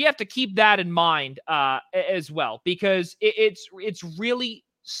we have to keep that in mind as well, because it's really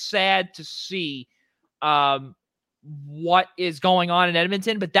sad to see what is going on in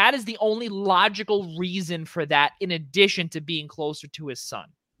Edmonton, but that is the only logical reason for that, in addition to being closer to his son.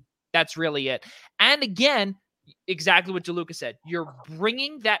 That's really it. And again, exactly what DeLuca said. You're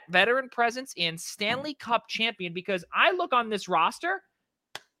bringing that veteran presence in, Stanley Cup champion, because I look on this roster,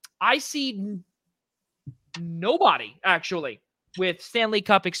 I see nobody actually with Stanley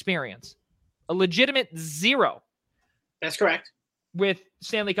Cup experience. A legitimate zero. That's correct. With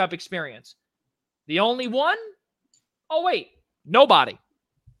Stanley Cup experience. The only one? Oh, wait. Nobody.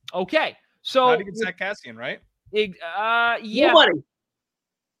 Okay. So not even Zach Cassian, right? Yeah. Nobody.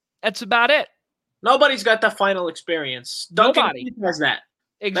 That's about it. Nobody's got the final experience. Duncan Nobody Keith has that.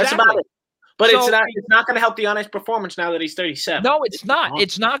 Exactly. That's about it. But So- it's not going to help the on ice performance now that he's 37. No, it's not.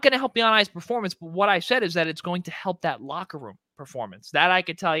 It's not going to help the on ice performance. But what I said is that it's going to help that locker room performance. That I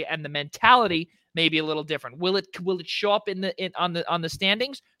could tell you, and the mentality may be a little different. Will it show up on the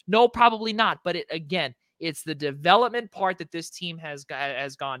standings? No, probably not. But it's the development part that this team has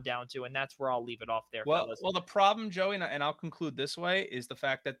gone down to, and that's where I'll leave it off there. Well, fellas. the problem, Joey, and I'll conclude this way, is the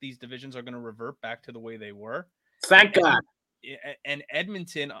fact that these divisions are going to revert back to the way they were. Thank God. And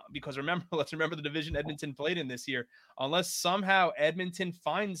Edmonton, because let's remember the division Edmonton played in this year. Unless somehow Edmonton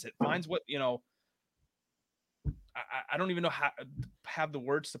finds what, I don't even know how have the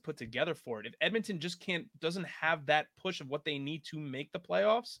words to put together for it. If Edmonton just doesn't have that push of what they need to make the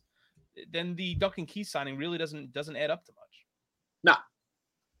playoffs, then the Duncan Keith signing really doesn't add up to much. No.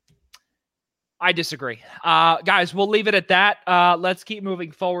 I disagree. Guys, we'll leave it at that. Let's keep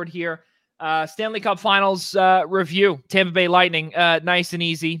moving forward here. Stanley Cup Finals review. Tampa Bay Lightning, nice and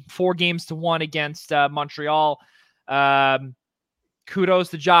easy. 4-1 against Montreal. Kudos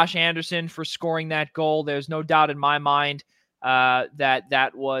to Josh Anderson for scoring that goal. There's no doubt in my mind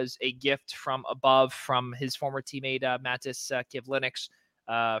that was a gift from above from his former teammate, Matis Kivlenieks.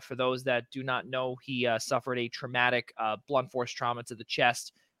 For those that do not know, he suffered a traumatic blunt force trauma to the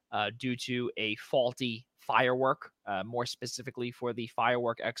chest due to a faulty firework, more specifically for the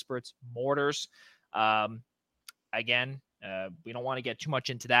firework experts, mortars. Again, we don't want to get too much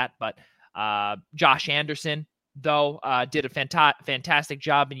into that, but Josh Anderson, though, did a fantastic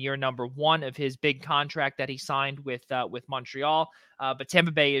job in year number 1 of his big contract that he signed with Montreal. But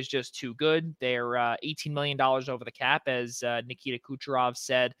Tampa Bay is just too good. They're $18 million over the cap, as Nikita Kucherov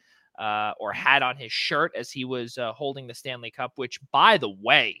said, or had on his shirt as he was holding the Stanley Cup, which, by the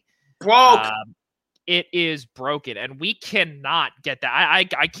way, broke. It is broken, and we cannot get that.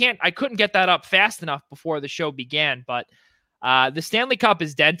 I couldn't get that up fast enough before the show began, but the Stanley Cup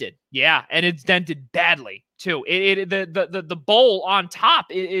is dented. Yeah, and it's dented badly too. The bowl on top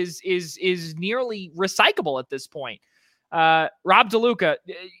is nearly recyclable at this point. Rob DeLuca,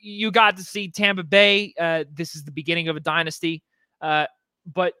 you got to see Tampa Bay. This is the beginning of a dynasty.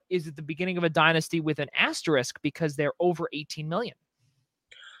 But is it the beginning of a dynasty with an asterisk because they're over 18 million?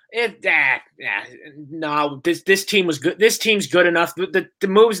 No, this team was good. This team's good enough. The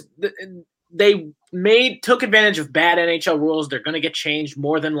moves they took advantage of bad NHL rules. They're going to get changed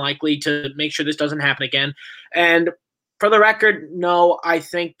more than likely to make sure this doesn't happen again. And for the record, no, I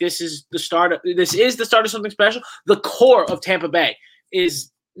think this is the start of something special. The core of Tampa Bay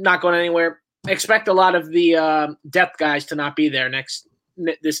is not going anywhere. Expect a lot of the depth guys to not be there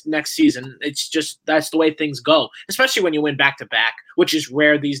this next season. It's just that's the way things go, especially when you win back-to-back, which is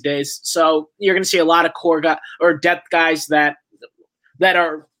rare these days. So you're going to see a lot of core guys or depth guys that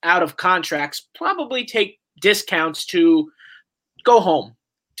are out of contracts probably take discounts to go home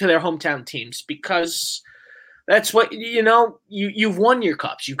to their hometown teams, because that's what you've won your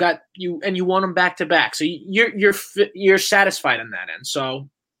cups. You won them back-to-back, so you're satisfied on that end. So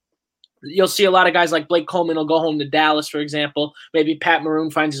you'll see a lot of guys like Blake Coleman will go home to Dallas, for example. Maybe Pat Maroon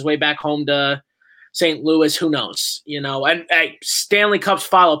finds his way back home to St. Louis. Who knows? And Stanley Cups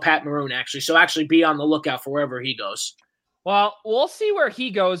follow Pat Maroon, actually. So actually be on the lookout for wherever he goes. Well, we'll see where he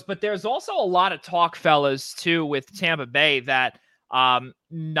goes, but there's also a lot of talk, fellas, too, with Tampa Bay that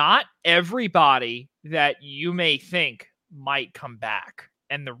not everybody that you may think might come back.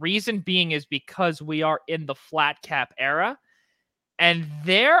 And the reason being is because we are in the flat cap era. And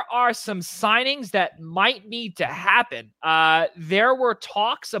there are some signings that might need to happen. There were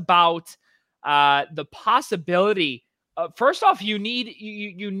talks about the possibility. First off, you need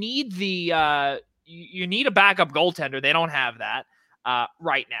a backup goaltender. They don't have that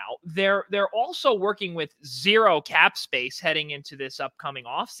right now. They're also working with zero cap space heading into this upcoming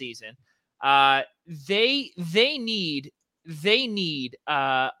offseason. They need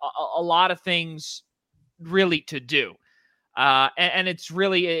a lot of things really to do. And it's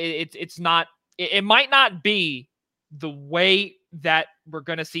really, it's not, it might not be the way that we're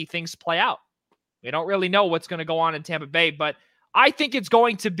going to see things play out. We don't really know what's going to go on in Tampa Bay, but I think it's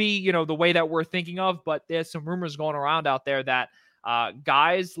going to be, the way that we're thinking of. But there's some rumors going around out there that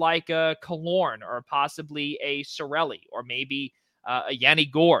guys like Killorn or possibly a Cirelli or maybe a Yanni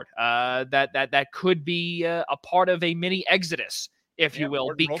Gourde that could be a part of a mini exodus, if you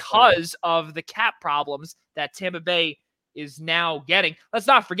will, because of the cap problems that Tampa Bay is now getting. Let's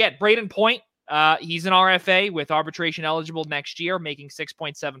not forget Braden Point. He's an RFA with arbitration eligible next year, making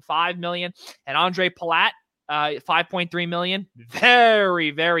 $6.75 million, and Andre Palat, $5.3 million.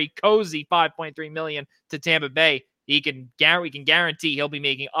 Very, very cozy $5.3 million to Tampa Bay. We can guarantee he'll be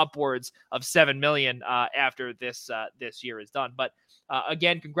making upwards of $7 million after this year is done. But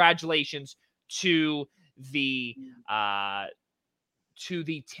again, congratulations to the Tampa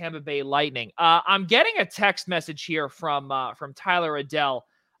Bay Lightning. I'm getting a text message here from Tyler Adele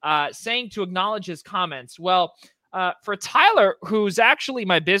saying to acknowledge his comments. Well, for Tyler, who's actually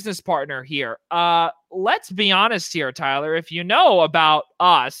my business partner here, let's be honest here, Tyler. If you know about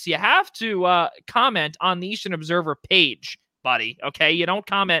us, you have to comment on the Eastern Observer page, buddy. Okay, you don't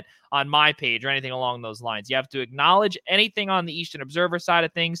comment on my page or anything along those lines. You have to acknowledge anything on the Eastern Observer side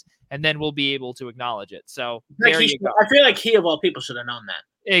of things, and then we'll be able to acknowledge it. So there you go. I feel like he of all people should have known that.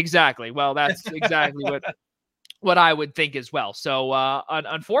 Exactly. Well, that's exactly what I would think as well. So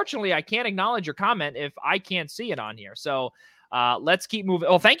unfortunately, I can't acknowledge your comment if I can't see it on here. So let's keep moving.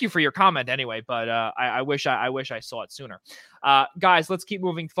 Well, thank you for your comment anyway, but I wish I saw it sooner. Guys, let's keep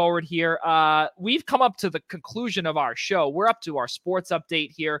moving forward here. We've come up to the conclusion of our show. We're up to our sports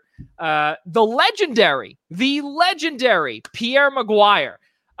update here. The legendary Pierre Maguire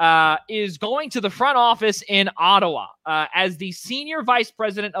is going to the front office in Ottawa as the senior vice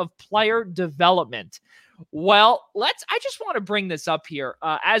president of player development. Well, I just want to bring this up here.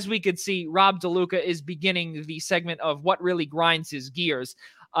 As we could see, Rob DeLuca is beginning the segment of what really grinds his gears.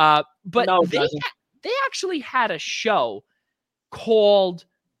 But no, they actually had a show called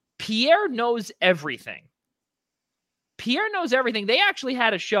Pierre Knows Everything. Pierre Knows Everything. They actually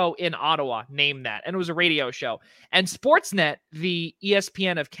had a show in Ottawa named that, and it was a radio show. And Sportsnet, the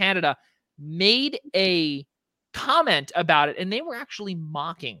ESPN of Canada, made a comment about it, and they were actually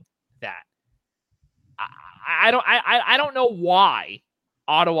mocking that. I don't know why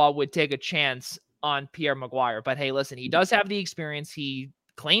Ottawa would take a chance on Pierre Maguire, but hey, listen, he does have the experience. He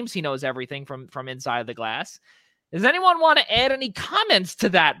claims he knows everything from inside the glass. Does anyone want to add any comments to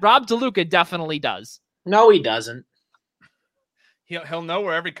that? Rob DeLuca definitely does. No, he doesn't. He'll know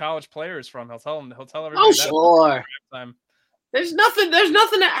where every college player is from. He'll tell everybody. Oh, sure. There's nothing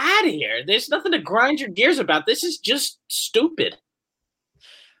to add here. There's nothing to grind your gears about. This is just stupid.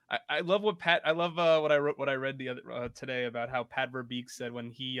 I love what I read the other today about how Pat Verbeek said when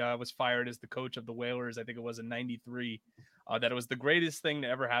he was fired as the coach of the Whalers, I think it was in '93, that it was the greatest thing to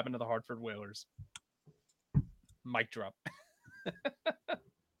ever happen to the Hartford Whalers. Mic drop.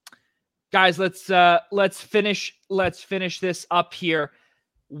 Guys, let's finish this up here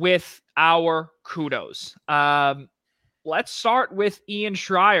with our kudos. Let's start with Ian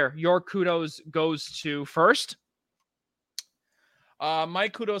Schraier. Your kudos goes to first. My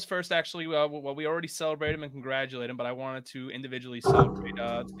kudos first, actually. Well, we already celebrated him and congratulated him, but I wanted to individually celebrate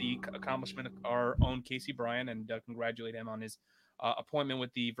the accomplishment of our own Casey Bryan and congratulate him on his appointment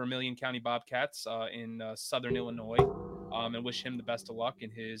with the Vermilion County Bobcats in Southern Illinois, and wish him the best of luck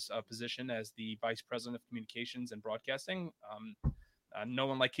in his position as the Vice President of Communications and Broadcasting. No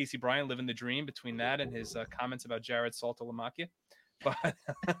one like Casey Bryan living the dream between that and his comments about Jared Saltalamacchia. But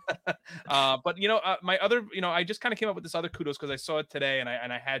my other, I just kind of came up with this other kudos because I saw it today and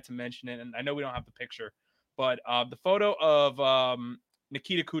I had to mention it. And I know we don't have the picture, but the photo of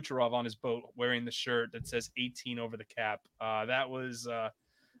Nikita Kucherov on his boat wearing the shirt that says 18 over the cap. That was a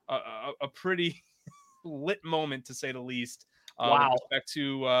pretty lit moment, to say the least. Wow. With respect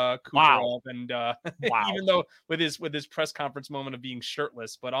to Kucherov, and even though with his press conference moment of being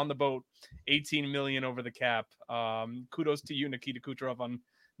shirtless, but on the boat, 18 million over the cap. Kudos to you, Nikita Kucherov, on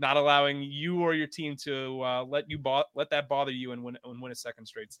not allowing you or your team to let that bother you and win a second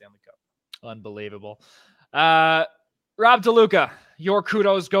straight Stanley Cup. Unbelievable. Rob DeLuca, your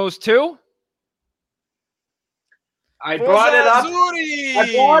kudos goes to. I brought it up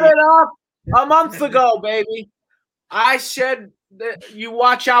a month ago, baby. I said that you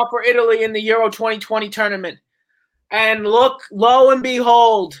watch out for Italy in the Euro 2020 tournament. And look, lo and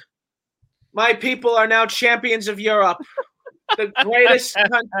behold, my people are now champions of Europe. the greatest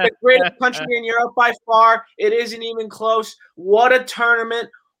country in Europe by far. It isn't even close. What a tournament.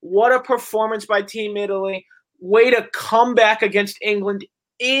 What a performance by Team Italy. Way to come back against England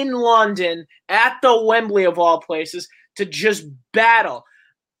in London at the Wembley of all places to just battle.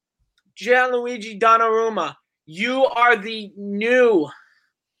 Gianluigi Donnarumma, you are the new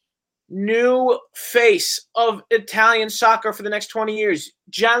face of Italian soccer for the next 20 years.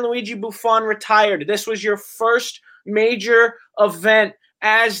 Gianluigi Buffon retired. This was your first major event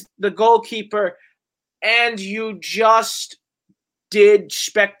as the goalkeeper, and you just did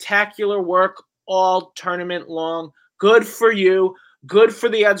spectacular work all tournament long. Good for you. Good for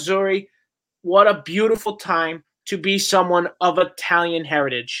the Azzurri. What a beautiful time to be someone of Italian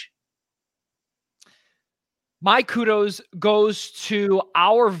heritage. My kudos goes to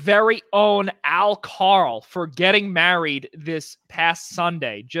our very own Al Carl for getting married this past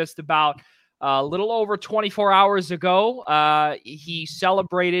Sunday, just about a little over 24 hours ago. He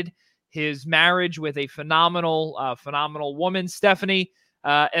celebrated his marriage with a phenomenal woman, Stephanie,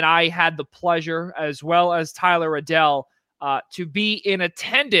 and I had the pleasure, as well as Tyler Adele, to be in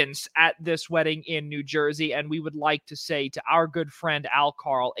attendance at this wedding in New Jersey, and we would like to say to our good friend Al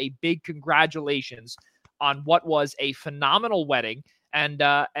Carl a big congratulations on what was a phenomenal wedding. And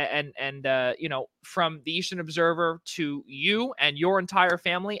you know, from the Eastern Observer to you and your entire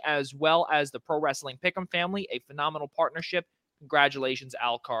family, as well as the Pro Wrestling Pick'em family, a phenomenal partnership. Congratulations,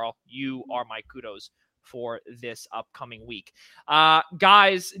 Al Carl. You are my kudos for this upcoming week.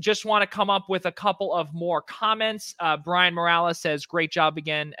 Guys, just want to come up with a couple of more comments. Brian Morales says, great job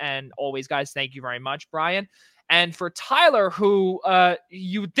again. And always, guys, thank you very much, Brian. And for Tyler, who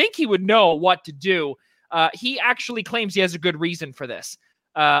you'd think he would know what to do, he actually claims he has a good reason for this.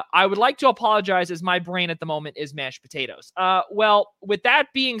 I would like to apologize as my brain at the moment is mashed potatoes. Well, with that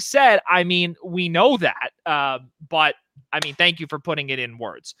being said, I mean, we know that, but I mean, thank you for putting it in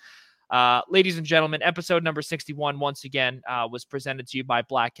words. Ladies and gentlemen, episode number 61, once again, was presented to you by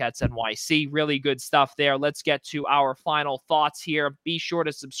Black Cats NYC. Really good stuff there. Let's get to our final thoughts here. Be sure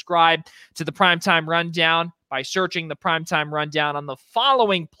to subscribe to the Primetime Rundown by searching the Primetime Rundown on the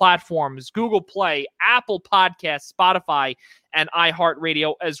following platforms: Google Play, Apple Podcasts, Spotify, and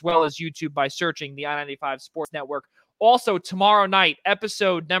iHeartRadio, as well as YouTube by searching the I-95 Sports Network. Also, tomorrow night,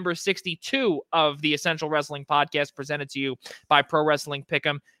 episode number 62 of the Essential Wrestling Podcast, presented to you by Pro Wrestling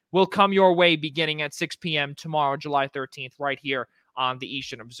Pick'em, will come your way beginning at 6 p.m. tomorrow, July 13th, right here on the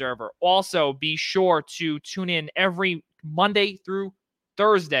Eastern Observer. Also, be sure to tune in every Monday through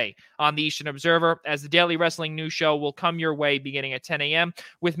Thursday on the Eastern Observer, as the Daily Wrestling News Show will come your way beginning at 10 a.m.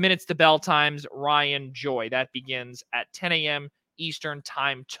 with Minutes to Bell Time's Ryan Joy. That begins at 10 a.m. Eastern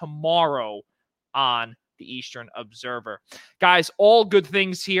Time tomorrow on the Eastern Observer. Guys, all good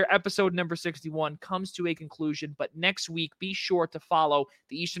things here. Episode number 61 comes to a conclusion, but next week, be sure to follow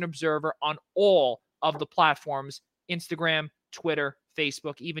the Eastern Observer on all of the platforms: Instagram, Twitter,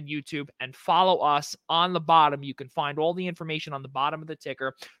 Facebook, even YouTube, and follow us on the bottom. You can find all the information on the bottom of the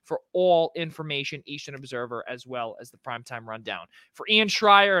ticker for all information Eastern Observer, as well as the Primetime Rundown. For Ian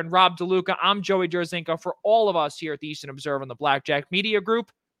Schraier and Rob DeLuca, I'm Joey Jarzynka. For all of us here at the Eastern Observer and the Blackjack Media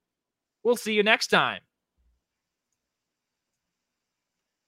Group, we'll see you next time.